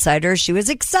 told The Insider she was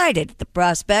excited at the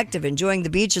prospect of enjoying the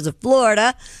beaches of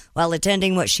Florida while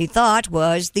attending what she thought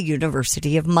was the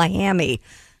University of Miami.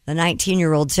 The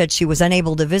 19-year-old said she was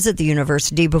unable to visit the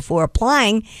university before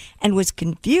applying and was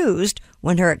confused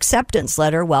when her acceptance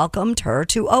letter welcomed her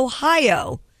to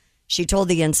Ohio. She told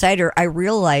The Insider, "I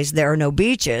realize there are no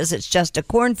beaches. It's just a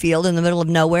cornfield in the middle of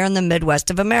nowhere in the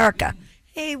Midwest of America."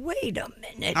 Hey, wait a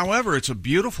minute. However, it's a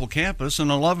beautiful campus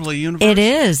and a lovely university. It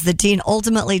is. The teen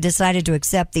ultimately decided to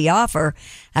accept the offer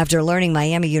after learning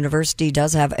Miami University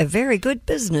does have a very good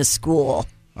business school.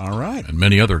 All right. And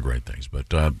many other great things.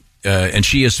 But and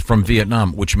she is from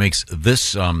Vietnam, which makes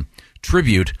this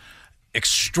tribute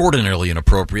extraordinarily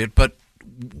inappropriate. But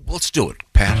let's do it,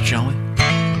 Pat, shall we?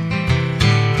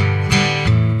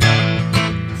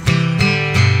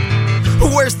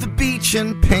 Where's the beach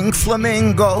and pink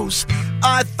flamingos?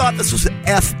 I thought this was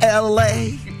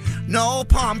FLA. No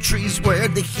palm trees,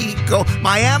 where'd the heat go?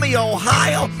 Miami,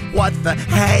 Ohio, what the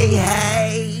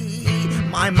hey,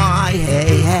 my,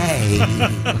 hey.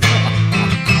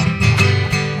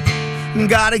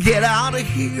 Gotta get out of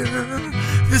here.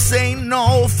 This ain't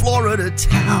no Florida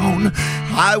town.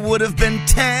 I would have been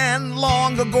 10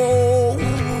 long ago.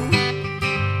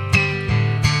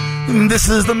 This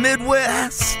is the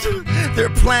Midwest. They're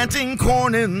planting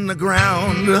corn in the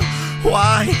ground.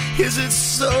 Why is it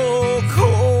so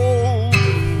cold?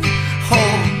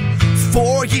 Oh,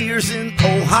 4 years in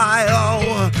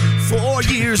Ohio. 4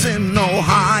 years in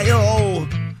Ohio.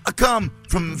 I come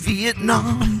from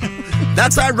Vietnam.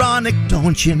 That's ironic,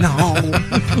 don't you know?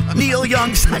 Neil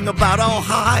Young sang about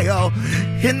Ohio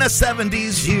in the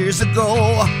 70s years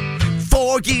ago.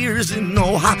 4 years in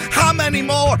Ohio. How many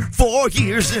more? 4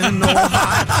 years in Ohio.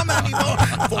 How many more?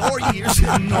 4 years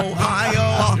in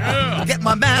Ohio. Yeah. Get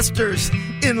my master's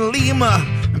in Lima.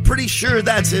 I'm pretty sure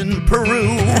that's in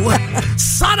Peru.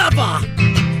 Son of a...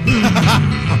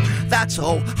 That's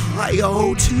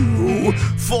Ohio too.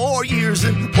 4 years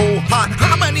in Ohio.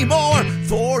 How many more?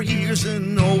 4 years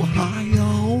in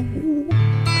Ohio.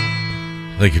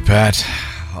 Thank you, Pat.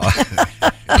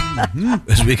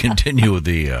 As we continue with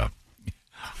the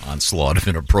onslaught of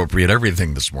inappropriate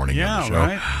everything this morning on the show.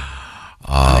 Right.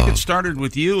 I think it started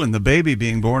with you and the baby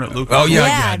being born at Lucas. Oh,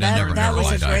 yeah, Yeah, never that was a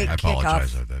mind. great I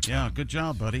apologize. kickoff. Yeah, good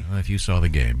job, buddy. If you saw the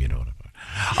game, you know what about.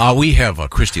 We have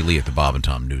Christy Lee at the Bob and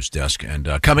Tom News Desk. And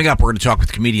coming up, we're going to talk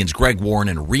with comedians Greg Warren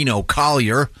and Reno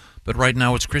Collier. But right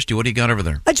now, it's Christy. What do you got over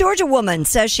there? A Georgia woman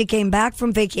says she came back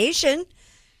from vacation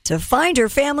to find her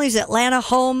family's Atlanta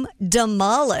home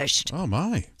demolished. Oh,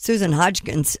 my. Susan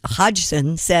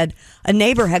Hodgson said a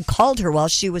neighbor had called her while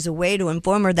she was away to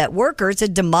inform her that workers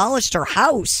had demolished her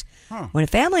house. When a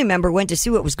family member went to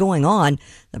see what was going on,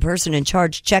 the person in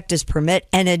charge checked his permit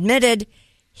and admitted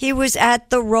he was at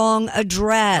the wrong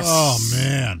address. Oh,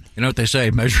 man. You know what they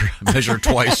say? Measure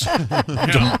twice,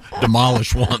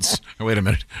 demolish once. Oh, wait a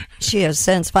minute. She has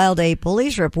since filed a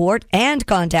police report and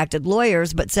contacted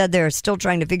lawyers, but said they're still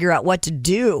trying to figure out what to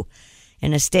do.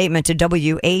 In a statement to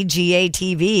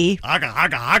WAGA-TV,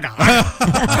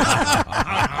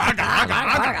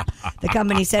 the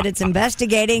company said it's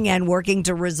investigating and working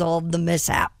to resolve the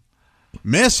mishap.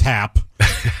 Mishap?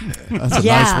 That's a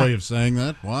nice way of saying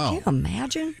that. Wow. Can you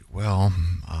imagine? Well,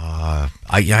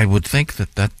 I would think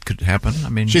that could happen. I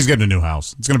mean, she's getting a new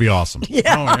house. It's going to be awesome.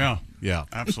 Yeah. Oh, yeah. Yeah.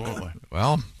 Absolutely.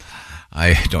 Well,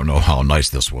 I don't know how nice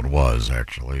this one was,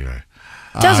 actually.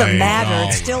 Doesn't matter.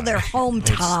 It's still their home,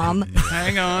 Tom.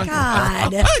 Hang on.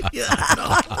 God.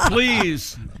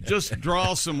 Please, just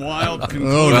draw some wild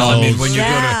conclusions. Well, I mean, when you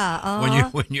Yeah,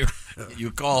 when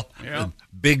you call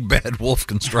Big Bad Wolf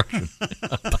Construction,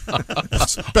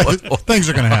 things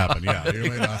are going to happen. Yeah. You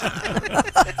may not.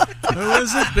 Who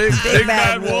is it? Big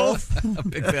Bad Wolf?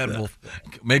 Big Bad Wolf.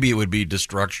 Maybe it would be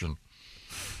Destruction.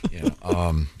 Yeah.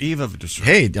 Eve of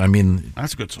Destruction. Hey, I mean,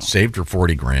 that's a good song. Saved her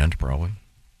 $40,000 probably.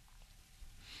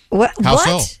 What? How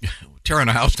what? so? Tearing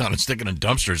a house down and sticking in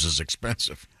dumpsters is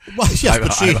expensive. Well, yes,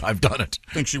 but I've done it.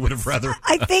 I think she would have rather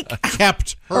I think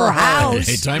kept her house.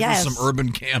 Hey, time yes. for some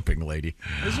urban camping, lady.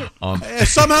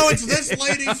 Somehow it's this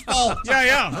lady's fault.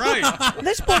 Yeah, right.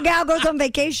 This poor gal goes on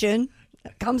vacation,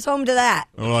 comes home to that.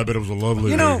 Oh, I bet it was a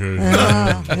lovely You know, vacation.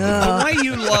 the way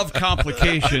you love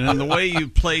complication and the way you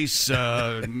place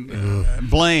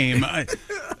blame,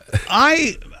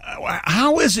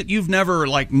 how is it you've never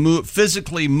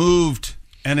physically moved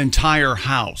an entire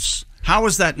house? How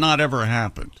has that not ever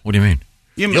happened? What do you mean?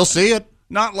 You'll see it.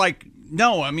 Not like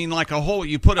no, I mean like a whole.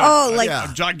 You put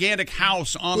a gigantic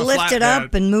house on a lift it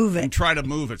up and move it and try to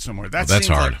move it somewhere. That that's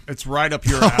seems hard. Like it's right up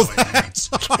your alley. That's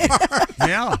hard.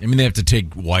 Yeah, I mean they have to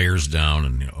take wires down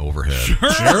and overhead.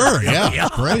 Sure, yeah,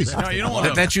 crazy. No, you don't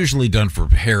want That's usually done for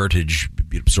heritage,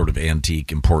 sort of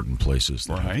antique, important places,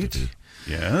 right?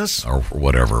 Yes, or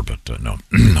whatever. But no.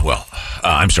 Well,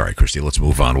 I'm sorry, Christy. Let's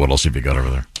move on. What else have you got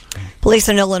over there? Police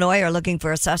in Illinois are looking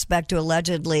for a suspect who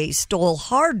allegedly stole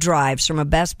hard drives from a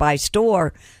Best Buy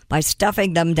store by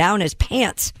stuffing them down his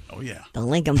pants. Oh, yeah. The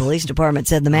Lincoln Police Department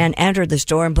said the man entered the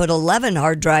store and put 11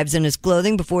 hard drives in his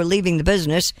clothing before leaving the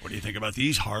business. What do you think about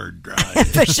these hard drives?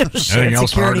 Officials shared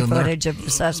else hard security in there? footage of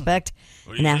the suspect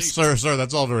and asked Sir,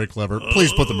 that's all very clever.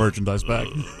 Please put the merchandise back.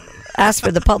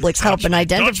 for the public's help in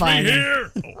identifying him.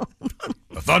 Here.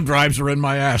 The thumb drives are in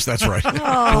my ass. That's right. Yeah,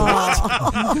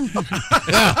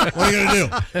 what are you going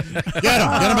to do? Get him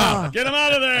out. Get him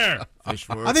out of there. I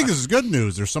think this is good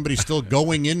news. There's somebody still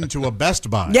going into a Best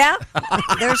Buy. Yeah,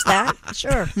 there's that.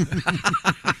 Sure.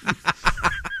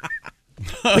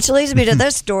 Which leads me to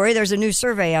this story. There's a new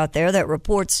survey out there that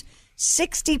reports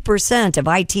 60% of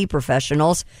IT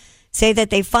professionals say that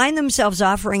they find themselves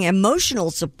offering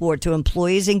emotional support to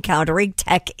employees encountering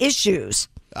tech issues.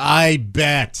 I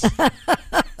bet.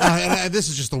 This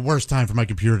is just the worst time for my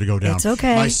computer to go down. It's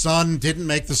okay. My son didn't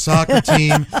make the soccer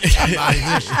team.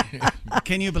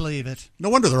 Can you believe it? No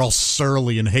wonder they're all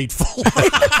surly and hateful.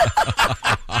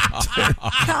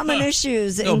 Common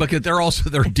issues. No, but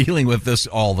they're dealing with this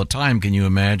all the time. Can you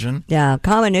imagine? Yeah,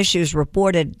 common issues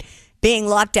reported being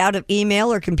locked out of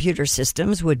email or computer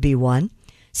systems would be one.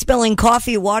 Spilling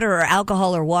coffee, water, or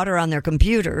alcohol or water on their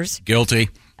computers. Guilty.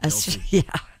 Yeah.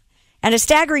 And a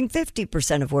staggering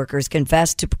 50% of workers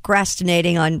confess to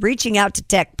procrastinating on reaching out to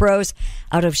tech pros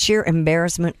out of sheer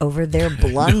embarrassment over their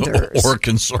blunders. Or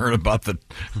concern about the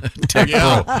tech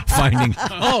pro finding,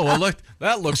 look,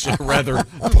 that looks rather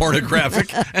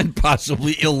pornographic and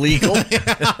possibly illegal. Yeah,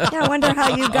 I wonder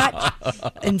how you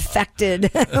got infected.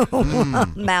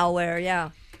 Malware, yeah.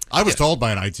 I was told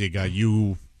by an IT guy,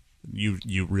 you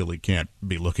really can't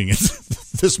be looking at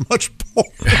this much porn.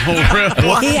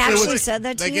 He actually said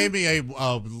that to They you? gave me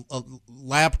a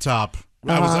laptop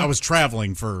I was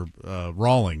traveling for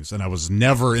Rawlings, and I was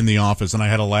never in the office, and I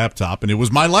had a laptop, and it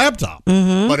was my laptop,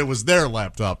 but it was their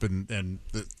laptop, and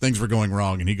things were going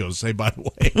wrong. And he goes, "Hey, by the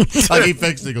way," like he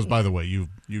fixed it. He goes, "By the way, you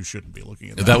shouldn't be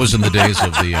looking at that." That was in the days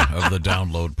of the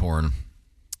download porn.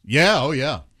 Yeah. Oh,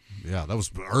 yeah. Yeah. That was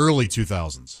early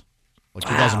 2000s, like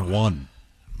 2001.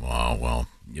 Wow. Well,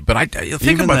 but I think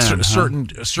Even about then, certain,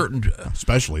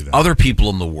 especially then. other people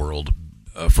in the world.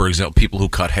 For example, people who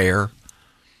cut hair.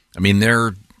 I mean,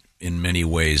 they're in many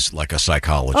ways like a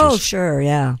psychologist. Oh, sure,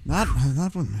 yeah. Not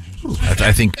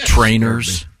I think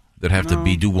trainers that have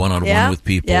to do one-on-one with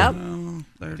people. Yep.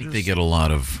 I think they get a lot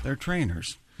of. They're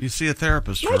trainers. You see a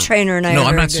therapist. My trainer and I No, are I'm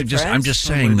very not good suggesting. I'm friends. just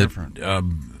saying that.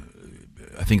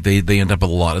 I think they end up with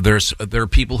a lot. There are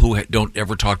people who don't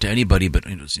ever talk to anybody, but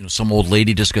some old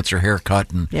lady just gets her hair cut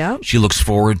and she looks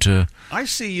forward to. I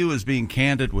see you as being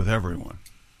candid with everyone.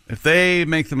 If they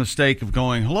make the mistake of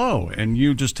going hello and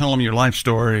you just tell them your life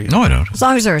story. No, I don't. As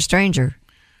long as they're a stranger.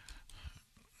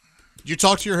 Did you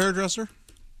talk to your hairdresser?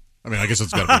 I mean, I guess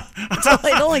it's got to be. It's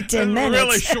only 10 minutes.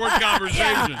 Really short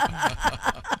conversation.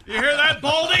 You hear that,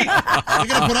 Baldy? You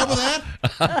going to put up with that?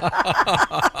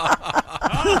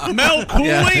 Mel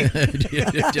Cooley?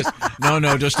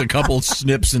 Just a couple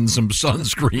snips and some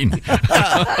sunscreen.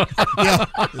 Yeah,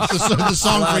 the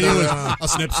song for you is a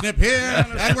snip, snip here,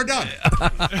 and we're done.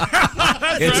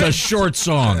 It's a short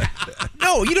song.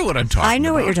 No, you know what I'm talking about. I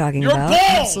know what you're talking You're about. bald.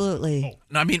 Absolutely.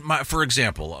 I mean, for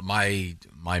example, my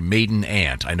maiden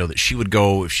aunt, I know that she would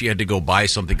go, if she had to go buy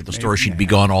something at the store, she'd be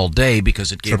gone all day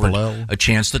because it gave her a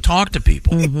chance to talk to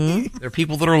people. Mm-hmm. There are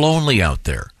people that are lonely out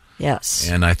there. Yes.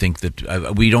 And I think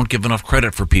that we don't give enough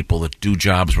credit for people that do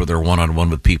jobs where they're one-on-one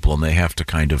with people and they have to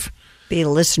kind of be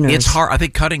listeners. It's hard. I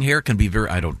think cutting hair can be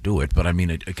I don't do it, but I mean,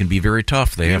 it can be very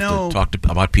tough. They have to talk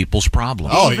about people's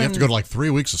problems. Oh, you have to go to like 3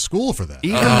 weeks of school for that. Oh,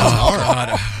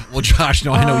 God. Well, Josh,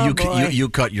 no, I know you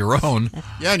cut your own.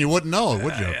 Yeah, and you wouldn't know,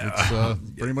 would you? It's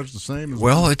pretty much the same.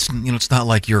 Well, it's not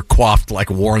like you're coiffed like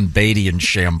Warren Beatty in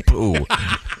shampoo.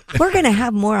 We're going to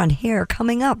have more on hair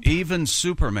coming up. Even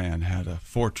Superman had a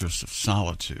fortress of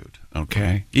solitude,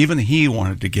 okay? Even he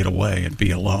wanted to get away and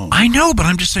be alone. I know, but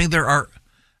I'm just saying there are...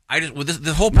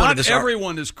 the whole point of this... Not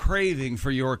everyone is craving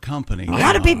for your company. A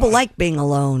lot of people like being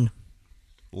alone.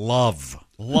 Love.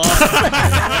 There's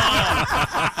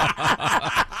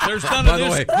none By of the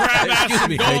this way, crab excuse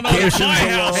me. going on at my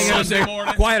house Hang on a Sunday second.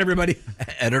 morning. Quiet, everybody.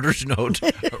 Editor's note.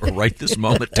 Write this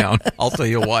moment down. I'll tell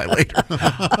you why later.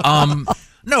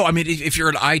 No, I mean, if you're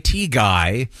an IT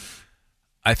guy,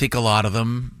 I think a lot of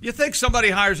them... You think somebody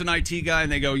hires an IT guy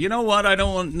and they go, you know what, I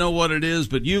don't know what it is,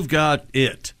 but you've got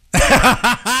it.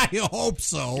 I hope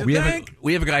so. We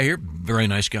have a guy here, very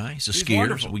nice guy. He's a skier.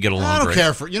 wonderful. So we get along I don't great.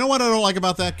 care for. You know what I don't like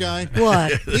about that guy?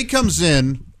 What? He comes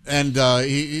in and I've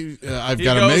He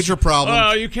got goes, a major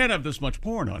problem. You can't have this much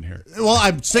porn on here. Well,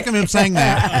 I'm sick of him saying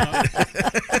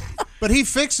that. But he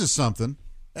fixes something,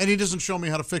 and he doesn't show me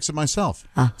how to fix it myself.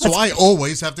 So I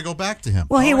always have to go back to him.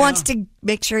 Well, he wants to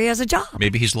make sure he has a job.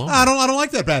 Maybe he's lonely. I don't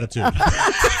like that attitude.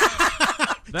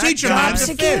 Teach him how to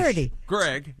security. fish.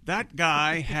 Greg, that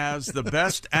guy has the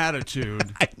best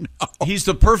attitude. I know. He's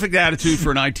the perfect attitude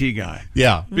for an IT guy.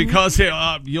 Yeah. Because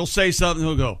you'll say something,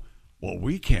 he'll go, well,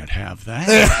 we can't have that.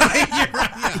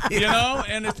 You know,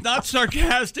 and it's not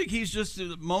sarcastic. He's just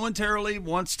momentarily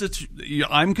wants to.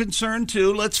 I'm concerned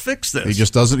too. Let's fix this. He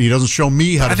just doesn't. He doesn't show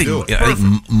me how to do it. I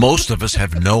think most of us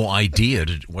have no idea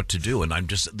what to do, and I'm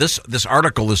just this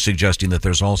article is suggesting that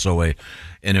there's also an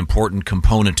important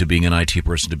component to being an IT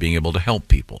person to being able to help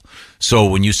people. So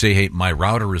when you say, "Hey, my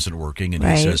router isn't working," and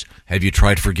he says, "Have you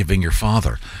tried forgiving your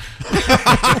father?"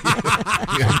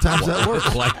 Sometimes that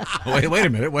works. Like, wait a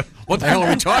minute. What the hell are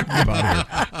we talking about here?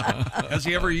 Has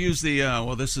he ever used the?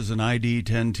 This is an ID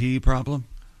 10T problem.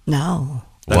 No.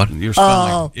 What? You're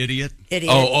spelling idiot.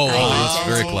 Idiot. Oh, it's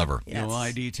very clever. Yes. No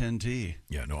ID 10T.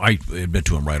 Yeah, no, I admit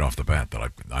to him right off the bat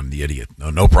that I'm the idiot.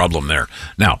 No problem there.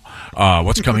 Now,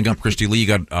 what's coming up, Christy Lee? You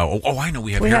got? I know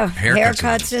we have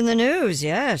haircuts in the news.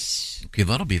 Yes. Okay,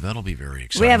 that'll be very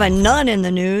exciting. We have a nun in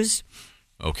the news.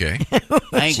 Okay.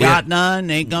 Ain't got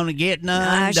none, ain't gonna get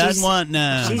none, doesn't want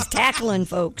none. She's tackling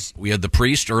folks. We had the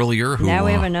priest earlier who Now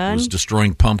we have a nun. was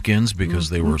destroying pumpkins because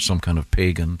they were some kind of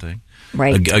pagan thing.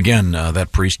 Right. Again,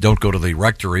 that priest, don't go to the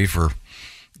rectory for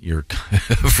your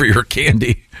for your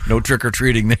candy. No trick or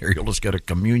treating there. You'll just get a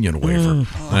communion wafer.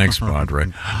 Thanks,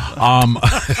 Padre.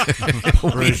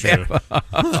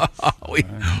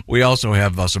 We also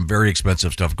have some very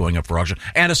expensive stuff going up for auction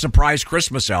and a surprise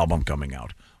Christmas album coming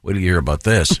out. Wait till you hear about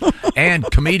this. And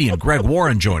comedian Greg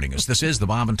Warren joining us. This is the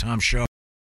Bob and Tom Show.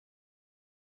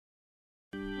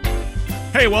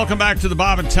 Hey, welcome back to the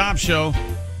Bob and Tom Show.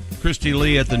 Christy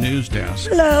Lee at the news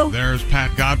desk. Hello. There's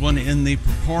Pat Godwin in the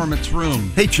performance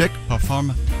room. Hey, Chick.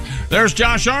 There's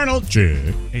Josh Arnold.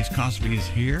 Chick. Ace Cosby's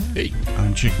here. Hey.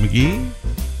 I'm Chick McGee.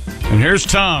 And here's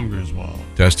Tom Griswold.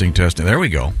 Testing. There we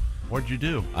go. What'd you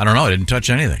do? I don't know. I didn't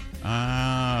touch anything.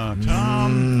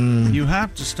 Tom, you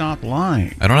have to stop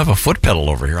lying. I don't have a foot pedal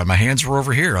over here. My hands are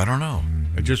over here. I don't know.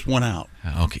 It just went out.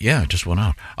 Okay, yeah, it just went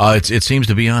out. It seems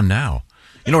to be on now.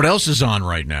 You know what else is on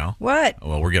right now? What?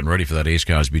 Well, we're getting ready for that Ace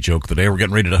Cosby joke of the day. We're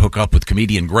getting ready to hook up with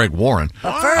comedian Greg Warren.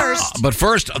 But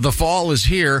first, the fall is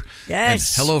here.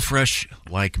 Yes. And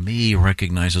HelloFresh, like me,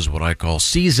 recognizes what I call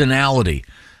seasonality.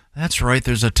 That's right.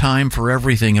 There's a time for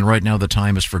everything, and right now the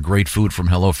time is for great food from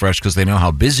HelloFresh because they know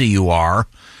how busy you are.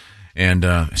 And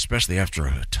especially after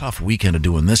a tough weekend of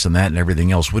doing this and that and everything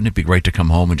else, wouldn't it be great to come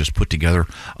home and just put together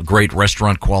a great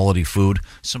restaurant-quality food?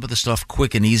 Some of the stuff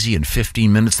quick and easy in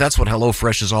 15 minutes. That's what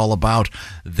HelloFresh is all about.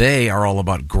 They are all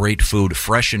about great food,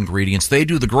 fresh ingredients. They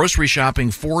do the grocery shopping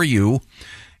for you,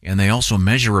 and they also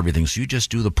measure everything, so you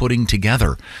just do the putting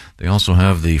together. They also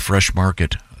have the Fresh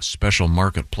Market special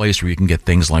marketplace where you can get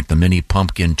things like the mini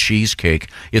pumpkin cheesecake.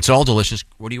 It's all delicious.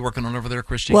 What are you working on over there,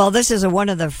 Christy? Well, this is one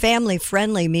of the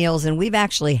family-friendly meals, and we've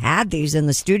actually had these in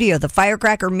the studio. The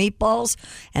firecracker meatballs,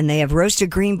 and they have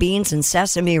roasted green beans and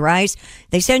sesame rice.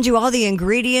 They send you all the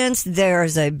ingredients.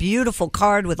 There's a beautiful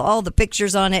card with all the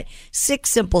pictures on it. 6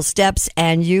 simple steps,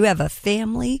 and you have a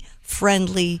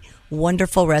family-friendly,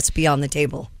 wonderful recipe on the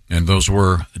table. And those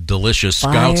were delicious.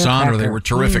 Scout's Honor. They were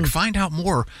terrific. Mm. Find out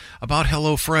more about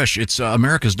HelloFresh. It's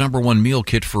America's #1 meal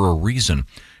kit for a reason.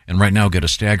 And right now, get a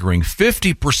staggering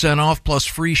 50% off plus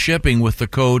free shipping with the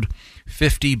code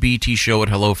 50BTShow at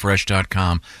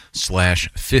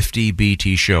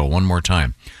HelloFresh.com/50BTShow. One more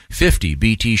time.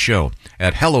 50BTShow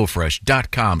at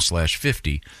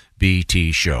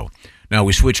HelloFresh.com/50BTShow. Now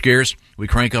we switch gears. We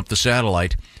crank up the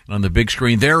satellite. And on the big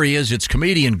screen, there he is. It's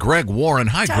comedian Greg Warren.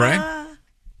 Hi, Greg.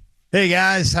 Hey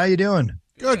guys, how you doing?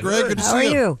 Good, Greg. Good to How are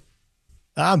see you?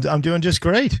 I'm doing just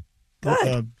great.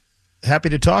 Good. Happy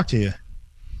to talk to you.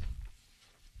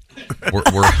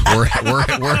 We're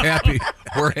happy.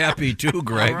 We're happy too,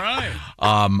 Greg. All right.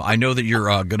 I know that you're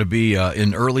going to be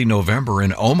in early November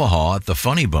in Omaha at the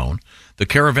Funny Bone. The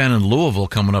Caravan in Louisville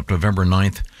coming up November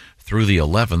 9th through the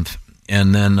 11th.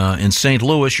 And then in St.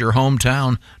 Louis, your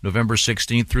hometown, November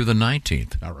 16th through the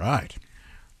 19th. All right.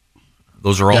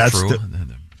 Those are all true.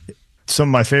 Some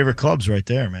of my favorite clubs right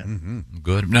there, man. Mm-hmm.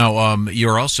 Good. Now,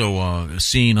 you're also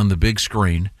seen on the big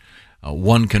screen.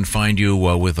 One can find you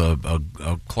with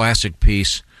a classic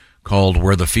piece called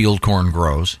Where the Field Corn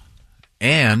Grows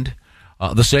and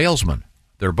The Salesman.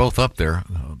 They're both up there.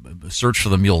 Search for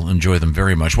them. You'll enjoy them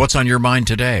very much. What's on your mind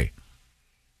today?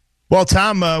 Well,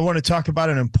 Tom, I want to talk about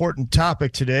an important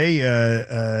topic today,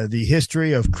 the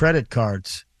history of credit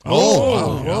cards.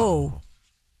 Whoa.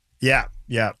 Yeah.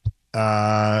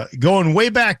 Going way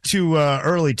back to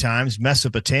early times,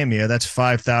 Mesopotamia, that's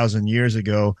 5,000 years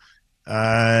ago,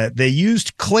 they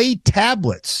used clay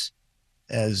tablets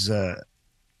as a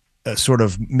sort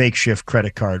of makeshift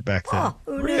credit card back then. Oh,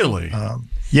 really?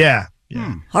 Yeah.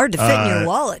 Hard to fit in your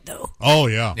wallet, though. Oh,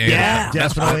 yeah. Yeah,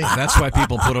 definitely. That's why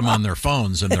people put them on their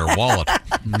phones in their wallet.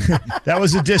 That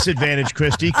was a disadvantage,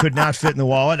 Christy. Could not fit in the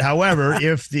wallet. However,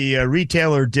 if the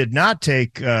retailer did not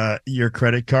take your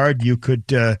credit card, you could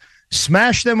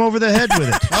smash them over the head with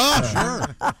it. Sure.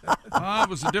 It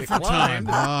was a different time.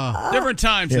 Different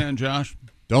times then, Josh.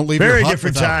 Don't leave Very your hut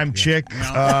different without time, it. Chick.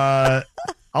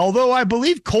 Although I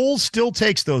believe Kohl's still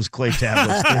takes those clay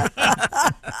tablets.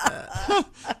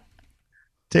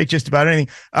 Take just about anything.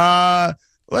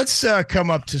 Let's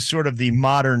come up to sort of the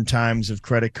modern times of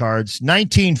credit cards.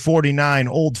 1949,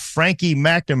 old Frankie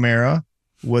McNamara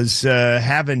was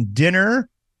having dinner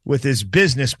with his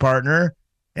business partner,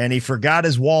 and he forgot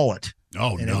his wallet.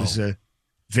 Oh, and no. It was a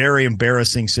very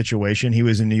embarrassing situation. He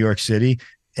was in New York City,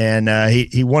 and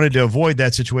he wanted to avoid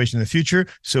that situation in the future,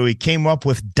 so he came up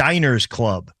with Diners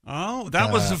Club. Oh,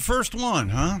 that was the first one,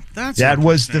 huh? That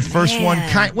was the first one.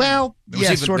 It was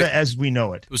even- Sort of as we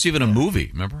know it. It was even a movie,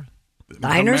 remember?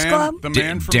 Diners Club? The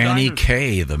man from Danny Diners.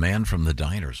 Kaye, the man from the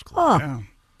Diners Club. Oh.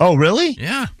 Oh, really?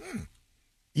 Yeah.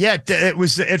 Yeah, it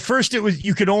was at first. It was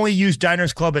you could only use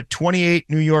Diners Club at 28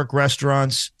 New York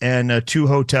restaurants and 2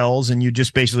 hotels, and you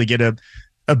just basically get a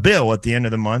bill at the end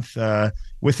of the month.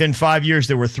 Within 5 years,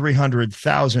 there were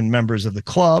 300,000 members of the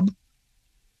club.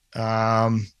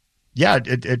 It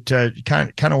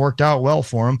kind of worked out well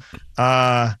for him.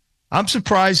 I'm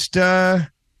surprised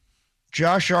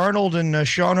Josh Arnold and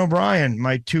Sean O'Brien,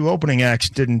 my two opening acts,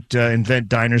 didn't invent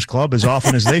Diners Club as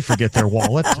often as they forget their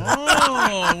wallet.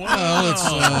 Well,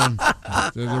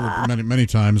 there were many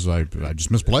times I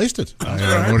just misplaced it. What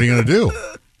are you going to do?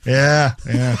 Yeah.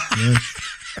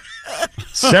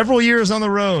 Several years on the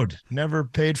road, never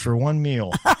paid for one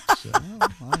meal. So,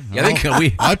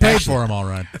 I paid for them all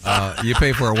right. You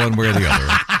pay for it one way or the other.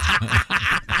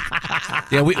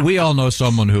 Yeah, we all know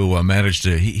someone who managed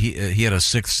to. He had a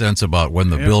sixth sense about when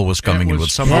the bill was coming in. Would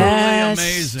somehow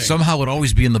amazing. Somehow would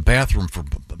always be in the bathroom for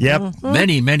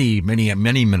many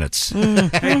minutes.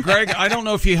 Hey, Greg, I don't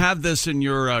know if you have this in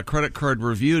your credit card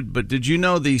reviewed, but did you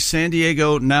know the San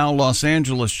Diego, now Los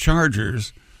Angeles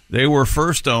Chargers, they were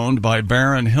first owned by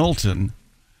Baron Hilton,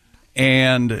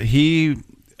 and he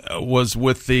was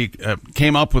with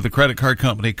came up with the credit card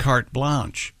company Carte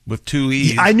Blanche with two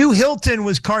E's. I knew Hilton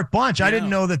was Carte Blanche. Yeah. I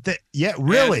didn't know that.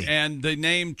 Really? And the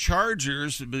name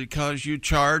Chargers because you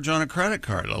charge on a credit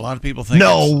card. A lot of people think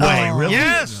no way. Really?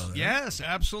 Yes,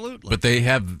 absolutely. But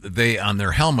they on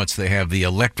their helmets they have the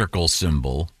electrical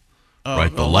symbol.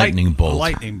 Right, the lightning bolt.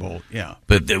 Lightning bolt, yeah.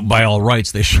 But by all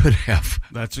rights, they should have.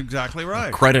 That's exactly right.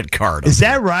 A credit card. Is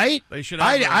that right? They should.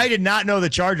 I did not know the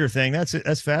Charger thing. That's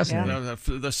fascinating. Yeah.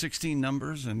 The 16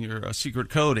 numbers and your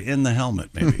secret code in the helmet,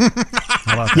 maybe.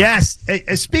 How about that? Yes. Hey,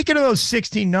 speaking of those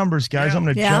 16 numbers, guys, I'm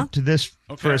going to jump to this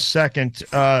for a second.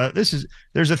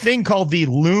 There's a thing called the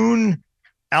Loon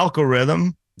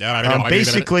algorithm. Yeah,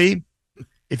 basically,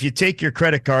 if you take your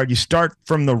credit card, you start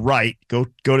from the right, go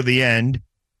to the end.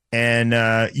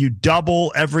 And you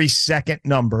double every second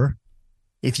number.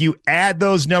 If you add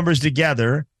those numbers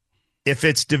together, if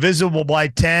it's divisible by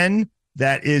 10,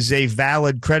 that is a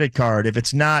valid credit card. If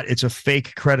it's not, it's a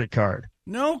fake credit card.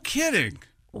 No kidding.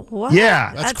 What?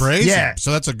 Yeah. That's crazy. Yeah.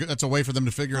 So that's a way for them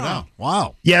to figure it out.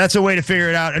 Wow. Yeah, that's a way to figure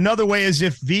it out. Another way is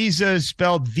if Visa is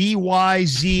spelled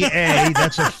V-Y-Z-A,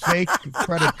 that's a fake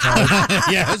credit card.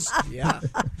 Yes. Yeah.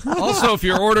 Also, if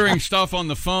you're ordering stuff on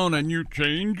the phone and you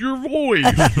change your voice,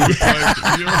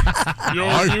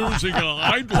 you're using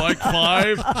I'd like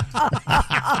 5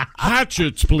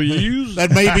 hatchets, please.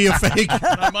 That may be a fake.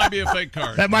 That might be a fake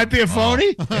card. That might be a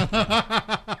phony.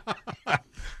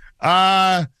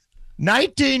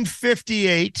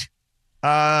 1958.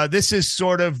 This is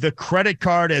sort of the credit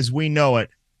card as we know it.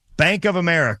 Bank of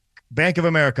America. I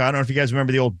don't know if you guys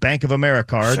remember the old Bank of America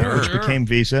card, which became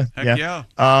Visa. Heck yeah.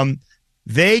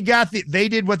 They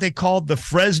did what they called the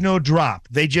Fresno drop.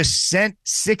 They just sent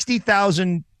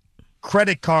 60,000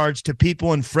 credit cards to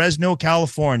people in Fresno,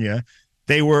 California.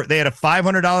 They had a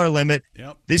 $500 limit.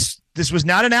 Yep. This was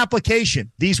not an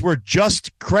application. These were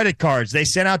just credit cards they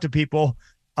sent out to people.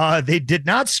 They did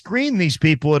not screen these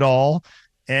people at all,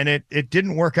 and it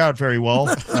didn't work out very well.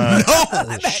 No,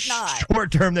 I bet not.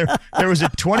 Short term, there was a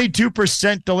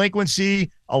 22% delinquency,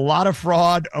 a lot of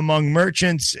fraud among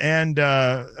merchants and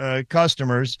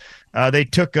customers. They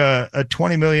took a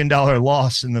 $20 million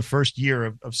loss in the first year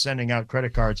of sending out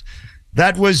credit cards.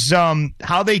 That was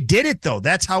how they did it, though.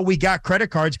 That's how we got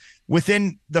credit cards.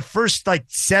 Within the first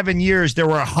 7 years, there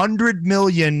were 100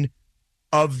 million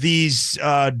of these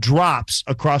drops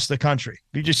across the country.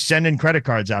 You just send in credit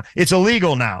cards out. It's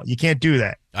illegal now. You can't do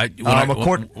that. When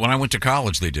I went to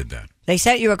college, they did that. They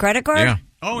sent you a credit card? Yeah.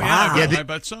 Oh, wow. yeah. I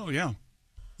bet so, yeah.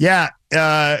 Yeah.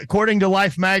 According to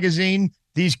Life magazine,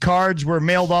 these cards were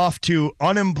mailed off to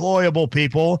unemployable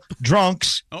people,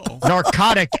 drunks,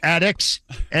 narcotic addicts,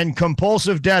 and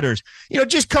compulsive debtors.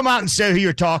 Just come out and say who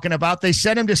you're talking about. They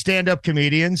sent him to stand-up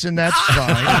comedians, and that's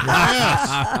fine.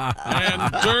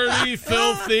 And dirty,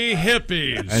 filthy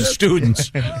hippies. And students.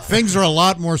 Things are a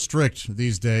lot more strict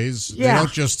these days. Yeah. They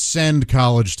don't just send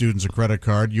college students a credit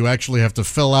card. You actually have to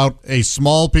fill out a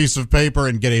small piece of paper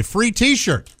and get a free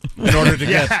T-shirt in order to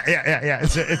get. Yeah.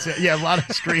 It's a lot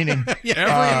of screening.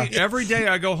 Every day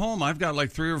I go home, I've got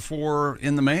 3 or 4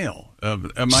 in the mail.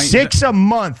 6 a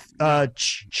month,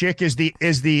 chick is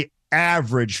the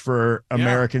average for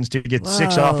Americans to get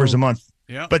 6 offers a month.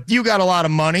 Yeah. But you got a lot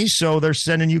of money, so they're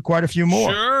sending you quite a few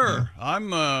more. Sure.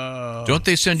 I'm Don't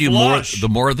they send you flush. more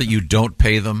the more that you don't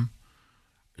pay them?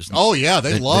 Oh, yeah,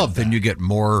 they love that. Then you get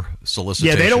more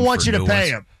solicitation. Yeah, they don't want you to new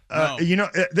pay ones. them.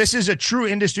 This is a true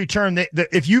industry term.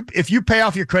 If you pay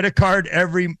off your credit card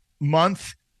every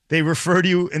month, they refer to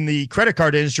you in the credit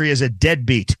card industry as a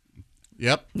deadbeat.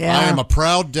 Yep. Yeah. I am a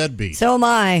proud deadbeat. So am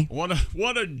I. What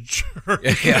a jerk.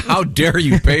 Yeah, how dare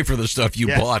you pay for the stuff you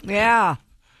bought? Yeah.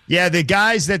 Yeah, the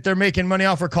guys that they're making money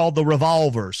off are called the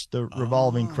revolvers, the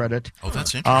revolving credit. Oh,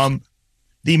 that's interesting.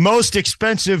 The most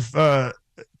expensive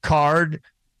card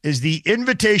is the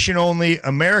invitation-only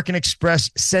American Express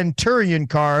Centurion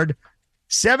card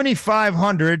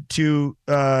 $7,500 to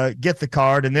get the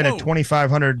card, and then a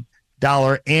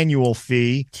 $2,500 annual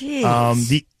fee. Jeez.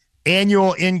 The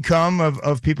annual income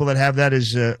of people that have that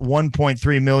is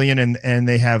 $1.3 million, and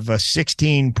they have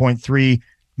 $16.3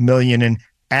 million in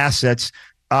assets.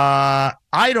 I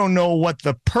don't know what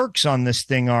the perks on this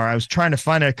thing are. I was trying to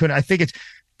find it. I think it's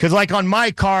because, like, on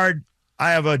my card,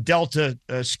 I have a Delta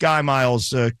Sky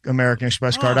Miles American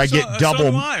Express card. I get double.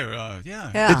 So do I.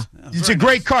 It's a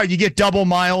great card. You get double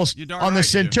miles. You're darn On the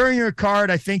right you do. Centurion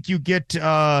card, I think you get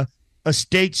a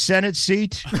state Senate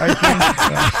seat. I think.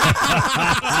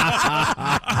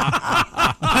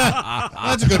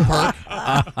 That's a good perk.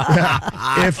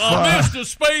 Mr.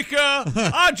 Speaker,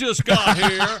 I just got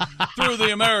here through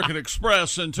the American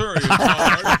Express Centurion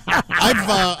card.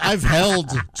 I've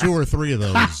held 2 or 3 of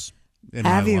those.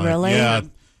 Have you really? Yeah,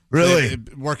 really.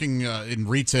 Working in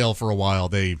retail for a while,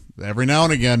 they every now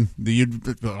and again.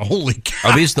 Holy cow!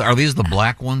 Are these the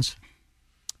black ones?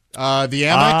 The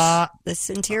Amex, the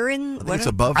Centurion. It's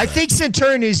above. I think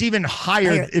Centurion is even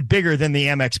bigger than the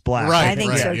Amex Black. Right, I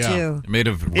think so too. Made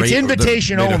of It's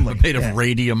invitation only. Made of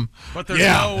radium. But there's They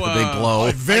no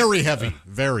glow. very heavy,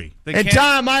 very. And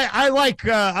Tom, I like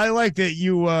that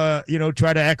you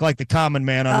try to act like the common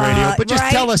man on radio, but just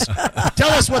right. tell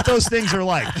us what those things are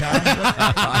like, Tom.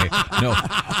 No.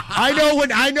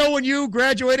 I know when you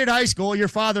graduated high school, your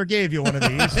father gave you one of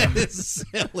these.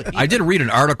 Silly. I did read an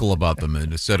article about them,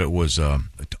 and it said it was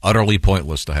utterly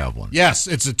pointless to have one. Yes,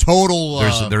 it's a total.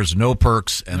 There's no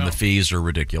perks, and the fees are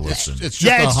ridiculous. It's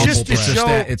just to show.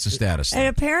 It's a status It thing.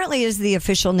 apparently is the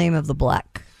official name of the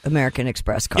Black American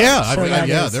Express card. Yeah, So that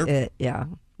is they're- it. Yeah.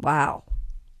 Wow.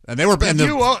 And they were, and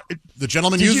the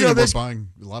gentleman did you using know it were this- buying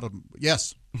a lot of.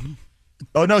 Yes.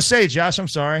 Oh no, say it, Josh. I'm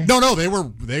sorry. No, they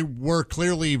were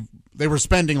clearly. They were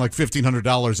spending like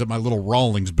 $1,500 at my little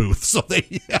Rawlings booth, so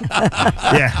they.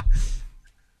 Yeah.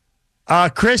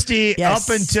 Christy, Yes.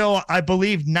 up until I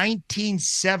believe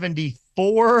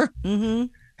 1974,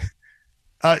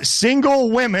 single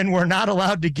women were not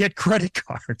allowed to get credit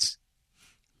cards.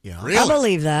 Yeah. Really? I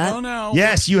believe that. Oh, no.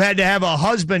 Yes, you had to have a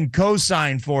husband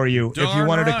co-sign for you if you Darn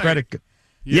wanted a right. credit card.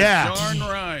 You're Yeah. darn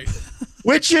right.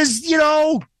 Which is,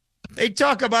 they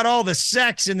talk about all the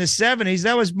sex in the 70s.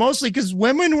 That was mostly because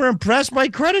women were impressed by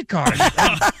credit cards.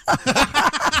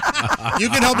 You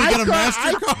can help me get a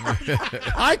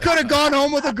MasterCard. I could have gone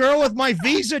home with a girl with my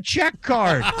Visa check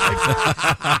card.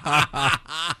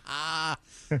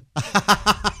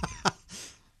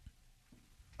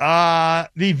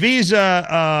 The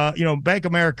Visa, Bank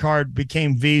of America card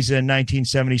became Visa in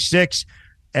 1976,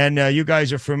 and you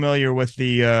guys are familiar with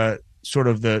the sort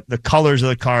of the colors of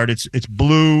the card. It's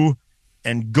blue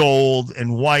and gold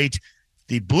and white.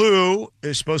 The blue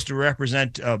is supposed to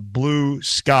represent blue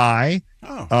sky.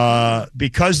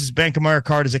 Because Bank of America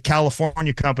card is a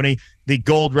California company, the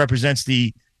gold represents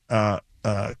the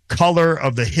color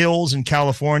of the hills in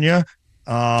California.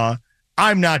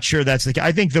 I'm not sure that's the case.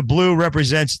 I think the blue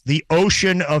represents the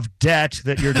ocean of debt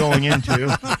that you're going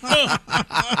into.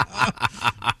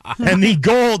 And the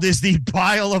gold is the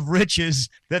pile of riches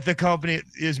that the company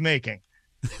is making.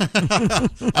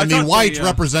 And the white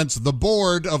represents the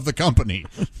board of the company.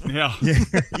 Yeah.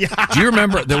 Do you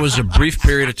remember there was a brief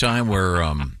period of time where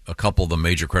a couple of the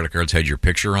major credit cards had your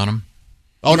picture on them?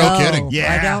 Oh, no kidding.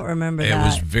 Yeah. I don't remember that. It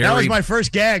was very. That was my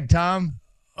first gag, Tom.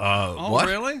 What?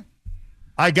 Really?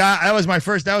 That was my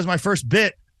first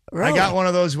bit. Really? I got one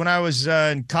of those when I was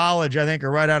in college, I think, or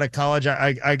right out of college.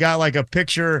 I got like a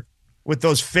picture with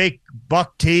those fake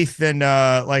buck teeth and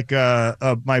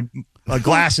my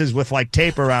glasses with like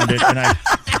tape around it,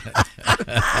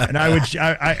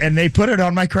 and they put it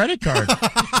on my credit card.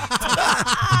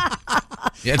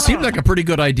 Yeah, it seemed like a pretty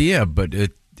good idea, but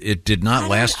it did not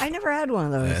last. I never had one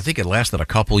of those. I think it lasted a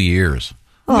couple years.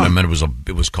 But I mean,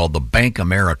 it was called the Bank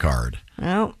America card.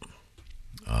 Oh.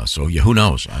 So yeah, who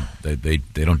knows? They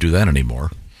don't do that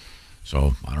anymore.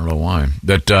 So I don't know why.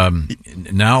 That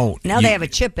now they have a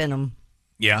chip in them.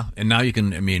 Yeah, and now you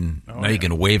can. I mean, you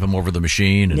can wave them over the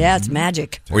machine. And, Yeah, it's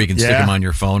magic. Or you can stick them on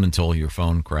your phone until your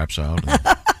phone craps out.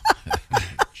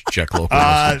 Check local.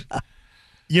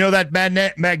 You know that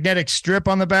magnetic strip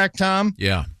on the back, Tom?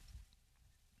 Yeah.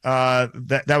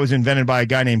 That was invented by a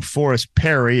guy named Forrest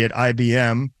Perry at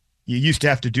IBM. You used to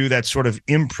have to do that sort of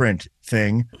imprint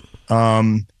thing.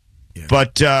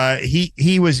 But he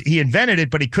invented it,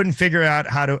 but he couldn't figure out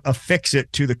how to affix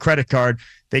it to the credit card.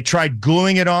 They tried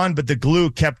gluing it on, but the glue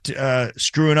kept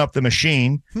screwing up the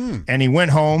machine. And he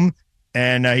went home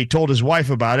and he told his wife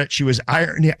about it. She was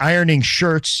ironing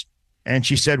shirts, and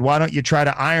she said, "Why don't you try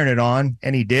to iron it on?"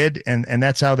 And he did, and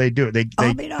that's how they do it.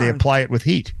 They apply it with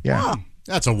heat. Yeah.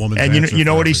 That's a woman's And answer you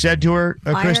know for what he everything. said to her,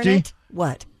 Iron Christy? it?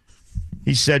 What?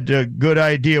 He said, "Good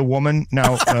idea, woman.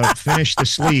 Now finish the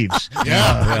sleeves."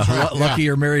 Lucky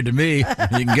you're married to me.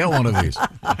 You can get one of these.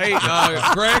 Hey,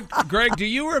 Greg, do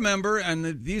you remember?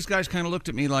 And these guys kind of looked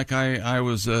at me like I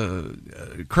was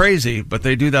crazy, but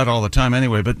they do that all the time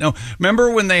anyway. But no, remember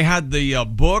when they had the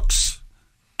books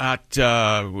at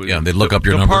they'd look up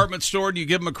your number? department store, and you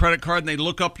give them a credit card, and they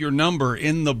look up your number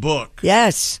in the book.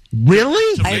 Yes.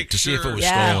 Really? To see if it was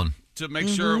stolen. To make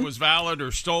sure it was valid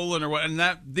or stolen or what, and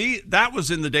that was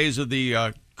in the days of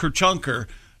the Kerchunker.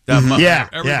 That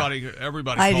everybody I called do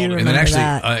it. And then remember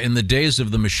actually, in the days of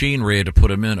the machine we had to put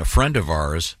them in, a friend of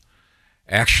ours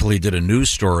actually did a news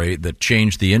story that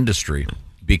changed the industry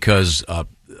because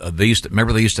they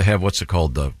used to have what's it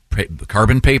called, the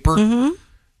carbon paper. Mm-hmm.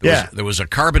 There was a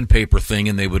carbon paper thing,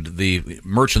 and the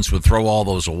merchants would throw all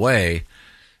those away.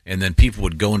 And then people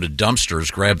would go into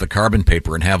dumpsters, grab the carbon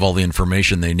paper, and have all the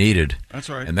information they needed. That's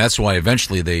right. And that's why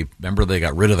eventually they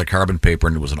got rid of the carbon paper,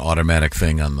 and it was an automatic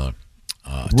thing on the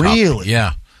top. Really?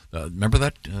 Yeah. Remember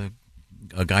that?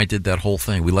 A guy did that whole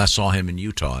thing. We last saw him in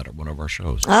Utah at one of our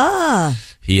shows.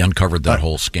 He uncovered that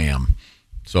whole scam.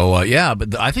 So,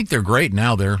 but I think they're great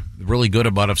now. They're really good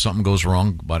about if something goes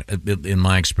wrong, but in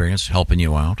my experience, helping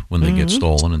you out when they get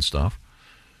stolen and stuff.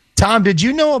 Tom, did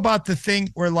you know about the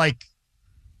thing where, like,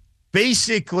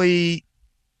 basically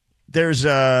there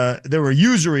were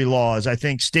usury laws, I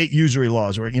think state usury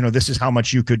laws, where, this is how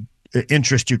much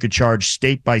interest you could charge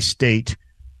state by state.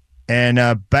 And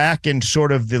back in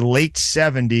sort of the late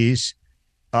 70s,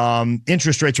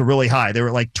 interest rates were really high. They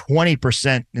were like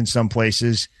 20% in some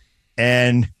places.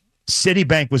 And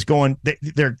Citibank was going,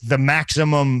 the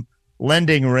maximum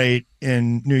lending rate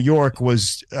in New York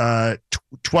was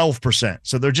 12%.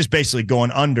 So they're just basically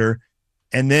going under.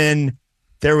 And then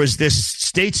there was this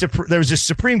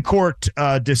Supreme Court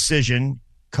decision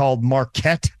called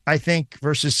Marquette, I think,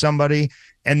 versus somebody,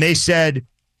 and they said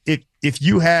if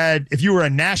you were a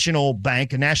national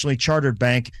bank, a nationally chartered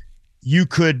bank, you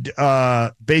could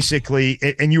basically,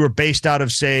 and you were based out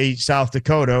of, say, South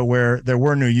Dakota, where there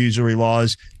were no usury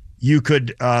laws, you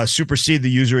could supersede the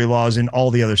usury laws in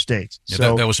all the other states. Yeah,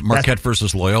 so that was Marquette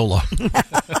versus Loyola.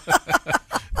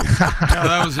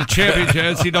 That was a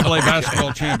NCAA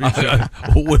basketball championship.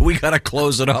 We got to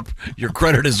close it up. Your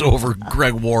credit is over,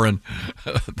 Greg Warren.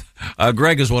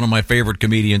 Greg is one of my favorite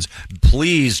comedians.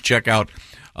 Please check out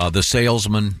The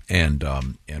Salesman and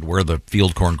Where the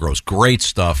Field Corn Grows. Great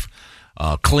stuff.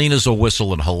 Clean as a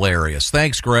whistle and hilarious.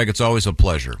 Thanks, Greg. It's always a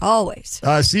pleasure. Always.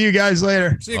 See you guys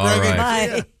later. See you, Greg.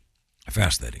 Bye.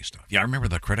 Fascinating stuff. Yeah, I remember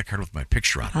the credit card with my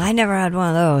picture on it. I never had one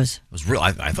of those. It was real.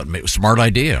 I thought it was a smart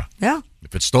idea. Yeah.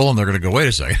 If it's stolen, they're going to go, wait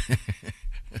a second.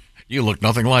 You look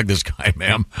nothing like this guy,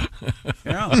 ma'am.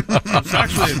 Yeah. It's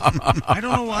actually, I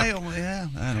don't know why. I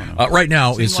don't know. Right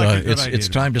now, Seems like a good idea it's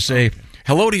to time to say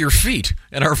hello to your feet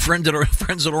and our friends at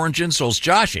Orange Insoles,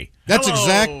 Joshy. That's Hello,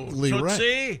 exactly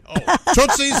Tootsie. right.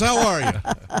 Tootsies, how are you?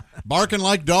 Barking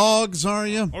like dogs, are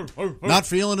you? Not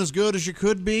feeling as good as you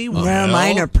could be? No,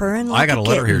 mine are purring like I got a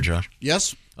letter kitten. here, Josh.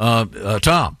 Yes?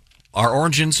 Tom, are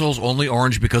orange insoles only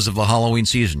orange because of the Halloween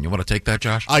season? You want to take that,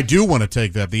 Josh? I do want to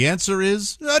take that. The answer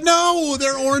is no.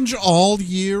 They're orange all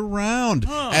year round.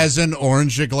 As in,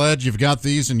 orange, you glad you've got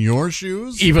these in your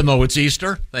shoes? Even though it's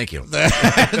Easter? Thank you.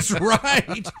 That's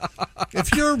right.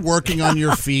 If you're working on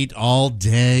your feet all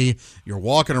day, you're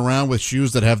walking around with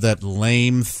shoes that have that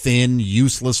lame, thin,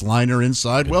 useless liner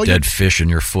inside. Well, Dead fish in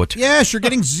your foot. Yes, you're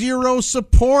getting zero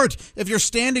support. If you're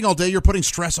standing all day, you're putting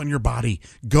stress on your body.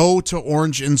 Go to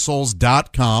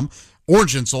orangeinsoles.com.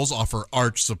 Orange Insoles offer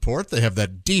arch support. They have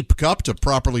that deep cup to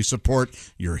properly support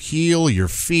your heel, your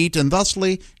feet, and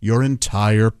thusly your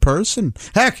entire person.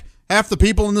 Heck, half the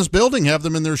people in this building have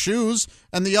them in their shoes,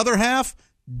 and the other half,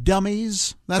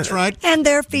 dummies. That's right. And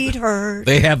their feet hurt.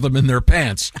 They have them in their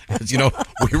pants. You know,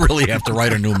 we really have to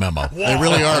write a new memo. They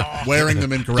really are wearing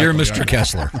them incorrectly. Dear Mr.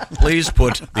 Kessler, please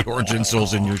put the orange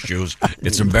insoles in your shoes.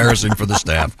 It's embarrassing for the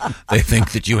staff. They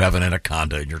think that you have an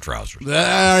anaconda in your trousers.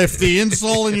 If the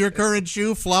insole in your current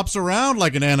shoe flops around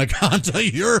like an anaconda,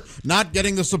 you're not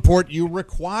getting the support you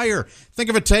require. Think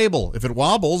of a table. If it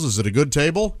wobbles, is it a good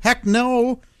table? Heck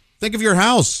no. Think of your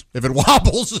house. If it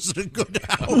wobbles, is it a good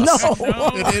house? No.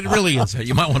 It really is.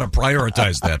 You might want to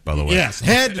prioritize that, by the way. Yes.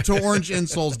 Head to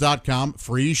orangeinsoles.com.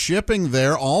 Free shipping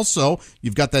there. Also,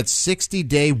 you've got that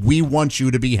 60-day We Want You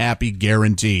to Be Happy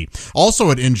guarantee. Also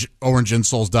at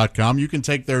orangeinsoles.com, you can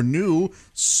take their new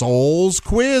Souls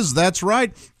quiz. That's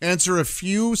right. Answer a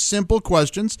few simple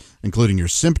questions, including your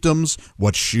symptoms,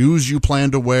 what shoes you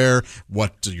plan to wear,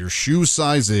 what your shoe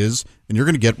size is, and you're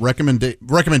going to get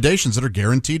recommendations that are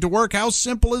guaranteed to work. How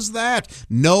simple is that?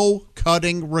 No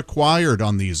cutting required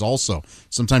on these also.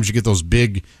 Sometimes you get those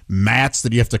big mats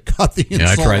that you have to cut the insole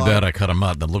Yeah, I tried out. that. I cut them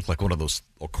out. That looked like one of those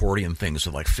accordion things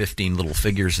with like 15 little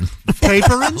figures. And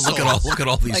Paper insoles. Look at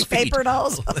all these Like feet. paper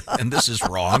dolls. And this is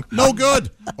wrong. No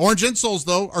good. Orange insoles,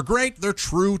 though, are great. They're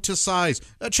true to size.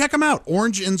 Check them out.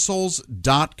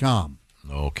 orangeinsoles.com.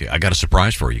 Okay, I got a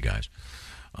surprise for you guys.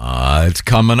 It's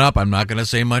coming up. I'm not going to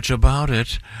say much about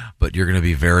it, but you're going to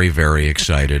be very, very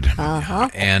excited. Uh-huh.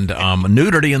 And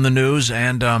nudity in the news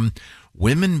and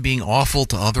women being awful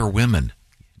to other women.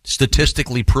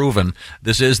 Statistically proven,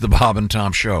 this is the Bob and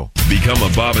Tom Show. Become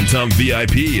a Bob and Tom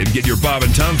VIP and get your Bob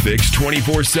and Tom fix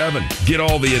 24/7. Get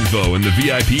all the info in the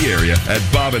VIP area at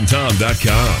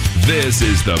bobandtom.com. This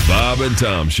is the Bob and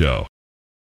Tom Show.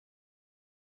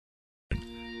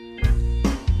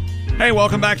 Hey,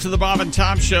 welcome back to the Bob and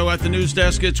Tom Show. At the news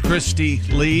desk, it's Christy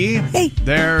Lee. Hey.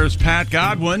 There's Pat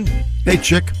Godwin. Hey,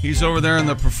 chick. He's over there in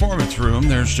the performance room.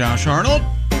 There's Josh Arnold.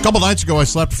 A couple nights ago, I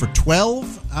slept for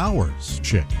 12 hours,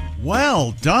 chick.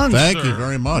 Well done, Thank sir. you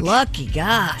very much. Lucky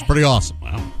guy. It's pretty awesome.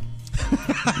 Wow.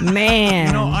 Man.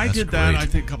 You know, I That's did that, great. I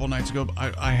think, a couple nights ago.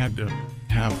 I had to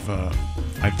have,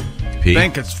 I Pee?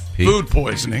 think it's Pee? food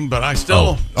poisoning, but I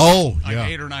still, Oh, like yeah.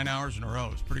 8 or 9 hours in a row.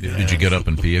 It's pretty good. Did you get up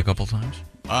and pee a couple times?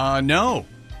 No.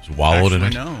 Just wallowed in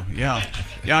it? No, yeah.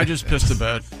 Yeah, I just pissed the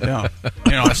bed. Yeah.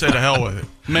 You know, I said to hell with it.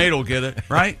 Maid will get it,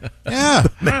 right? Yeah.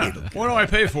 Yeah. What do I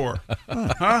pay for?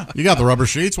 Huh? You got the rubber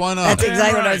sheets. Why not? That's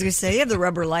exactly what I right. was going to say. You have the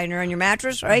rubber liner on your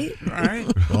mattress, right? All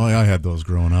right. Oh, yeah, I had those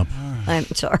growing up. I'm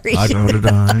sorry. I know to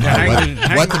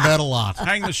die. Wet the bed a lot.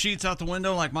 Hang the sheets out the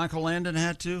window like Michael Landon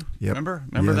had to. Yep. Remember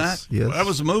Yes, that? yes. Well, that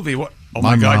was a movie. What? Oh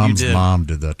My my God, you mom's did. mom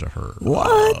did that to her.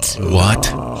 What? What?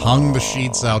 Hung the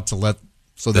sheets out to let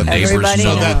so that neighbors Everybody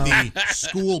so know. that the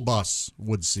school bus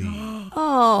would see.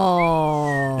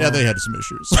 Oh. Yeah, they had some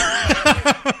issues.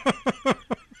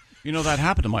 You know, that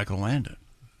happened to Michael Landon.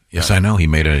 Yes, I know. He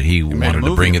made a wanted to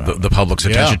movie bring about the public's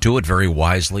attention Yeah. to it very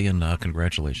wisely, and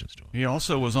congratulations to him. He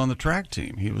also was on the track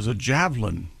team. He was a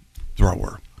javelin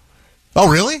thrower.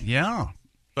 Oh, really? Yeah.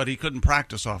 But he couldn't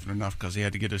practice often enough because he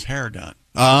had to get his hair done.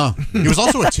 He was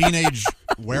also a teenage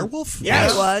werewolf? Yeah,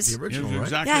 Yes. he was. The original, He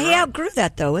was right? exactly Yeah, he right. outgrew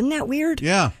that, though. Isn't that weird?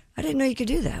 Yeah. I didn't know you could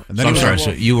do that. And So then I'm he sorry. was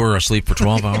So you were asleep for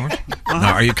 12 hours?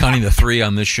 Now, are you counting the 3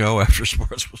 on this show after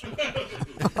sports was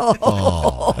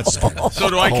Oh, that's So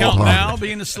do I count now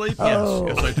being asleep? Yes.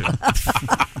 Yes, I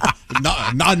do.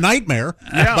 not a nightmare,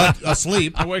 Yeah. but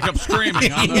asleep. I wake up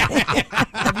screaming.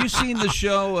 Have you seen the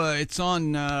show? It's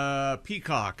on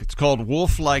Peacock. It's called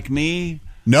Wolf Like Me.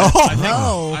 No.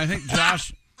 I think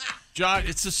Josh,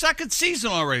 it's the second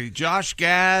season already. Josh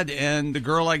Gad and the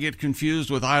girl I get confused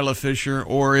with, Isla Fisher,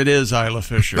 or it is Isla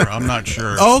Fisher. I'm not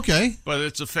sure. Oh, okay. But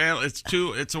it's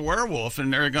a werewolf,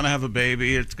 and they're going to have a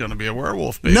baby. It's going to be a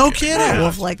werewolf baby. No kidding. Yeah.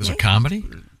 Wolf like There's me. a comedy?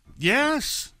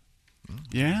 Yes.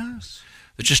 Yes.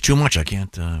 It's just too much. I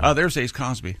can't. There's Ace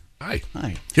Cosby. Hi.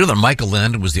 Hi. You know that Michael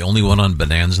Landon was the only one on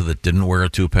Bonanza that didn't wear a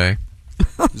toupee?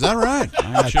 Is that right?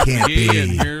 That Chip can't McGee, be.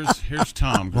 And here's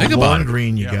Tom. Think about Lauren it.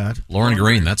 Green, you Yeah. got. Lauren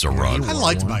Green, that's a rug. I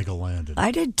liked Michael Landon.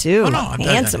 I did, too. Oh, no, I'm-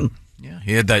 Handsome. Yeah,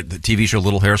 he had the TV show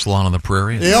Little Hair Salon on the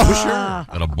Prairie. Yeah, oh,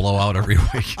 sure. Got a blowout every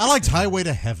week. I liked Highway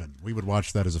to Heaven. We would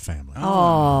watch that as a family.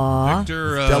 Aww.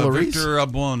 Victor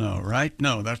Abuono, right?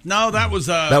 No, that was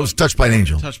That was Touched by an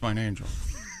Angel. Touched by an Angel.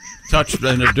 Touched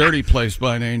in a dirty place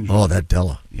by an angel. Oh, that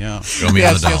Della. Yeah. Show me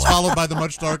Yes, the yes, dollar. followed by the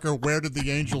much darker Where Did the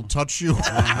Angel Touch You?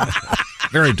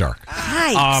 Very dark.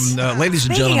 Nice. Ladies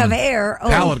and Speaking gentlemen, of hair,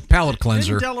 palate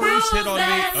cleanser. Didn't Della Reese hit on me?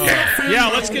 Oh.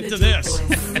 Yeah, let's get to this.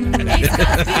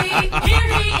 Here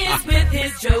he is with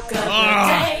his joke of the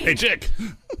day. Hey, Chick.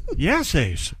 Yes,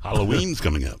 Ace. Halloween's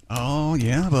coming up. Oh,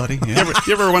 yeah, buddy. Yeah.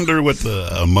 You ever wonder what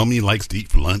a mummy likes to eat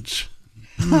for lunch?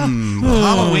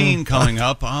 Halloween coming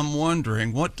up. I'm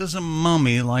wondering, what does a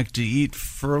mummy like to eat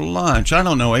for lunch? I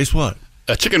don't know, Ace. What?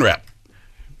 A chicken wrap.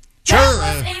 Sure.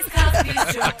 Ace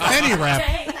Cosby's joke of Any the wrap.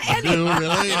 day. Do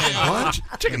really? What?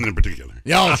 Chicken in particular.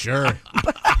 Yeah, sure.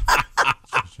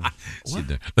 See,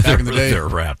 Back in the day, they're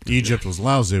wrapped. Egypt was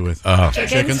lousy with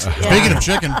Chickens? Yeah. Speaking of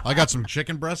chicken, I got some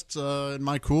chicken breasts in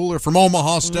my cooler from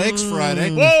Omaha Steaks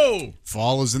Friday. Whoa!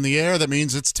 Fall is in the air. That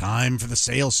means it's time for the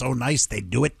sale so nice they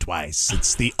do it twice.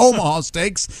 It's the Omaha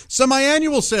Steaks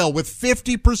semi-annual sale with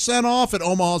 50% off at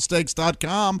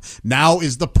omahasteaks.com. Now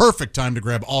is the perfect time to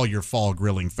grab all your fall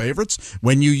grilling favorites.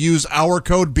 When you use our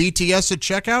code BTS at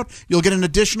checkout, you'll get an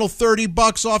additional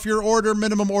 $30 off your order.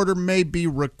 Minimum order may be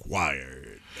required.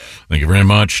 Thank you very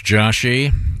much,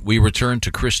 Joshy. We return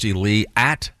to Christy Lee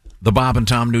at the Bob and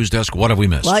Tom News Desk. What have we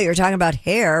missed? Well, you're talking about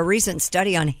hair. A recent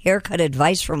study on haircut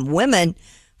advice from women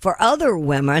for other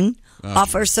women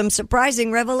offers some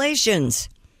surprising revelations.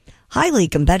 Highly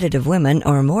competitive women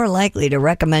are more likely to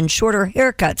recommend shorter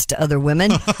haircuts to other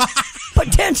women,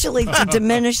 potentially to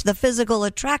diminish the physical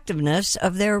attractiveness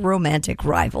of their romantic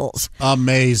rivals.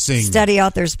 Amazing. Study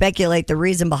authors speculate the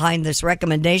reason behind this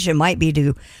recommendation might be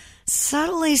to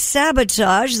subtly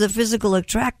sabotage the physical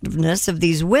attractiveness of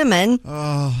these women.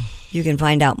 You can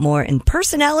find out more in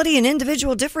Personality and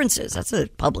Individual Differences. That's a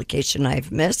publication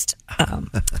I've missed.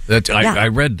 I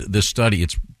read this study.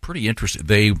 It's pretty interesting.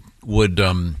 They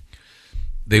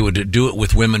would do it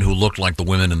with women who looked like the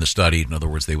women in the study. In other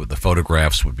words, the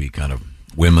photographs would be kind of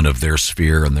women of their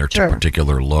sphere and their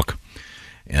particular look.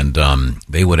 And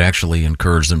they would actually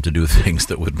encourage them to do things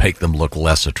that would make them look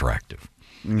less attractive.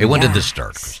 Hey, when did this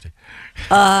start, Christy?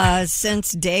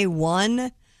 Since day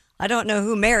one. I don't know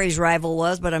who Mary's rival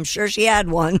was, but I'm sure she had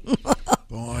one.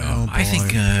 I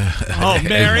think...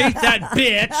 Mary, that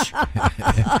bitch!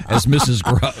 As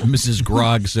Mrs.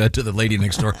 Grog said to the lady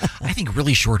next door, I think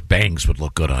really short bangs would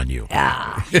look good on you.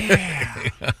 Yeah.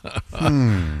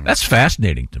 That's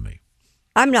fascinating to me.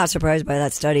 I'm not surprised by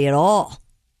that study at all.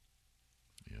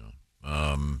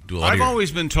 I've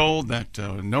always been told that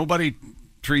nobody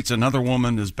treats another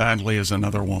woman as badly as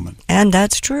another woman. And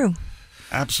that's true.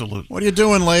 Absolutely. What are you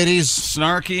doing, ladies?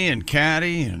 Snarky and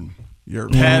catty and you're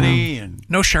petty and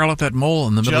no, Charlotte, that mole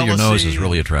in the middle of your nose is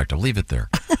really attractive. Leave it there.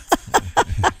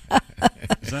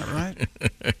 Is that right?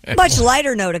 Much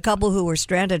lighter note, a couple who were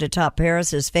stranded atop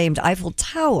Paris's famed Eiffel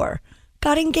Tower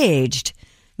got engaged.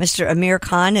 Mr. Amir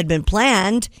Khan had been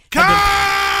planning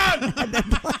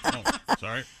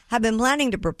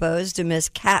to propose to Miss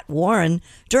Kat Warren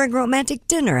during romantic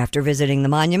dinner after visiting the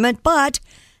monument, but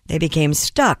they became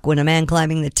stuck when a man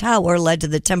climbing the tower led to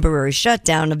the temporary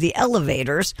shutdown of the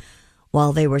elevators.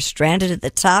 While they were stranded at the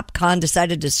top, Khan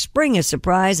decided to spring a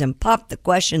surprise and pop the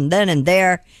question then and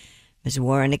there. Ms.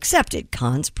 Warren accepted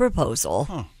Khan's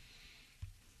proposal.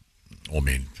 I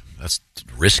mean, that's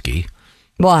risky.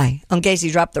 Why? In case he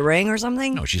dropped the ring or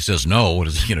something? No, she says no. What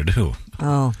is he going to do?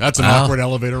 Oh, that's an awkward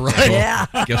elevator ride. Yeah.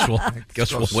 Guess we'll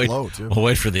wait. We'll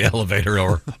wait for the elevator,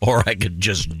 or I could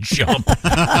just jump.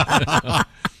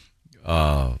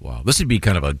 Wow, this would be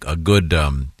kind of a good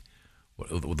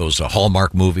those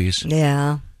Hallmark movies.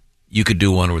 Yeah. You could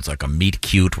do one where it's like a meet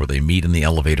cute, where they meet in the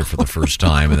elevator for the first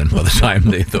time, and then by the time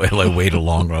they wait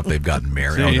long enough, they've gotten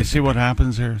married. See what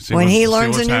happens here? When he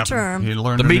learns a new term. He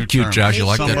learned the meet cute, Josh, you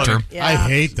like that term? Yeah. I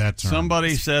hate that term.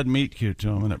 Somebody said meet cute to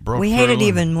him, and it broke We through. hate it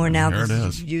even more now Here it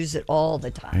because is. you use it all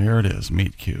the time. Here it is,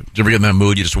 meet cute. Did you ever get in that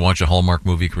mood? You just watch a Hallmark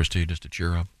movie, Christy, just to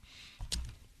cheer up?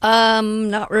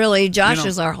 Not really. Josh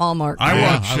is our Hallmark.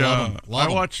 I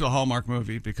watch the Hallmark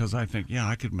movie because I think,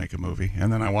 I could make a movie,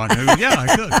 and then I watch.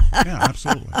 I could. Yeah,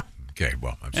 absolutely. Okay,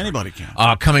 well, anybody can.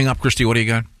 Coming up, Christy, what do you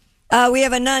got? We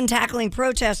have a nun tackling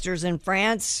protesters in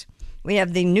France. We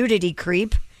have the nudity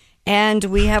creep, and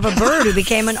we have a bird who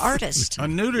became an artist. A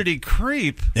nudity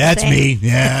creep? That's me.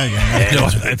 Yeah. No,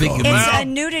 I think it's a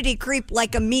nudity creep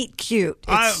like a meat cute.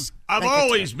 I've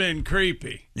always been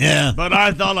creepy. Yeah. But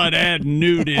I thought I'd add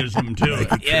nudism to it.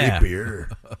 Creepier.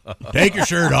 Take your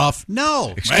shirt off.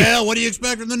 No. Well, what do you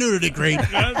expect from the nudity creep?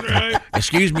 That's right.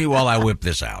 Excuse me while I whip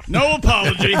this out. No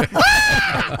apology.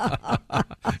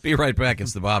 Be right back.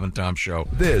 It's the Bob and Tom Show.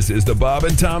 This is the Bob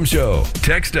and Tom Show.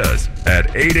 Text us at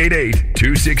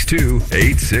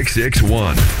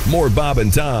 888-262-8661. More Bob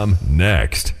and Tom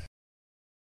next.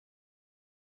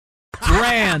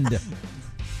 Grand.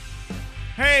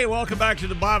 Hey, welcome back to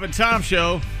the Bob and Tom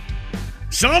Show.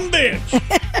 Some bitch.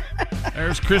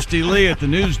 There's Christy Lee at the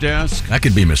news desk. That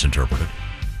could be misinterpreted.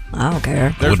 I don't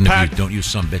care. Don't use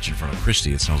some bitch in front of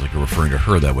Christy. It sounds like you're referring to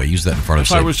her that way. Use that in front of, if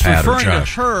say, I was Pat or referring to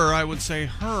Josh. her, I would say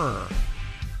her.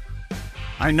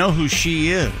 I know who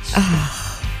she is.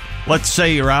 Let's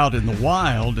say you're out in the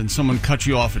wild and someone cuts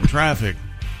you off in traffic.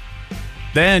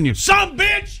 Then you, some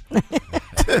bitch!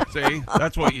 See,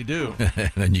 that's what you do.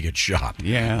 And then you get shot.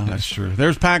 Yeah, that's true.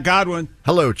 There's Pat Godwin.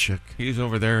 Hello, Chick. He's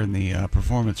over there in the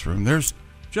performance room. There's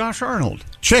Josh Arnold.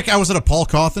 Chick, I was at a Paul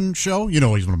Cawthon show. You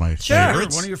know he's one of my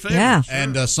favorites. One of your favorites. Yeah. Sure.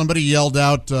 And somebody yelled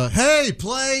out, hey,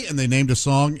 play! And they named a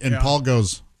song, and Paul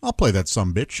goes, I'll play that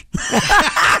some bitch.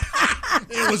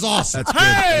 It was awesome. That's good.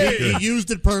 Hey! He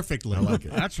used it perfectly. I like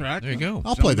it. That's right. There you go.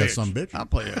 I'll play that some bitch. I'll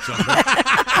play that some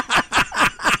bitch.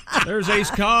 There's Ace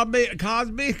Cosby.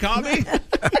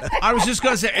 I was just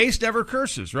going to say, Ace never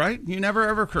curses, right? You never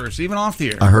ever curse, even off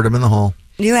the air. I heard him in the hall.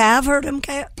 You have heard him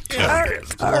curse?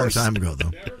 A long time ago, though.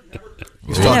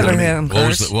 I never hear him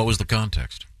curse. What was the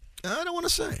context? I don't want to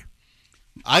say.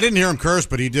 I didn't hear him curse,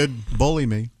 but he did bully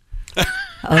me.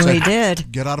 Oh, he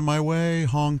did. Get out of my way,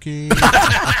 honky.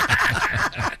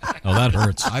 Oh, that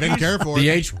hurts. I didn't care for the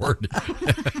it. H word.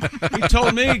 He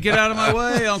told me, get out of my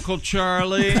way, Uncle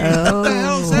Charlie. Oh. What the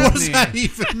hell does that What does mean? that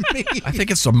even mean? I think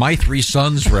it's a My Three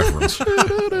Sons reference.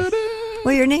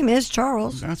 Well, your name is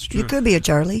Charles. That's true. You could be a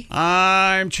Charlie.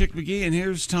 I'm Chick McGee, and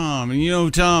here's Tom. And you know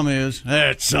who Tom is?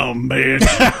 That some bitch.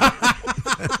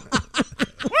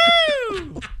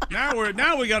 Woo!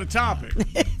 Now we got a topic.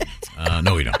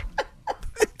 No, we don't.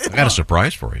 I got a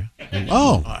surprise for you.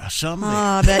 Oh. Some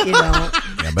I bet you don't.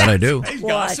 Yeah, I bet I do. He's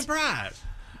got a surprise.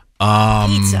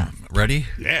 Pizza. Ready?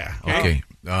 Yeah. Okay.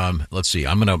 Let's see.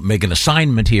 I'm going to make an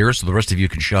assignment here so the rest of you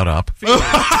can shut up.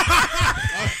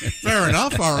 Fair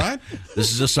enough. All right.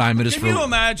 This assignment is Can for... you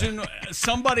imagine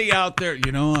somebody out there,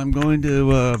 I'm going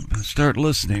to start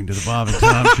listening to the Bob and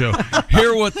Tom Show,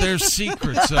 hear what their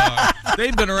secrets are.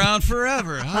 They've been around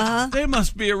forever. Huh? They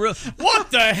must be a real...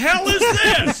 What the hell is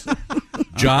this?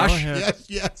 Josh,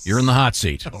 Yes. you're in the hot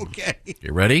seat. Okay.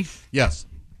 You ready? Yes.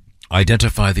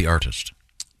 Identify the artist.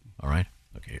 All right?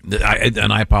 Okay.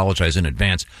 And I apologize in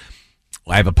advance.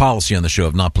 I have a policy on the show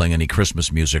of not playing any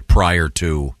Christmas music prior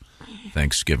to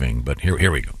Thanksgiving, but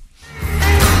here we go.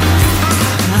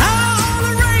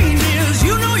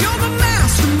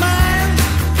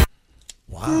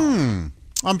 Wow.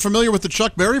 I'm familiar with the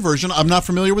Chuck Berry version. I'm not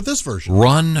familiar with this version.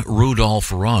 Run,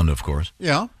 Rudolph, run, of course.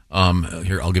 Yeah.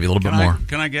 Here, I'll give you a little bit more.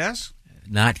 Can I guess?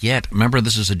 Not yet. Remember,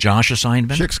 this is a Josh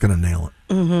assignment. Chick's going to nail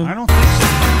it. Mm-hmm. I don't think so.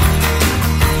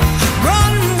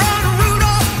 Run,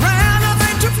 Rudolph, ran, I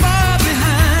think too far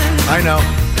behind. I know.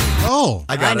 Oh.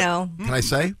 I got I know. it. Can I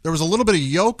say? There was a little bit of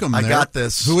yokum there. I got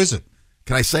this. Who is it?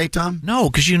 Can I say, Tom? No,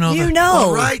 because you know You that. know.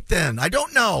 All right, then. I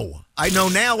don't know. I know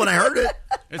now when I heard it.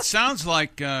 It sounds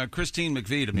like Christine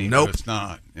McVie to me. Nope. But it's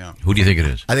not. Yeah. Who do you think it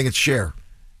is? I think it's Cher.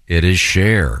 It is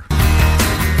Cher.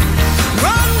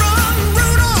 Run,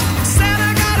 Rudolph,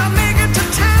 Santa gotta make it to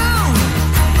town.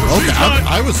 Okay.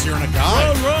 I was hearing a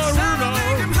guy. Santa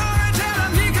make him hurry, tell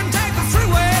him he can take the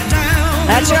freeway down.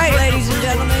 That's right, ladies and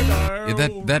gentlemen.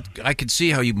 That I could see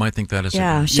how you might think that is.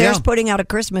 Yeah, Cher's putting out a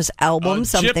Christmas album,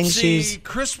 something Gypsy she's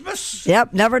Christmas?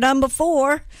 Yep, never done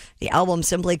before. The album,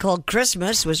 simply called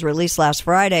Christmas, was released last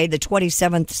Friday. The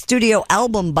 27th studio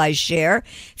album by Cher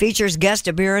features guest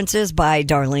appearances by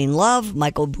Darlene Love,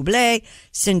 Michael Bublé,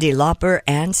 Cyndi Lauper,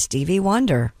 and Stevie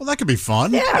Wonder. Well, that could be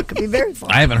fun. Yeah, it could be very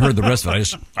fun. I haven't heard the rest of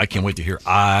it. I can't wait to hear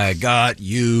I Got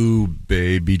You,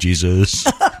 Baby Jesus.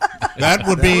 That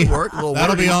would be work.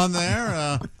 That'll be on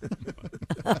there.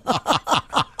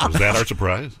 Was that our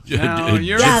surprise? No,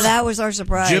 Yeah, that was our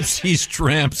surprise. Gypsies,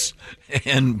 tramps,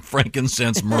 and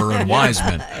frankincense, myrrh, and wise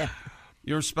men.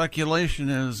 Your speculation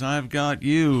is I've got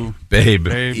you, Babe,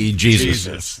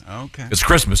 Jesus. Okay. Okay. It's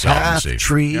Christmas album Half season.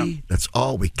 tree, that's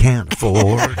all we can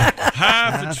afford.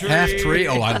 Half a tree. Half tree.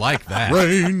 Oh, I like that.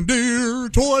 Reindeer,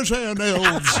 toys, and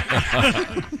elves.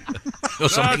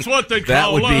 That's what they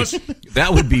call us.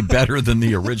 That would be better than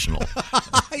the original.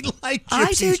 I like I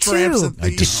do Gypsies, Tramps, too. and I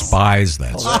Thieves. despise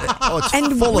that. It's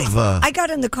And full of... I got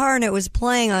in the car and it was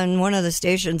playing on one of the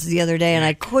stations the other day, and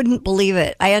I couldn't believe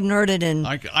it. I hadn't heard it in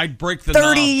I'd break the 30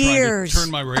 knob trying years. to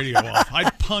turn my radio off.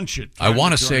 I'd punch it. I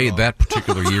want to to say that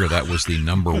particular year that was the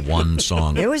number one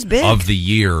song It was big. of the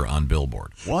year on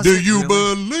Billboard. Do you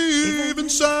believe in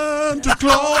Santa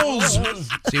Claus?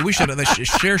 See, we should have.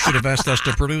 Cher should have asked us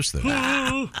to produce this.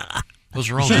 Those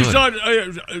are all She's good. not,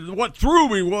 what threw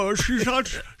me was she's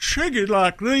not shaking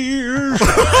like these.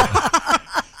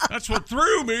 That's what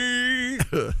threw me.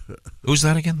 Who's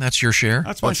that again? That's your Cher?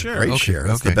 That's my That's a share. great Cher.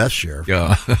 That's the best Cher.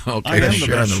 Yeah. Okay. I am the Cher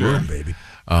in best the Cher. room, baby.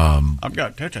 I've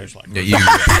got titties like Yeah,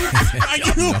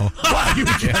 this.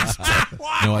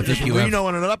 No, I think you have. it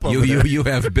up You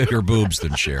have bigger boobs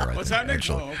than Cher. I What's think, happening?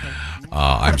 actually. Oh, okay.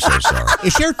 I'm so sorry.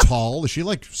 Is Cher tall? Is she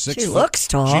like 6 She foot? looks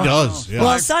tall. She does. Yeah.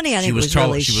 Well, Sonny, I think, She was tall.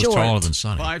 really She was short. taller than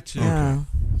Sonny. 5'2". Yeah.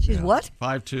 She's what?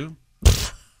 5'2".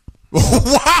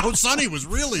 Wow, Sonny was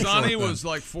really Sonny short. was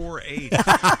like 4'8".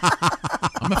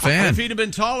 I'm a fan. If he'd have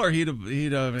been taller, he'd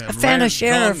have A fan of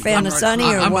Cher or a fan of Sonny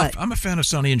or what? I'm a fan of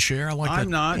Sonny and Cher. I like that. I'm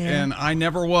not, Yeah. and I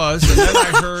never was. And then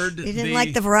I heard You didn't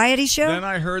like the variety show? Then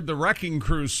I heard the Wrecking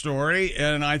Crew story,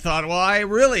 and I thought, well, I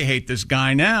really hate this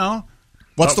guy now.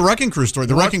 What's the Wrecking Crew story?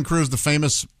 The Wrecking Crew is the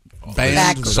famous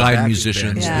band. Side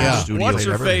musicians. Yeah. in the Yeah. studio. What's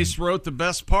her face wrote the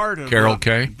best part of Carol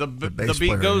Kay? The bass beat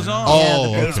player, goes yeah. on. Oh,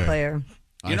 Yeah, the bass okay. player.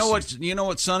 You know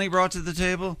what Sonny brought to the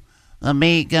table? The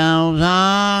beat goes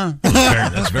on.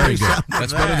 That's very good.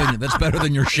 That's better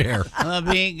than your Cher. The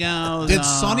beat goes Did on.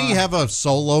 Sonny have a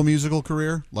solo musical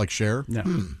career like Cher? No.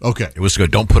 Okay. It was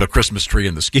good. Don't put a Christmas tree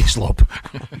in the ski slope.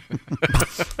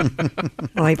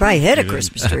 Well, he probably hit a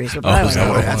Christmas tree. So Is probably that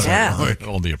what it was? yeah.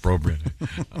 Only appropriate.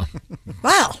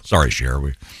 Wow. Sorry, Cher.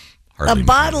 We A hardly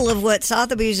bottle of what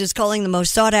Sotheby's is calling the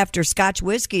most sought-after Scotch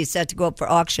whiskey is set to go up for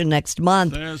auction next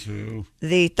month. Says who?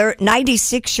 The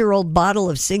 96-year-old bottle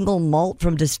of single malt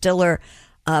from distiller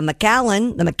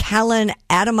Macallan, the Macallan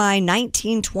Adami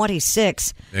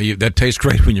 1926. Yeah, that tastes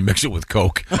great when you mix it with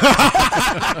Coke.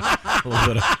 a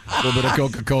little bit of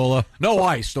Coca-Cola. No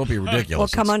ice. Don't be Will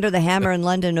ridiculous. come under the hammer in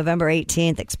London November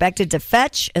 18th. Expected to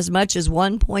fetch as much as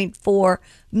 $1.4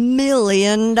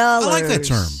 million. I like that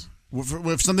term.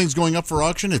 If something's going up for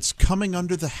auction, it's coming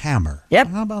under the hammer. Yep.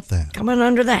 How about that? Coming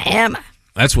under the hammer.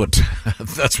 That's what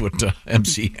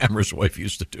MC Hammer's wife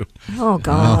used to do. Oh,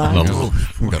 God.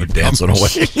 Got her dancing away.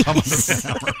 Jeez.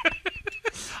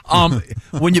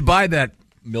 When you buy that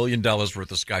 $1 million worth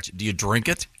of scotch, do you drink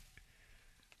it?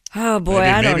 Oh, boy,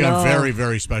 I don't maybe know. on very,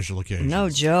 very special occasions. No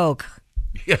joke.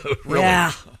 Yeah, really.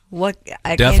 Yeah. What?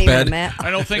 I Deathbed? can't even imagine. I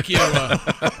don't think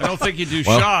you do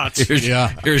Well, shots.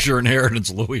 Here's your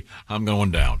inheritance, Louis. I'm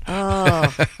going down.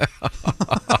 Oh.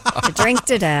 To drink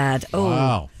to dad.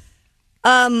 Oh.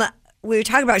 Wow. We were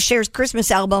talking about Cher's Christmas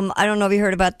album. I don't know if you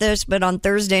heard about this, but on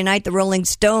Thursday night, the Rolling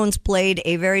Stones played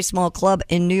a very small club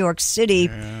in New York City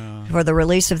for the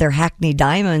release of their Hackney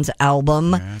Diamonds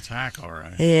album. Yeah, it's hack, all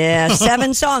right. Yeah,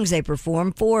 7 songs they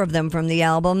performed, 4 of them from the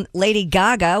album. Lady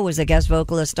Gaga was a guest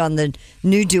vocalist on the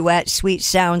new duet Sweet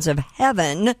Sounds of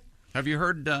Heaven. Have you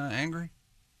heard Angry?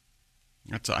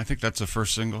 I think that's the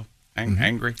first single.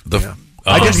 Angry.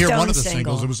 I did hear Stone one of the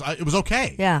single. singles. It was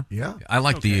okay. Yeah. I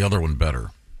like the other one better.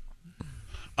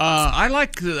 I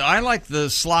like the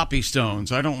sloppy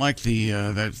Stones. I don't like the.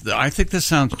 I think this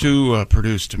sounds too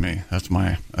produced to me. That's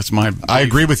my. I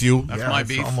agree with you. That's my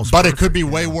beef. But it could be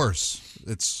way worse.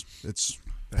 It's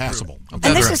passable. I'm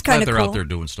And this glad is kinda they're cool. out there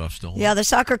doing stuff still. Yeah, the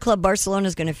soccer club Barcelona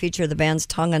is going to feature the band's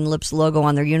tongue and lips logo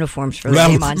on their uniforms for the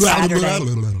game on Saturday.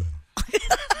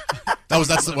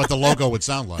 That's what the logo would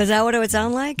sound like. Is that what it would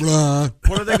sound like?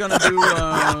 What are they going to do?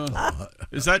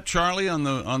 Is that Charlie on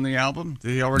the album?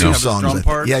 Did he already Two have his songs, I drum think.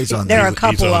 part? Yeah, he's on There there. are a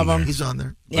couple of them. He's on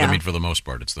there. But Yeah. I mean, for the most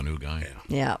part, it's the new guy.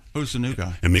 Yeah. Who's the new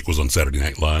guy? And Mick was on Saturday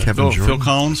Night Live. Phil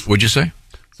Collins. What'd you say?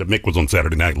 So Mick was on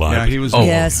Saturday Night Live. Yeah, he was.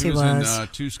 Yes, he he was was. in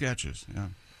 2 sketches. Yeah.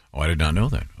 Oh, I did not know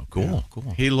that. Oh, cool,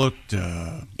 cool. He looked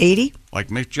 80? like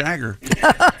Mick Jagger.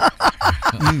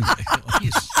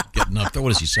 He's getting up there.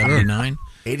 What is he, 79?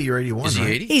 80 or 81. Is he right?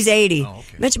 80? He's 80. Oh,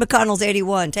 okay. Mitch McConnell's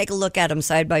 81. Take a look at them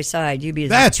side by side. You'd be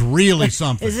That's really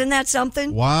something. Isn't that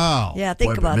something? Wow. Yeah, think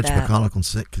Boy, but about Mitch that. McConnell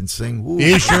can sing. Ooh.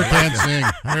 He sure can sing.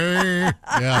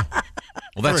 Yeah.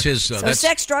 Well, that's his. So That's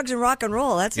sex, drugs, and rock and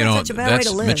roll. That's you not know such a bad way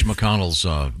that's to live. Mitch McConnell's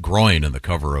groin in the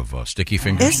cover of Sticky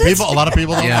Fingers. Is it? A lot of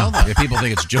people don't Yeah, know that. yeah, people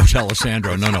think it's Joe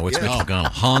D'Alessandro. No, it's Mitch McConnell.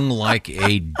 Hung like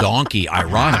a donkey,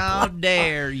 ironically. How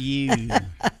dare you?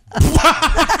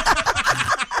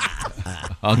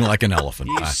 Hung like an elephant.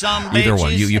 You some Either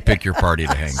one. bitches. You pick your party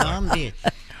to hang Some by. bitch.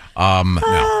 Now,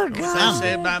 What's that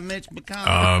say about Mitch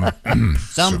McConnell?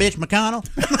 Some bitch McConnell.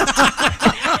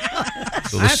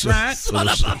 That's right. So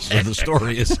the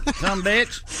story is Some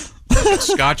bitch.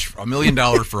 Scotch, $1 million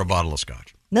for a bottle of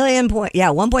Scotch.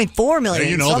 $1.4 million. Hey,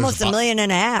 you know it's there's almost a $1.5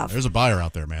 million. There's a buyer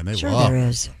out there, man. They Sure love there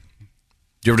is. Do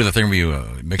you ever do the thing where you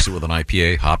mix it with an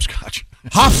IPA, hopscotch?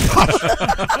 hopscotch.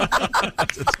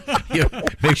 Yeah,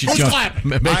 makes you Who's jump.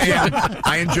 clapping?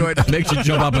 I enjoyed it. Makes you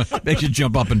jump up. Makes you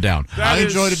jump up and down. That I is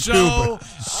enjoyed it so, too,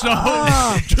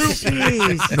 Oh,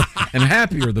 jeez. And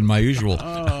happier than my usual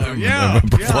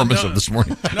performance of this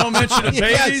morning. No mention of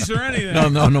babies or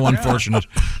anything. No, unfortunate,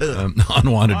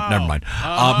 unwanted. Wow. Never mind.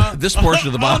 This portion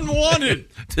of the bottom, Unwanted.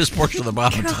 This portion of the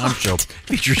Bob and Tom Show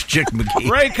features Chick McGee.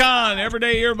 Raycon,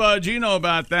 Everyday Earbuds, you know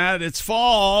about that. It's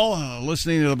fall.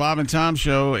 Listening to the Bob and Tom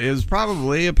Show is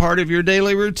probably a part of your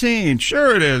daily routine.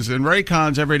 Sure it is. And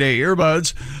Raycon's Everyday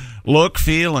Earbuds look,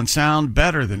 feel, and sound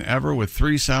better than ever with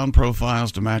 3 sound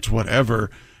profiles to match whatever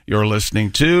you're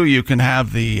listening to. You can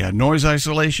have the noise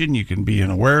isolation. You can be in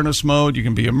awareness mode. You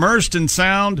can be immersed in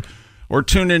sound or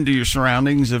tune into your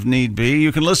surroundings if need be.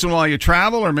 You can listen while you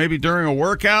travel or maybe during a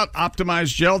workout.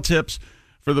 Optimized gel tips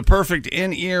for the perfect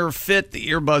in-ear fit. The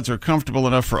earbuds are comfortable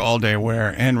enough for all-day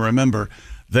wear. And remember,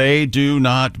 they do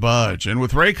not budge. And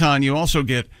with Raycon, you also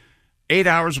get 8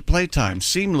 hours of playtime,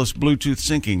 seamless Bluetooth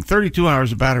syncing, 32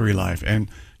 hours of battery life, and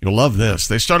you'll love this.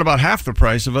 They start about half the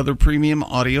price of other premium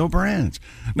audio brands.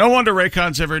 No wonder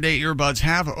Raycon's Everyday Earbuds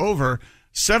have over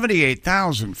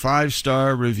 78,000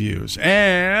 5-star reviews.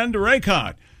 And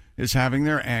Raycon is having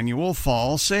their annual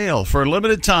fall sale. For a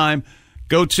limited time,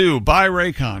 go to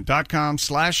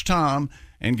buyraycon.com/Tom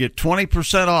and get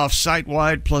 20% off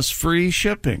site-wide plus free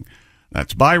shipping.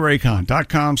 That's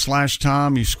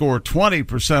buyraycon.com/Tom. You score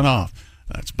 20% off.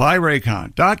 That's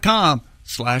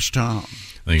buyraycon.com/Tom.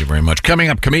 Thank you very much. Coming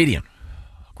up, comedian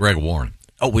Greg Warren.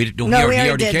 Oh, he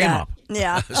already came up.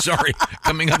 Yeah. Sorry.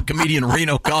 Coming up, comedian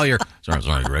Reno Collier.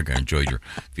 Sorry, Greg. I enjoyed your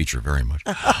feature very much.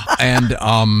 And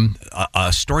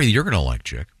a story that you're going to like,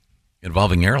 Chick,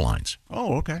 involving airlines.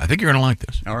 Oh, okay. I think you're going to like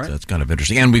this. All right. That's kind of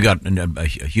interesting. And we got a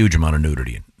huge amount of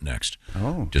nudity next.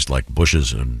 Oh. Just like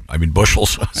bushels.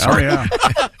 Sorry. Oh, yeah.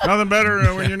 Nothing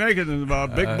better when you're naked than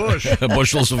about a big bush.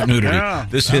 Bushels of nudity. Yeah.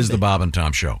 This is the Bob and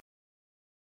Tom Show.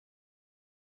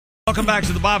 Welcome back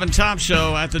to the Bob and Tom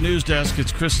Show. At the news desk,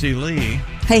 it's Christy Lee.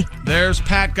 Hey. There's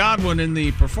Pat Godwin in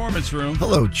the performance room.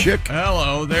 Hello, Chick.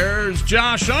 Hello. There's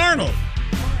Josh Arnold.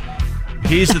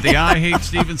 He's at the I Hate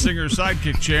Steven Singer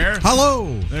sidekick chair.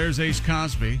 Hello. There's Ace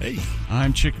Cosby. Hey.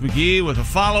 I'm Chick McGee with a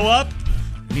follow-up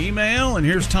email, and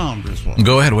here's Tom Griswold.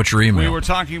 Go ahead. What's your email? We were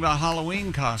talking about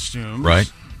Halloween costumes.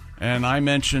 Right. And I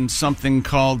mentioned something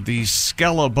called the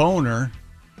Skelebaner.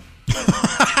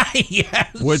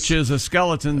 Yes. Which is a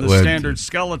skeleton, the standard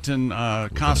skeleton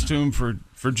costume for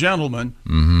gentlemen.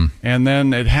 Mm-hmm. And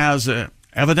then it has it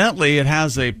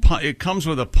comes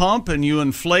with a pump, and you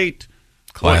inflate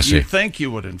Classy. what you think you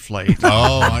would inflate.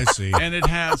 Oh, I see. And it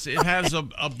has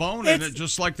a bone in it,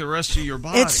 just like the rest of your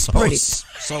body. It's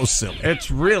so silly.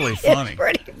 It's really funny. It's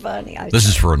pretty funny. This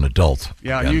is for an adult.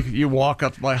 Yeah, Again. you walk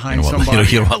up behind You somebody.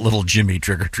 don't want little Jimmy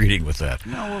trick-or-treating with that.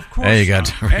 No, of course Hey, you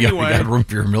not. got Anyway. room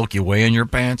for your Milky Way in your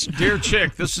pants? Dear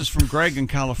Chick, this is from Greg in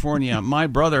California. My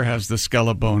brother has the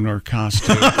Skelebaner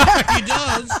costume. He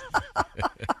does.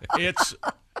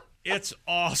 It's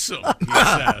awesome, he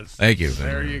says. Thank you.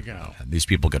 There you go. These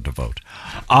people get to vote.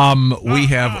 We'll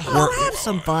have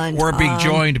some fun. We're being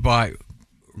joined by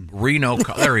Reno.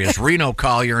 There he is, Reno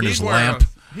Collier and his lamp.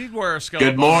 He'd wear a Skelebaner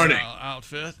Good morning.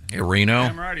 outfit. Hey, Reno.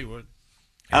 Damn right he would.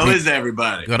 How is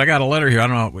everybody? Good. I got a letter here. I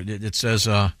don't know. It says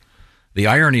the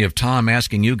irony of Tom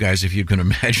asking you guys if you can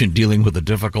imagine dealing with a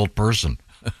difficult person.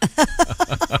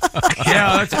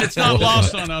 Yeah, it's not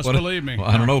lost on us, believe me. Well,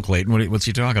 I don't know, Clayton. What's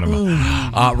he talking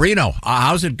about? Reno,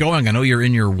 how's it going? I know you're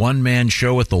in your one-man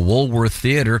show at the Woolworth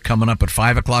Theater coming up at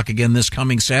 5 o'clock again this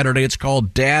coming Saturday. It's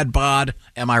called Dad Bod.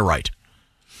 Am I right?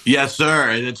 Yes,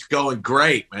 sir. And it's going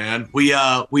great, man. We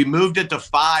moved it to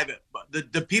 5.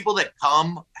 The people that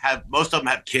come most of them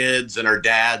have kids and are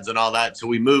dads and all that. So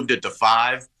we moved it to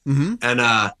 5. Mm-hmm. And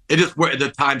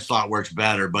the time slot works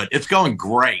better, but it's going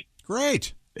great.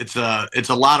 Great. It's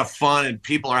a lot of fun, and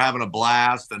people are having a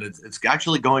blast, and it's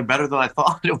actually going better than I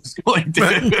thought it was going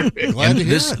to. Glad to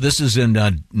hear it. This is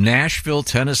in Nashville,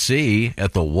 Tennessee,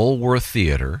 at the Woolworth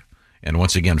Theater, and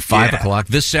once again 5 o'clock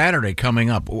this Saturday coming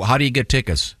up. How do you get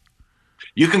tickets?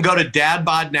 You can go to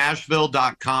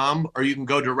dadbodnashville.com, or you can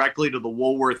go directly to the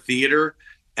Woolworth Theater.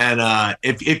 And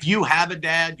if you have a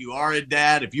dad, you are a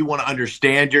dad. If you want to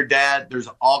understand your dad, there's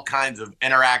all kinds of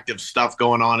interactive stuff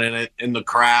going on in the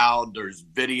crowd. There's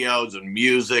videos and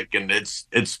music, and it's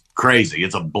crazy.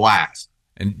 It's a blast.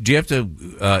 And do you have to?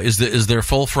 Is there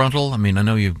full frontal? I mean, I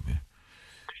know you.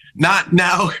 Not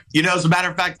now. As a matter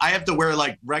of fact, I have to wear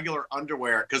like regular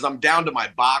underwear because I'm down to my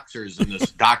boxers in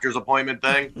this doctor's appointment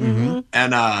thing, Mm-hmm.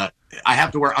 and I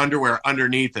have to wear underwear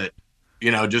underneath it.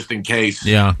 Just in case.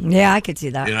 Yeah. Yeah, I could see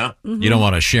that. You don't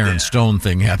want a Sharon Stone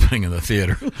thing happening in the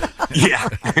theater. Yeah.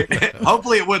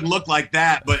 Hopefully it wouldn't look like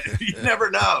that, but you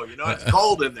never know. It's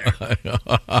cold in there.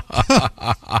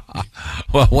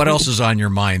 Well, what else is on your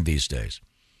mind these days?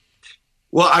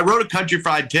 Well, I wrote a Country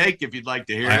Fried Take if you'd like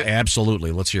to hear it.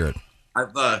 Absolutely. Let's hear it.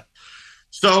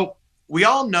 So we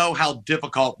all know how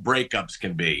difficult breakups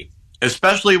can be,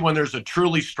 especially when there's a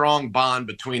truly strong bond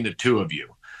between the two of you.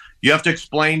 You have to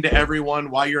explain to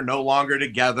everyone why you're no longer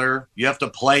together. You have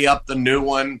to play up the new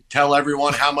one, tell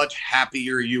everyone how much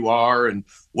happier you are and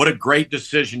what a great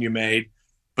decision you made.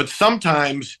 But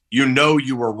sometimes you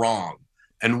were wrong,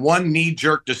 and one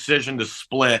knee-jerk decision to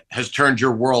split has turned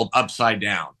your world upside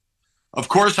down. Of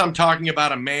course, I'm talking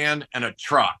about a man and a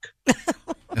truck.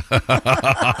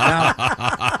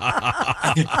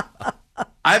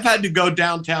 I've had to go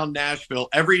downtown Nashville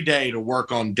every day to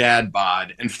work on Dad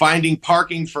Bod, and finding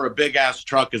parking for a big-ass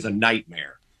truck is a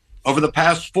nightmare. Over the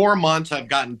past 4 months, I've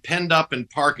gotten pinned up in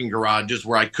parking garages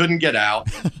where I couldn't get out,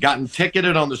 gotten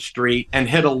ticketed on the street, and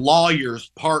hit a lawyer's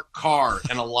parked car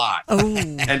in a lot. Oh.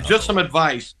 And just some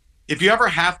advice, if you ever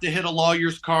have to hit a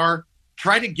lawyer's car,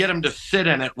 try to get him to sit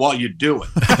in it while you do it.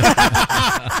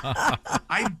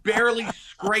 I barely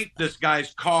scraped this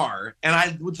guy's car, and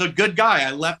I was a good guy.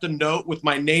 I left a note with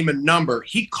my name and number.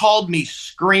 He called me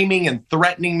screaming and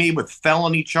threatening me with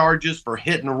felony charges for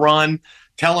hit and run,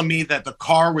 telling me that the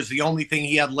car was the only thing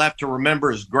he had left to remember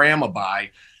his grandma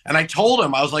by. And I told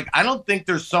him, I was like, I don't think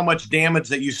there's so much damage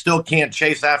that you still can't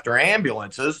chase after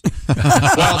ambulances.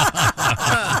 Well,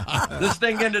 this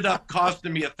thing ended up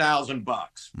costing me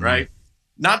 $1,000, right?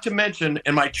 Not to mention,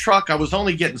 in my truck, I was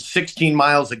only getting 16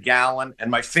 miles a gallon,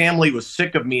 and my family was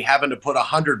sick of me having to put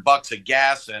 $100 of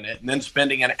gas in it and then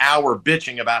spending an hour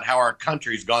bitching about how our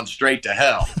country's gone straight to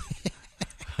hell.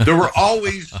 They were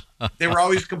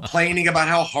always complaining about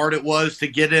how hard it was to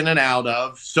get in and out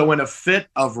of. So in a fit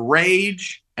of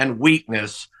rage and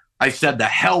weakness, I said the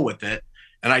hell with it,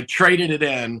 and I traded it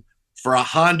in for a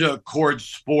Honda Accord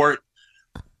Sport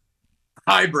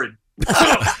hybrid.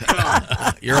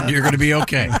 You're going to be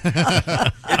okay.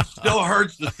 It still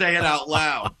hurts to say it out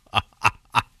loud.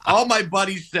 All my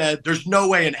buddies said there's no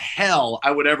way in hell I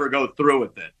would ever go through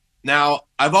with it. Now,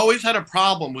 I've always had a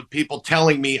problem with people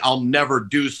telling me I'll never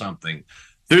do something.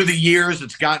 Through the years,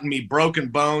 it's gotten me broken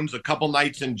bones, a couple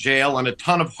nights in jail, and a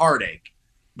ton of heartache.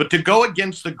 But to go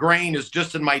against the grain is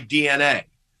just in my DNA.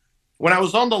 When I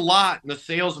was on the lot and the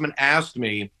salesman asked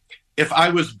me if I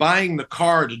was buying the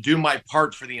car to do my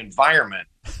part for the environment,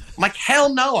 I'm like,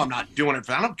 hell no, I'm not doing it.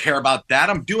 I don't care about that.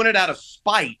 I'm doing it out of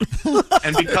spite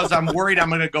and because I'm worried I'm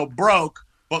going to go broke,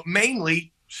 but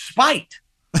mainly spite.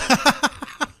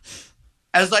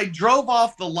 As I drove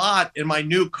off the lot in my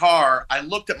new car, I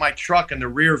looked at my truck in the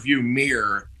rearview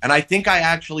mirror, and I think I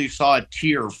actually saw a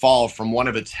tear fall from one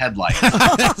of its headlights.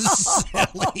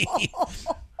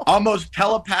 Almost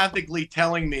telepathically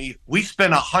telling me, we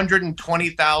spent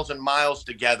 120,000 miles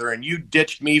together, and you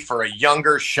ditched me for a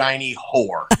younger, shiny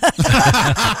whore.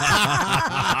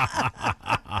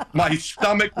 My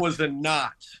stomach was in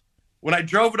knots. When I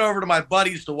drove it over to my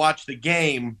buddies to watch the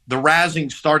game, the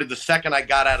razzing started the second I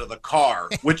got out of the car,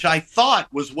 which I thought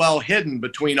was well hidden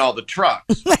between all the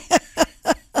trucks.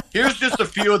 Here's just a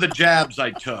few of the jabs I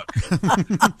took.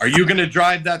 Are you going to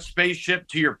drive that spaceship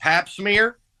to your pap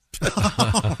smear?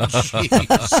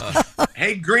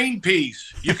 Hey,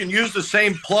 Greenpeace, you can use the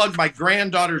same plug my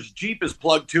granddaughter's Jeep is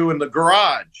plugged to in the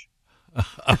garage.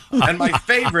 And my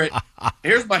favorite,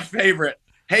 here's my favorite.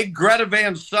 Hey, Greta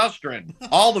Van Susteren,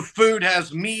 all the food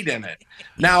has meat in it.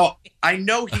 Now, I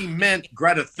know he meant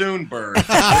Greta Thunberg. But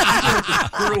even with the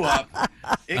screw up,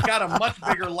 it got a much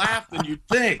bigger laugh than you'd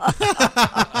think.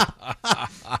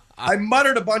 I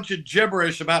muttered a bunch of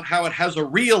gibberish about how it has a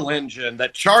real engine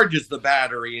that charges the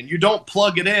battery and you don't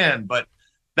plug it in. But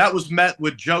that was met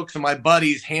with jokes of my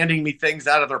buddies handing me things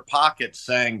out of their pockets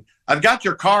saying, I've got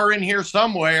your car in here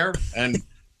somewhere. And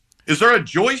is there a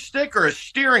joystick or a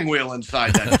steering wheel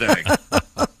inside that thing?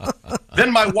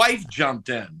 Then my wife jumped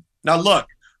in. Now, look,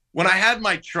 when I had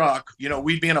my truck,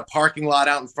 we'd be in a parking lot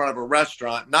out in front of a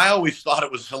restaurant, and I always thought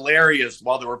it was hilarious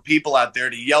while there were people out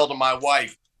there to yell to my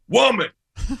wife, woman,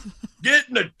 get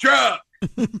in the truck.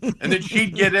 And then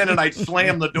she'd get in and I'd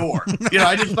slam the door.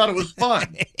 I just thought it was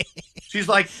fun. She's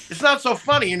like, it's not so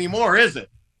funny anymore, is it?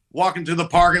 Walking through the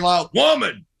parking lot,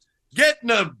 woman, get in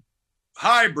the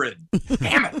hybrid.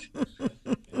 Damn it.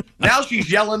 Now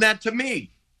she's yelling that to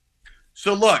me.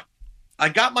 So look, I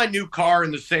got my new car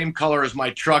in the same color as my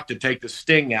truck to take the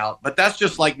sting out, but that's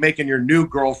just like making your new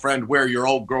girlfriend wear your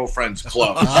old girlfriend's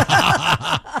clothes.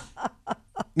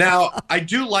 Now, I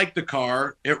do like the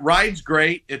car. It rides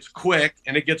great, it's quick,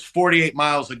 and it gets 48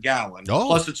 miles a gallon. Oh.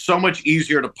 Plus, it's so much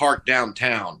easier to park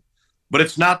downtown. But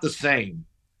it's not the same.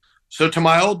 So to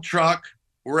my old truck,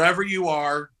 wherever you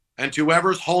are, and to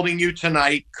whoever's holding you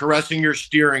tonight, caressing your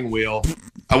steering wheel,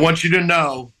 I want you to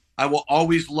know I will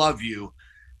always love you.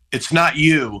 It's not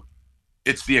you,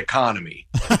 it's the economy.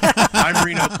 I'm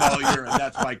Reno Collier, and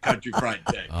that's my Country Fried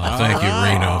Thing. Oh, thank you,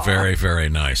 Reno. Very, very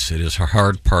nice. It is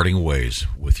hard parting ways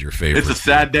with your favorite. It's a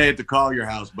sad day at the Collier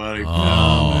house, buddy.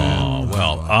 Oh,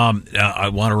 well, I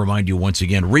want to remind you once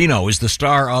again, Reno is the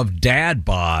star of Dad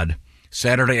Bod,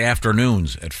 Saturday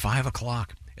afternoons at 5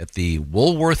 o'clock at the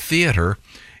Woolworth Theater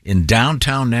in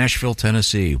downtown Nashville,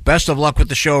 Tennessee. Best of luck with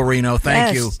the show, Reno.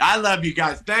 Thank you. I love you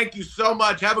guys. Thank you so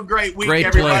much. Have a great week, Great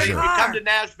everybody. pleasure. If you come to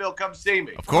Nashville, come see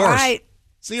me. Of course. All right.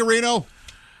 See you, Reno.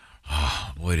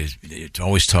 Oh, boy, it's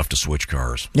always tough to switch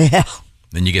cars. Yeah.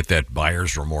 Then you get that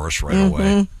buyer's remorse right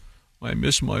away. I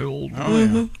miss my old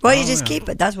one. Well, you just keep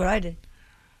it. That's what I did.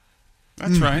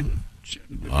 That's right.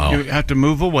 Oh. You have to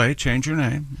move away, change your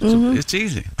name. It's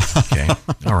easy. Okay.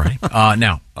 All right.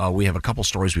 Now, we have a couple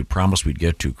stories we promised we'd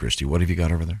get to, Christy. What have you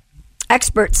got over there?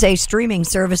 Experts say streaming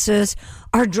services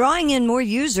are drawing in more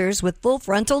users with full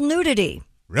frontal nudity.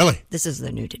 Really? This is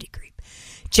the nudity creep.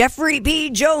 Jeffrey B.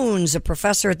 Jones, a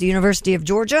professor at the University of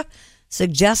Georgia,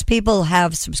 suggests people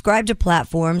have subscribed to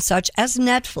platforms such as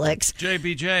Netflix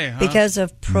JBJ, huh? because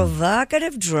of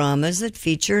provocative dramas that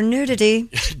feature nudity.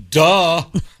 Duh.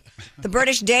 The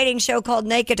British dating show called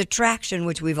Naked Attraction,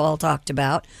 which we've all talked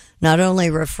about, not only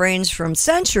refrains from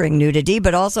censoring nudity,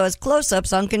 but also has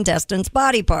close-ups on contestants'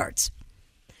 body parts.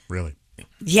 Really?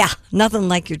 Yeah, nothing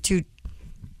like your two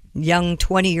young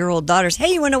 20-year-old daughters.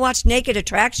 Hey, you want to watch Naked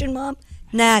Attraction, Mom?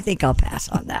 Nah, I think I'll pass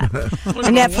on that. Look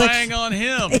at the wang on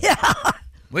him. Yeah.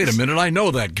 Wait a minute, I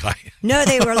know that guy. No,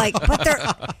 they were like, but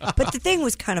the thing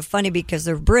was kind of funny because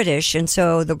they're British, and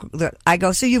so I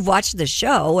go, so you've watched the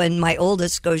show, and my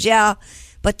oldest goes, yeah,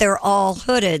 but they're all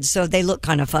hooded, so they look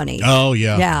kind of funny. Oh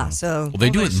yeah, yeah. So Well,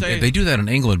 they do that in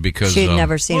England because she'd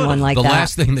never seen one like the that. The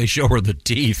last thing they show are the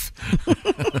teeth.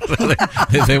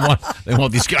 they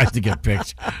want these guys to get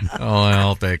picked. Oh,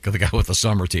 I'll take the guy with the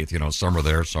summer teeth. You know, some are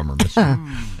there, some are missing.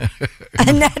 A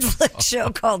Netflix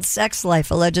show called Sex Life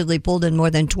allegedly pulled in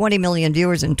more than 20 million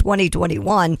viewers in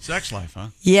 2021. Sex Life, huh?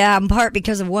 Yeah, in part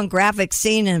because of one graphic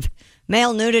scene of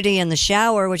male nudity in the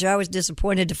shower, which I was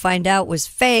disappointed to find out was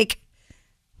fake.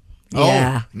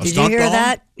 Yeah, did you hear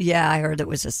that? Yeah, I heard it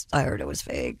was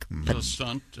fake. A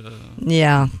stunt.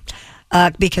 Yeah,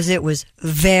 because it was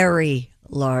very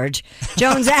large.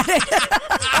 Jones added,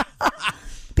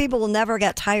 people will never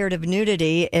get tired of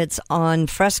nudity. It's on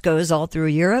frescoes all through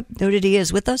Europe. Nudity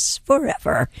is with us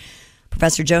forever.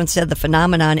 Professor Jones said the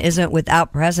phenomenon isn't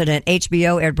without precedent.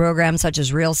 HBO aired programs such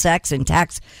as Real Sex and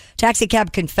Taxi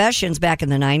Cab Confessions back in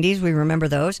the 90s. We remember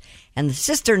those. And the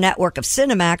sister network of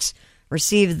Cinemax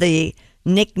received the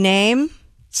nickname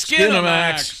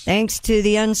Skinamax, thanks to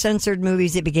the uncensored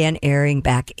movies it began airing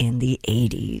back in the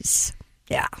 80s.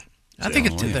 Yeah. I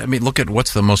think I mean, look at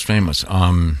what's the most famous.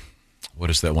 What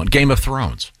is that one? Game of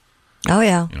Thrones. Oh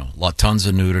yeah. You know, tons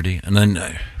of nudity, and then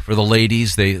for the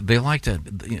ladies, they like to.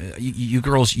 You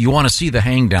girls, you want to see the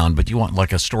hang down, but you want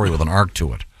like a story with an arc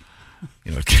to it.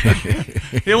 You know,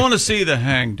 you want to see the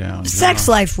hang down. Sex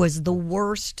Life was the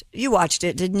worst. You watched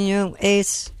it, didn't you,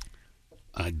 Ace?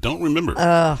 I don't remember.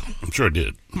 I'm sure I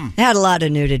did. It had a lot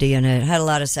of nudity in it. It had a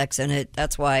lot of sex in it.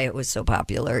 That's why it was so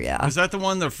popular, yeah. Is that the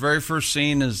one, the very first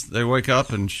scene is they wake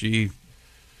up and she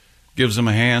gives him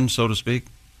a hand, so to speak?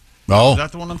 Oh. Is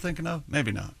that the one I'm thinking of?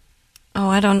 Maybe not.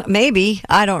 Oh, maybe.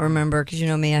 I don't remember because you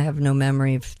know me, I have no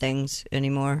memory of things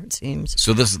anymore, it seems.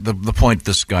 So the point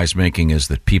this guy's making is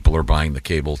that people are buying the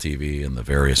cable TV and the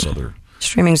various other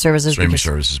streaming services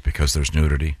because there's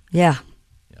nudity. Yeah.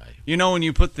 You know, when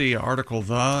you put the article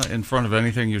 "the" in front of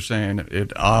anything you're saying,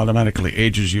 it automatically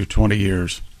ages you 20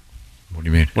 years. What do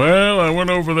you mean? Well, I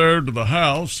went over there to the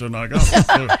house and I got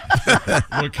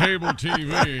the cable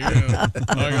TV.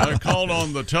 I called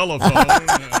on the telephone.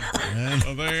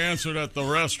 And they answered at the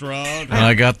restaurant. And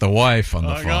I got the wife on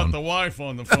the phone. I got the wife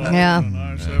on the phone. Yeah. And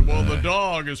I said, well, the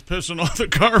dog is pissing on the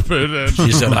carpet. And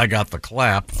she said, I got the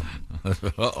clap.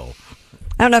 Uh-oh.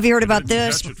 I don't know if you heard about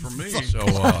this. Catch it from me. So,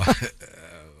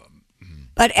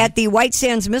 but at the White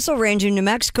Sands Missile Range in New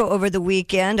Mexico over the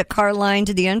weekend, a car line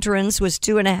to the entrance was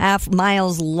 2.5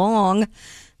 miles long.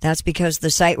 That's because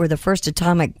the site where the first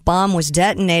atomic bomb was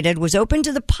detonated was open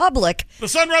to the public. The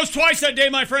sun rose twice that day,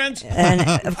 my friends. And,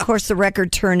 of course, the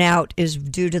record turnout is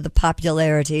due to the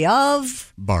popularity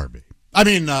of... Barbie. I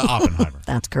mean, Oppenheimer.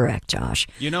 That's correct, Josh.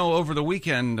 You know, over the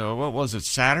weekend, what was it,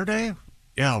 Saturday?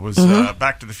 Yeah, it was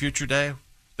Back to the Future Day.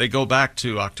 They go back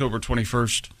to October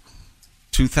 21st.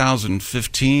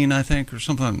 2015, I think, or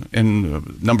something,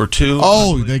 in number 2.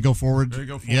 Oh, they go forward? They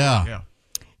go forward, yeah.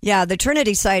 Yeah, the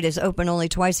Trinity site is open only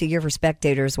twice a year for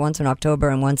spectators, once in October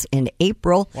and once in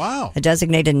April. Wow. A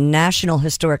designated National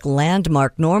Historic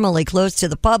Landmark, normally closed to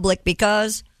the public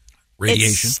because...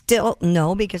 Radiation?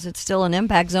 Because it's still an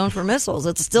impact zone for missiles.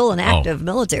 It's still an active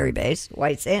military base.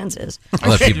 White Sands is.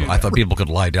 I thought people could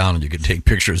lie down and you could take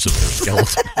pictures of their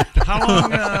skeleton. How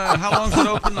long is it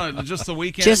open? Just the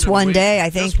weekend? Just one day, I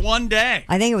think. Just one day?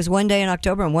 I think it was one day in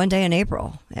October and one day in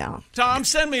April. Yeah. Tom,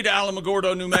 send me to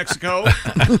Alamogordo, New Mexico.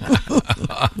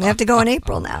 We have to go in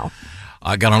April now.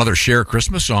 I got another Cher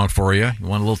Christmas song for you. You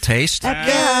want a little taste?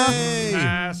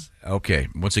 Pass. Okay.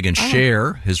 Once again,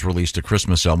 Cher has released a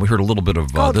Christmas album. We heard a little bit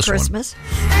of this Christmas.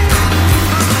 one.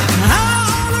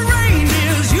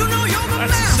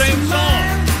 That's the same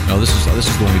song. No, this is the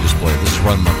one we just played. This is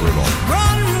Run Rudolph.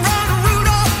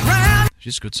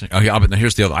 She's a good singer. Oh, yeah, but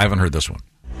here's the other. I haven't heard this one.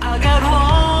 I got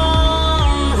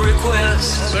one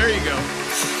request. There you go.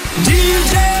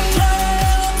 DJ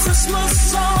play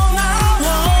Christmas song. I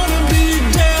wanna be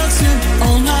dancing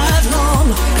all night long.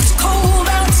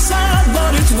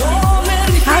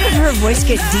 her voice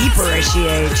get deeper as she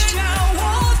aged?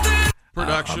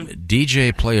 Production.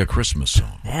 DJ, play a Christmas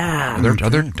song. Yeah. Are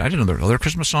there, I didn't know. Are there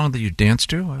Christmas songs that you dance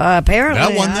to? Apparently.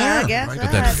 That one there. I guess Right,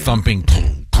 with that thumping.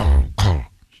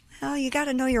 Well, you got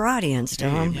to know your audience,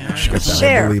 Tom. Got that I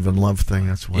Share. believe in love thing.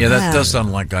 That's why. Yeah, that does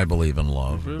sound like I Believe in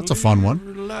Love. That's a fun one.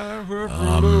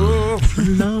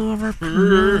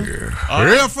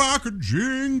 If I could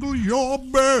jingle your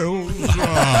bells.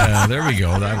 Yeah, there we go.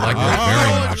 I like that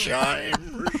very much.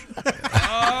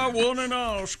 I won an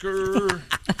Oscar.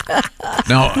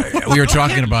 Now we were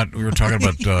talking about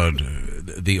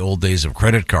the old days of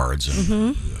credit cards,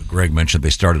 and Greg mentioned they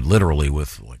started literally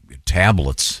with like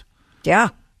tablets. Yeah.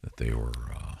 That they were,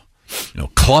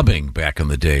 clubbing back in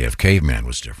the day of caveman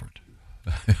was different.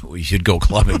 You'd go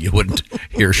clubbing, you wouldn't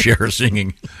hear Cher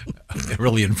singing. It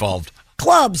really involved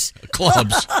clubs,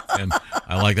 and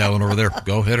I like that one over there.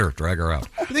 Go hit her, drag her out.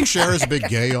 You think Cher is a big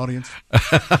gay audience?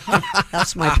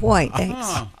 That's my point.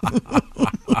 Thanks.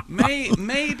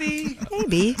 Maybe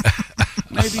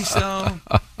so.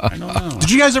 I don't know. Did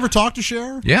you guys ever talk to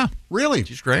Cher? Yeah, really.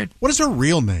 She's great. What is her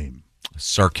real name?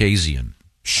 Sarkisian.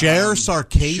 Cher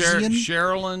Sarkisian?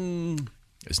 Sherilyn.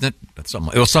 Isn't it? That's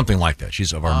something. It was something like that.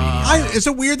 She's of Armenian. Is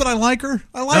it weird that I like her?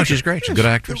 I like her. No, she's great. She's a good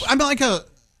actress. I'm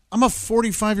a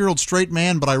 45-year-old straight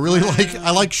man, but I really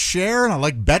like Cher and I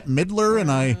like Bette Midler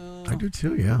and I do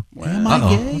too. Yeah. Am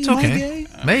I gay? It's Am I okay. gay?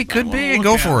 May could be.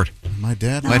 Go for it. My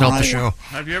dad might help the show.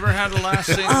 Have you ever had a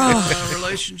lasting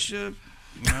relationship?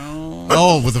 No.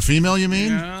 Oh, with a female, you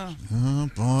mean? Yeah. Oh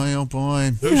boy, oh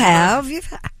boy. You've had.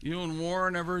 You and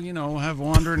Warren ever, have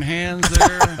wandering hands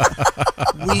there?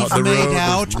 We've made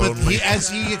out, but as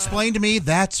he explained to me,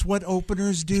 that's what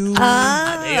openers do.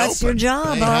 That's your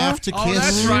job. They have to kiss. Oh,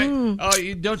 that's right.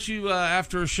 Oh, don't you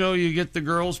after a show you get the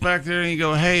girls back there and you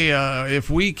go, "Hey, if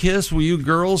we kiss, will you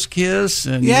girls kiss?"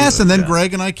 And yes, and then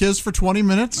Greg and I kiss for 20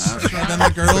 minutes. And then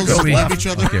the girls love each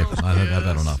other. Okay, I've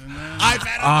had enough.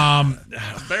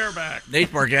 Bareback.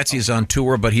 Nate Bargatze is on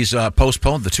tour, but he's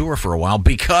postponed the tour for a while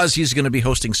because he's going to be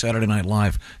hosting Saturday Night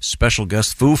Live. Special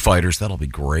guest Foo Fighters. That'll be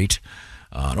great.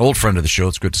 An old friend of the show.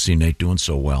 It's good to see Nate doing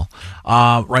so well.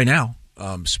 Right now,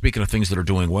 speaking of things that are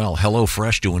doing well,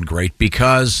 HelloFresh doing great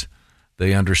because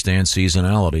they understand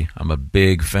seasonality. I'm a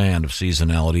big fan of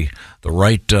seasonality. The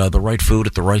right food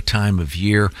at the right time of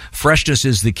year. Freshness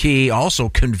is the key. Also,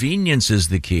 convenience is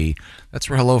the key. That's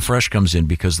where HelloFresh comes in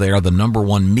because they are the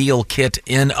 #1 meal kit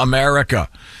in America.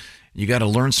 You got to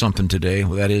learn something today.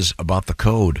 That is about the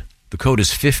code. The code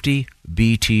is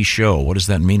 50BT Show. What does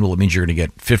that mean? Well, it means you're going to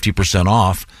get 50%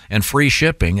 off and free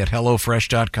shipping at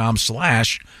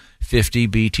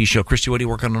HelloFresh.com/50BT Show. Christy, what are you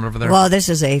working on over there? Well, this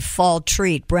is a fall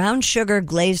treat. Brown sugar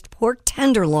glazed pork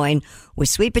tenderloin with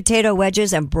sweet potato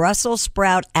wedges and Brussels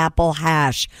sprout apple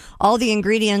hash. All the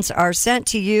ingredients are sent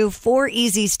to you. 4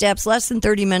 easy steps, less than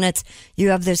 30 minutes. You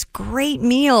have this great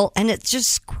meal, and it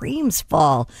just screams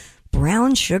fall.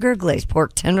 Brown sugar glazed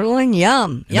pork tenderloin.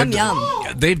 Yum. Yum, yum.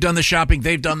 They've done the shopping.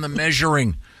 They've done the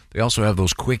measuring. They also have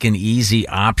those quick and easy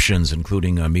options,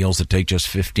 including meals that take just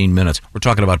 15 minutes. We're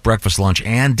talking about breakfast, lunch,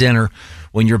 and dinner.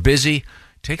 When you're busy,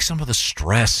 take some of the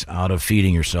stress out of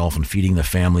feeding yourself and feeding the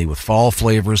family with fall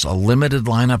flavors, a limited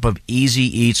lineup of easy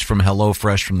eats from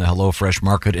HelloFresh from the HelloFresh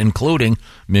market, including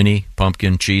mini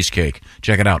pumpkin cheesecake.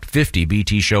 Check it out.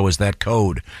 50BT Show is that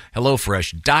code.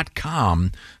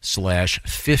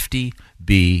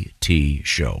 HelloFresh.com/50BT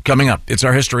Show. Coming up, it's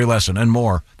our history lesson and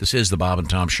more. This is the Bob and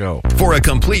Tom Show. For a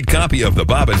complete copy of the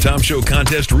Bob and Tom Show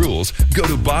contest rules, go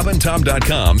to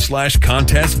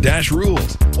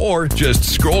bobandtom.com/contest-rules or just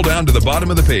scroll down to the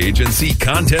bottom of the page and see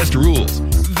contest rules.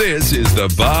 This is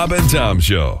the Bob and Tom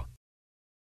Show.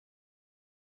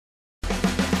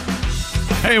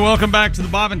 Hey, welcome back to the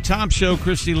Bob and Tom Show.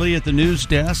 Christy Lee at the news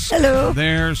desk. Hello.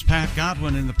 There's Pat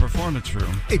Godwin in the performance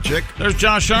room. Hey, Chick. There's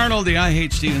Josh Arnold, the I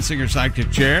Hate Steven Singer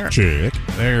sidekick chair. Chick.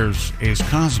 There's Ace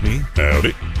Cosby.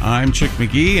 Howdy. I'm Chick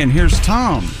McGee, and here's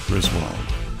Tom Griswold.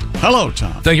 Hello,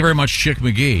 Tom. Thank you very much, Chick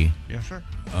McGee. Yes, sir.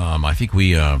 I think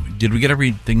we did we get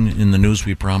everything in the news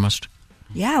we promised?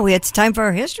 Yeah, it's time for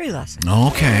our history lesson.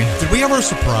 Okay. Did we have our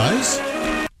surprise?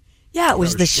 Yeah, it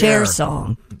was the Cher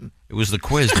song. It was the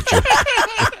quiz that you.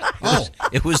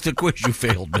 It was the quiz you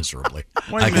failed miserably.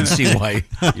 Wait a I can minute. see why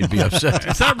you'd be upset.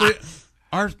 Is that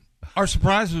our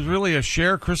surprise was really a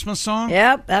Cher Christmas song?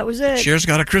 Yep, that was it. Cher's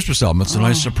got a Christmas album. It's a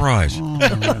nice surprise. All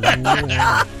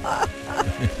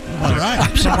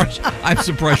right. I'm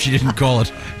surprised she didn't call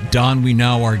it "Don We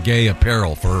Now Are Gay"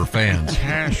 apparel for her fans.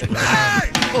 Cash.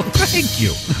 Oh, thank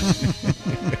you.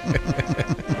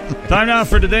 Time now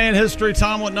for Today in History.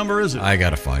 Tom, what number is it? I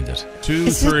gotta find it. 2,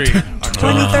 3.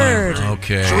 23rd.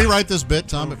 Okay. Should we write this bit,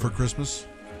 Tom, for Christmas?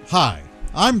 Hi,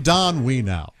 I'm Don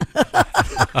Wienow.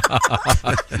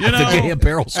 The gay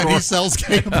apparel store. And he sells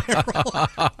gay apparel.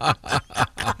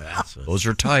 Those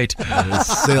are tight.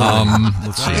 It's silly.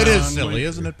 Let's see. It is silly,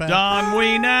 isn't it, Pat? Don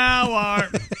Wienow are.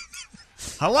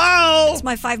 Hello. It's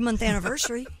my 5-month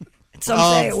anniversary. Some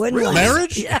say it wouldn't. Really?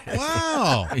 Marriage? Yeah.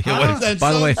 Wow.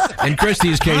 By the way, in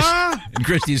Christy's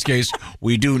case,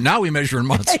 we do now. We measure in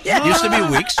months. Yeah. Used to be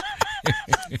weeks.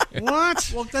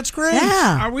 What? Well, that's great.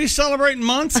 Yeah. Are we celebrating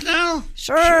months now?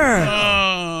 Sure.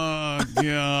 Oh,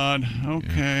 God.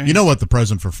 Okay. You know what the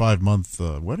present for 5-month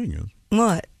wedding is?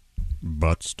 What?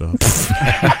 Butt stuff.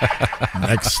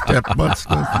 Next step, butt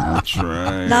stuff. That's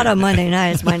right. Not on Monday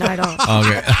night. It's my night off.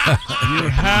 Okay. You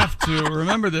have to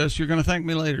remember this. You're going to thank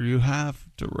me later. You have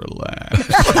to relax.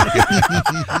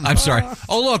 I'm sorry.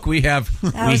 Oh, look, we have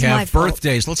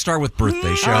birthdays. Let's start with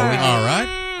birthdays, shall we? All right.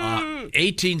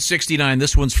 1869.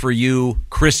 This one's for you,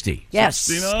 Christy. Yes.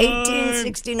 69.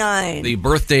 1869. The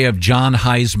birthday of John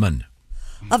Heisman.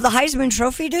 Of the Heisman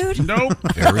Trophy, dude? Nope.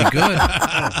 Very good.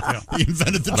 He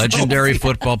invented the Legendary trophy.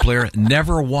 football player.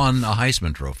 Never won a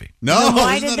Heisman Trophy. No. Then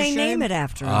why isn't did that a they shame? name it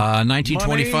after him?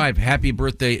 1925. Happy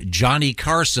birthday, Johnny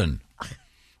Carson.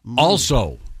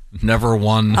 Also, never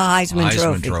won a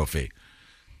Heisman Trophy.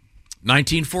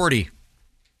 1940.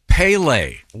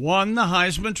 Pele. Won the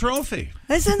Heisman Trophy.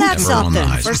 Isn't that Never won the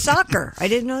something? Heisman. For soccer. I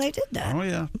didn't know they did that. Oh,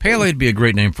 yeah. Pele would be a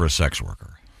great name for a sex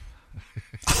worker.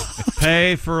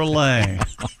 Pay for lay.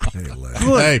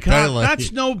 Hey, God, Pele.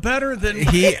 that's no better than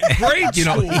He, grade you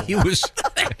know, school. he was.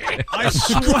 I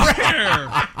swear.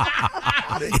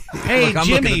 Hey, Look, I'm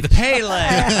Jimmy, looking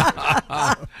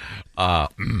Pele.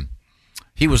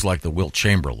 He was like the Wilt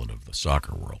Chamberlain of the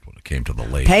soccer world when it came to the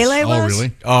ladies. Pele Oh, was?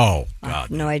 really? Oh,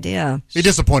 God. No idea. He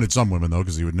disappointed some women, though,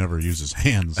 because he would never use his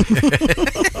hands.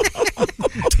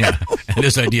 Yeah. And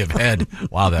his idea of head,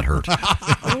 wow, that hurt.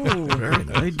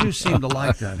 They do seem to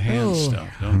like that hand stuff,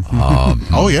 don't they?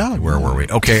 Oh, yeah. Where were we?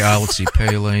 Okay, let's see.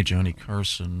 Pele, Johnny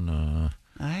Carson,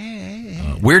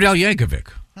 Weird Al Yankovic.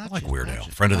 I like Weird Al.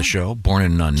 Friend of the show. Born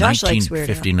in Josh likes Weird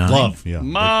Al. 1959. Love, yeah.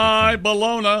 My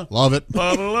Bologna. Love it.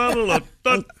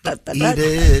 Eat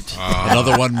it.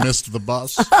 Another one missed the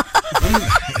bus.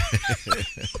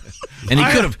 And he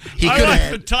could have. I like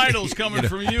the titles coming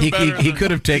from you better. He could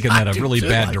have taken that a really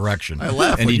bad direction. I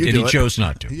laugh and when he you do it. chose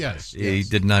not to. Yes. He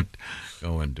did not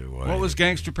go into. What was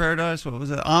Gangster Paradise? What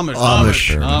was it?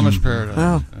 Amish Paradise.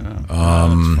 Oh.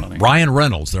 Yeah. Ryan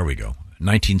Reynolds. There we go.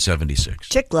 1976.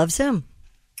 Chick loves him.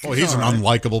 Oh, he's an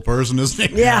unlikable person, isn't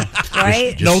he? Yeah,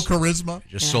 right? No charisma.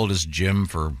 Just sold his gin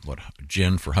for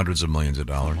hundreds of millions of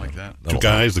dollars. Like that. Two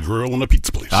guys, the girl, and a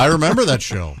pizza place. I remember that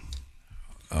show.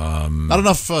 Not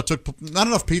enough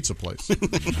pizza place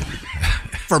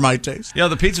for my taste. Yeah,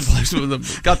 the pizza place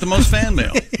got the most fan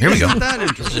mail. Here we go. Isn't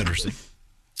that This is interesting.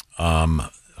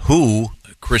 Who?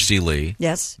 Christy Lee.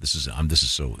 Yes. This is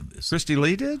so. Christy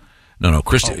Lee did? No,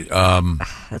 Christy. I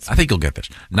think you'll get this.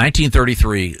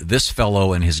 1933. This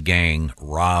fellow and his gang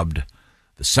robbed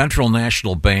the Central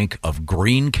National Bank of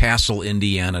Greencastle,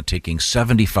 Indiana, taking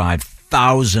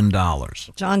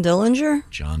 $75,000. John Dillinger?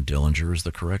 John Dillinger is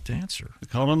the correct answer. They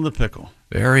called him the pickle.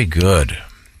 Very good.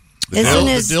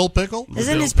 The dill pickle?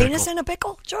 Isn't his penis in a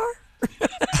pickle jar?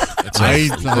 It's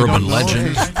an urban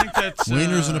legend. I think that's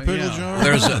Wieners in a pickle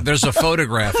jar. There's a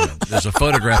photograph. There's a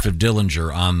photograph of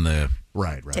Dillinger on the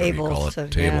right table, call it so,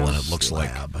 table, yeah. and it looks like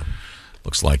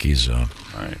he's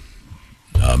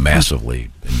massively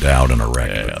endowed and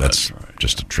erect. Yeah, but that's right.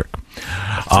 just a trick.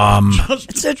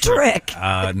 It's a trick.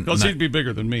 Because he'd be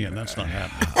bigger than me, and that's not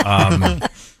happening.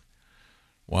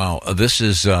 Wow, this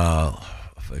is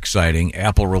exciting.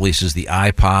 Apple releases the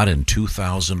iPod in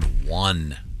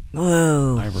 2001.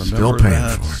 Whoa. I remember Still paying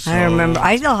that. for it. So, I remember.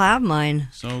 I still have mine.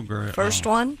 So great. First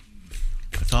one?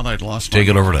 I thought I'd lost Take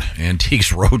my it over to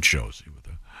Antiques Roadshow. See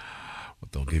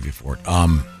what they'll give you for it.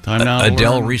 Time now to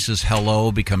Adele learn. Reese's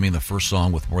 "Hello" becoming the first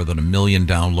song with more than 1 million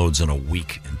downloads in a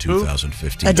week in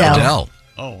 2015. Adele.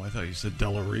 Oh, I thought you said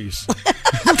Della Reese.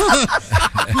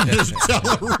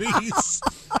 Della Reese.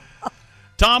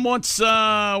 Tom once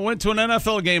went to an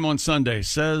NFL game on Sunday.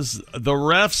 Says the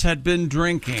refs had been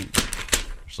drinking.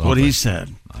 What he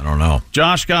said. I don't know.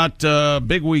 Josh got a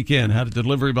big weekend. Had a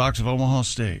delivery box of Omaha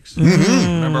Steaks.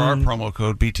 Remember our promo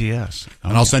code BTS.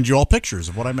 And I'll send you all pictures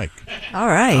of what I make. All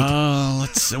right.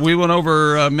 Let's. We went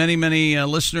over many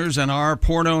listeners and our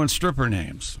porno and stripper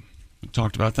names. We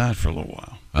talked about that for a little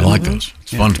while. I like those.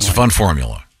 It's fun. It's a fun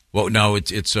formula. Well, no,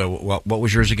 it's what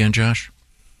was yours again, Josh?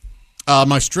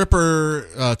 My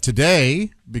stripper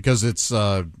today, because it's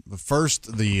the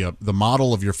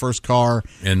model of your first car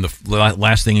and the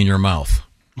last thing in your mouth,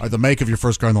 or the make of your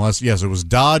first car, and the last. Yes, it was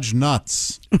Dodge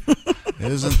Nuts.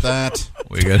 Isn't that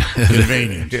we got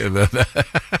convenient?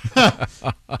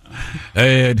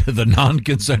 The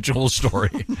non-consensual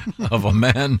story of a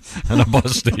man in a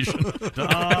bus station.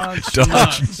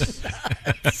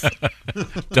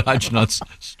 Dodge Nuts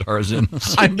stars in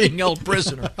I'm being held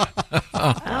prisoner.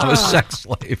 I'm a sex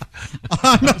slave.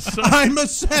 I'm a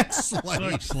sex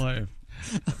slave.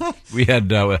 We had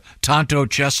Tonto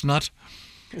Chestnut.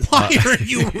 Why are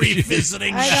you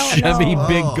revisiting Chevy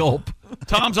Big Gulp?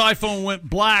 Tom's iPhone went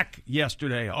black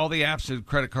yesterday. All the apps and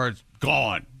credit cards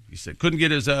gone. He said couldn't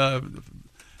get his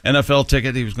NFL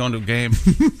ticket. He was going to a game.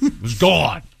 It was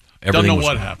gone. Don't know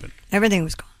what happened. Everything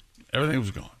was gone. Everything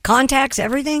was gone. Contacts,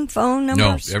 everything, phone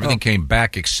numbers. No, everything came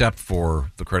back except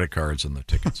for the credit cards and the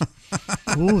tickets.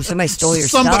 Ooh, somebody stole your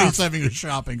Somebody's stuff. having a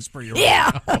shopping spree.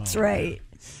 Yeah, that's right.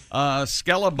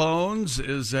 Skelebaner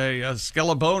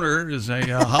is a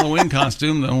Halloween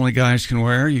costume that only guys can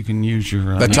wear. You can use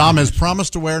your that Tom has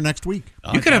promised to wear next week.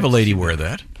 You could have a lady wear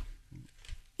that.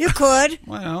 You could.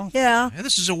 Well, yeah.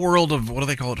 This is a world of, what do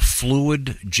they call it?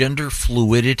 Gender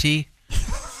fluidity.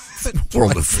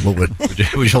 World of fluid.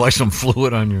 Would you like some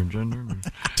fluid on your gender?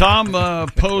 Tom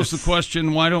posed the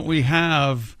question, why don't we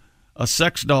have a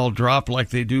sex doll drop like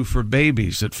they do for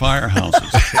babies at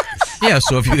firehouses? Yeah,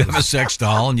 so if you have a sex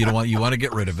doll and you want to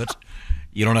get rid of it,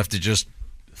 you don't have to just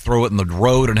throw it in the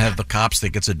road and have the cops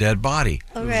think it's a dead body.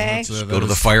 Okay. Just go to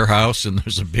the firehouse and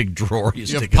there's a big drawer. You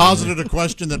have posited a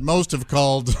question that most have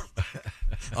called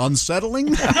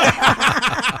unsettling.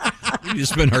 We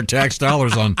just spend our tax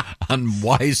dollars on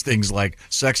wise things like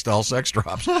sex doll, sex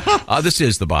drops. This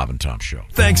is the Bob and Tom Show.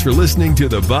 Thanks for listening to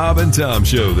the Bob and Tom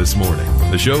Show this morning.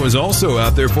 The show is also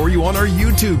out there for you on our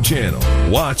YouTube channel.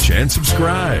 Watch and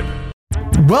subscribe.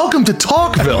 Welcome to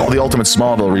Talkville, the ultimate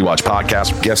Smallville rewatch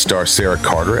podcast. Guest star Sarah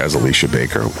Carter as Alicia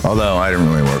Baker, although I didn't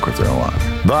really work with her a lot.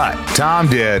 But Tom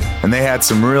did, and they had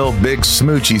some real big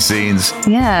smoochy scenes.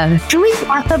 Yeah. Can we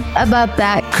talk about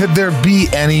that? Could there be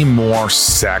any more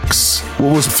sex?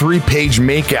 What was a 3-page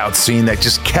makeout scene that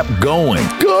just kept going?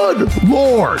 Good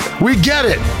Lord, we get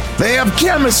it. They have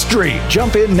chemistry.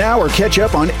 Jump in now or catch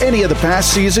up on any of the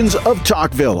past seasons of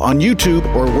Talkville on YouTube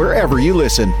or wherever you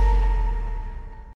listen.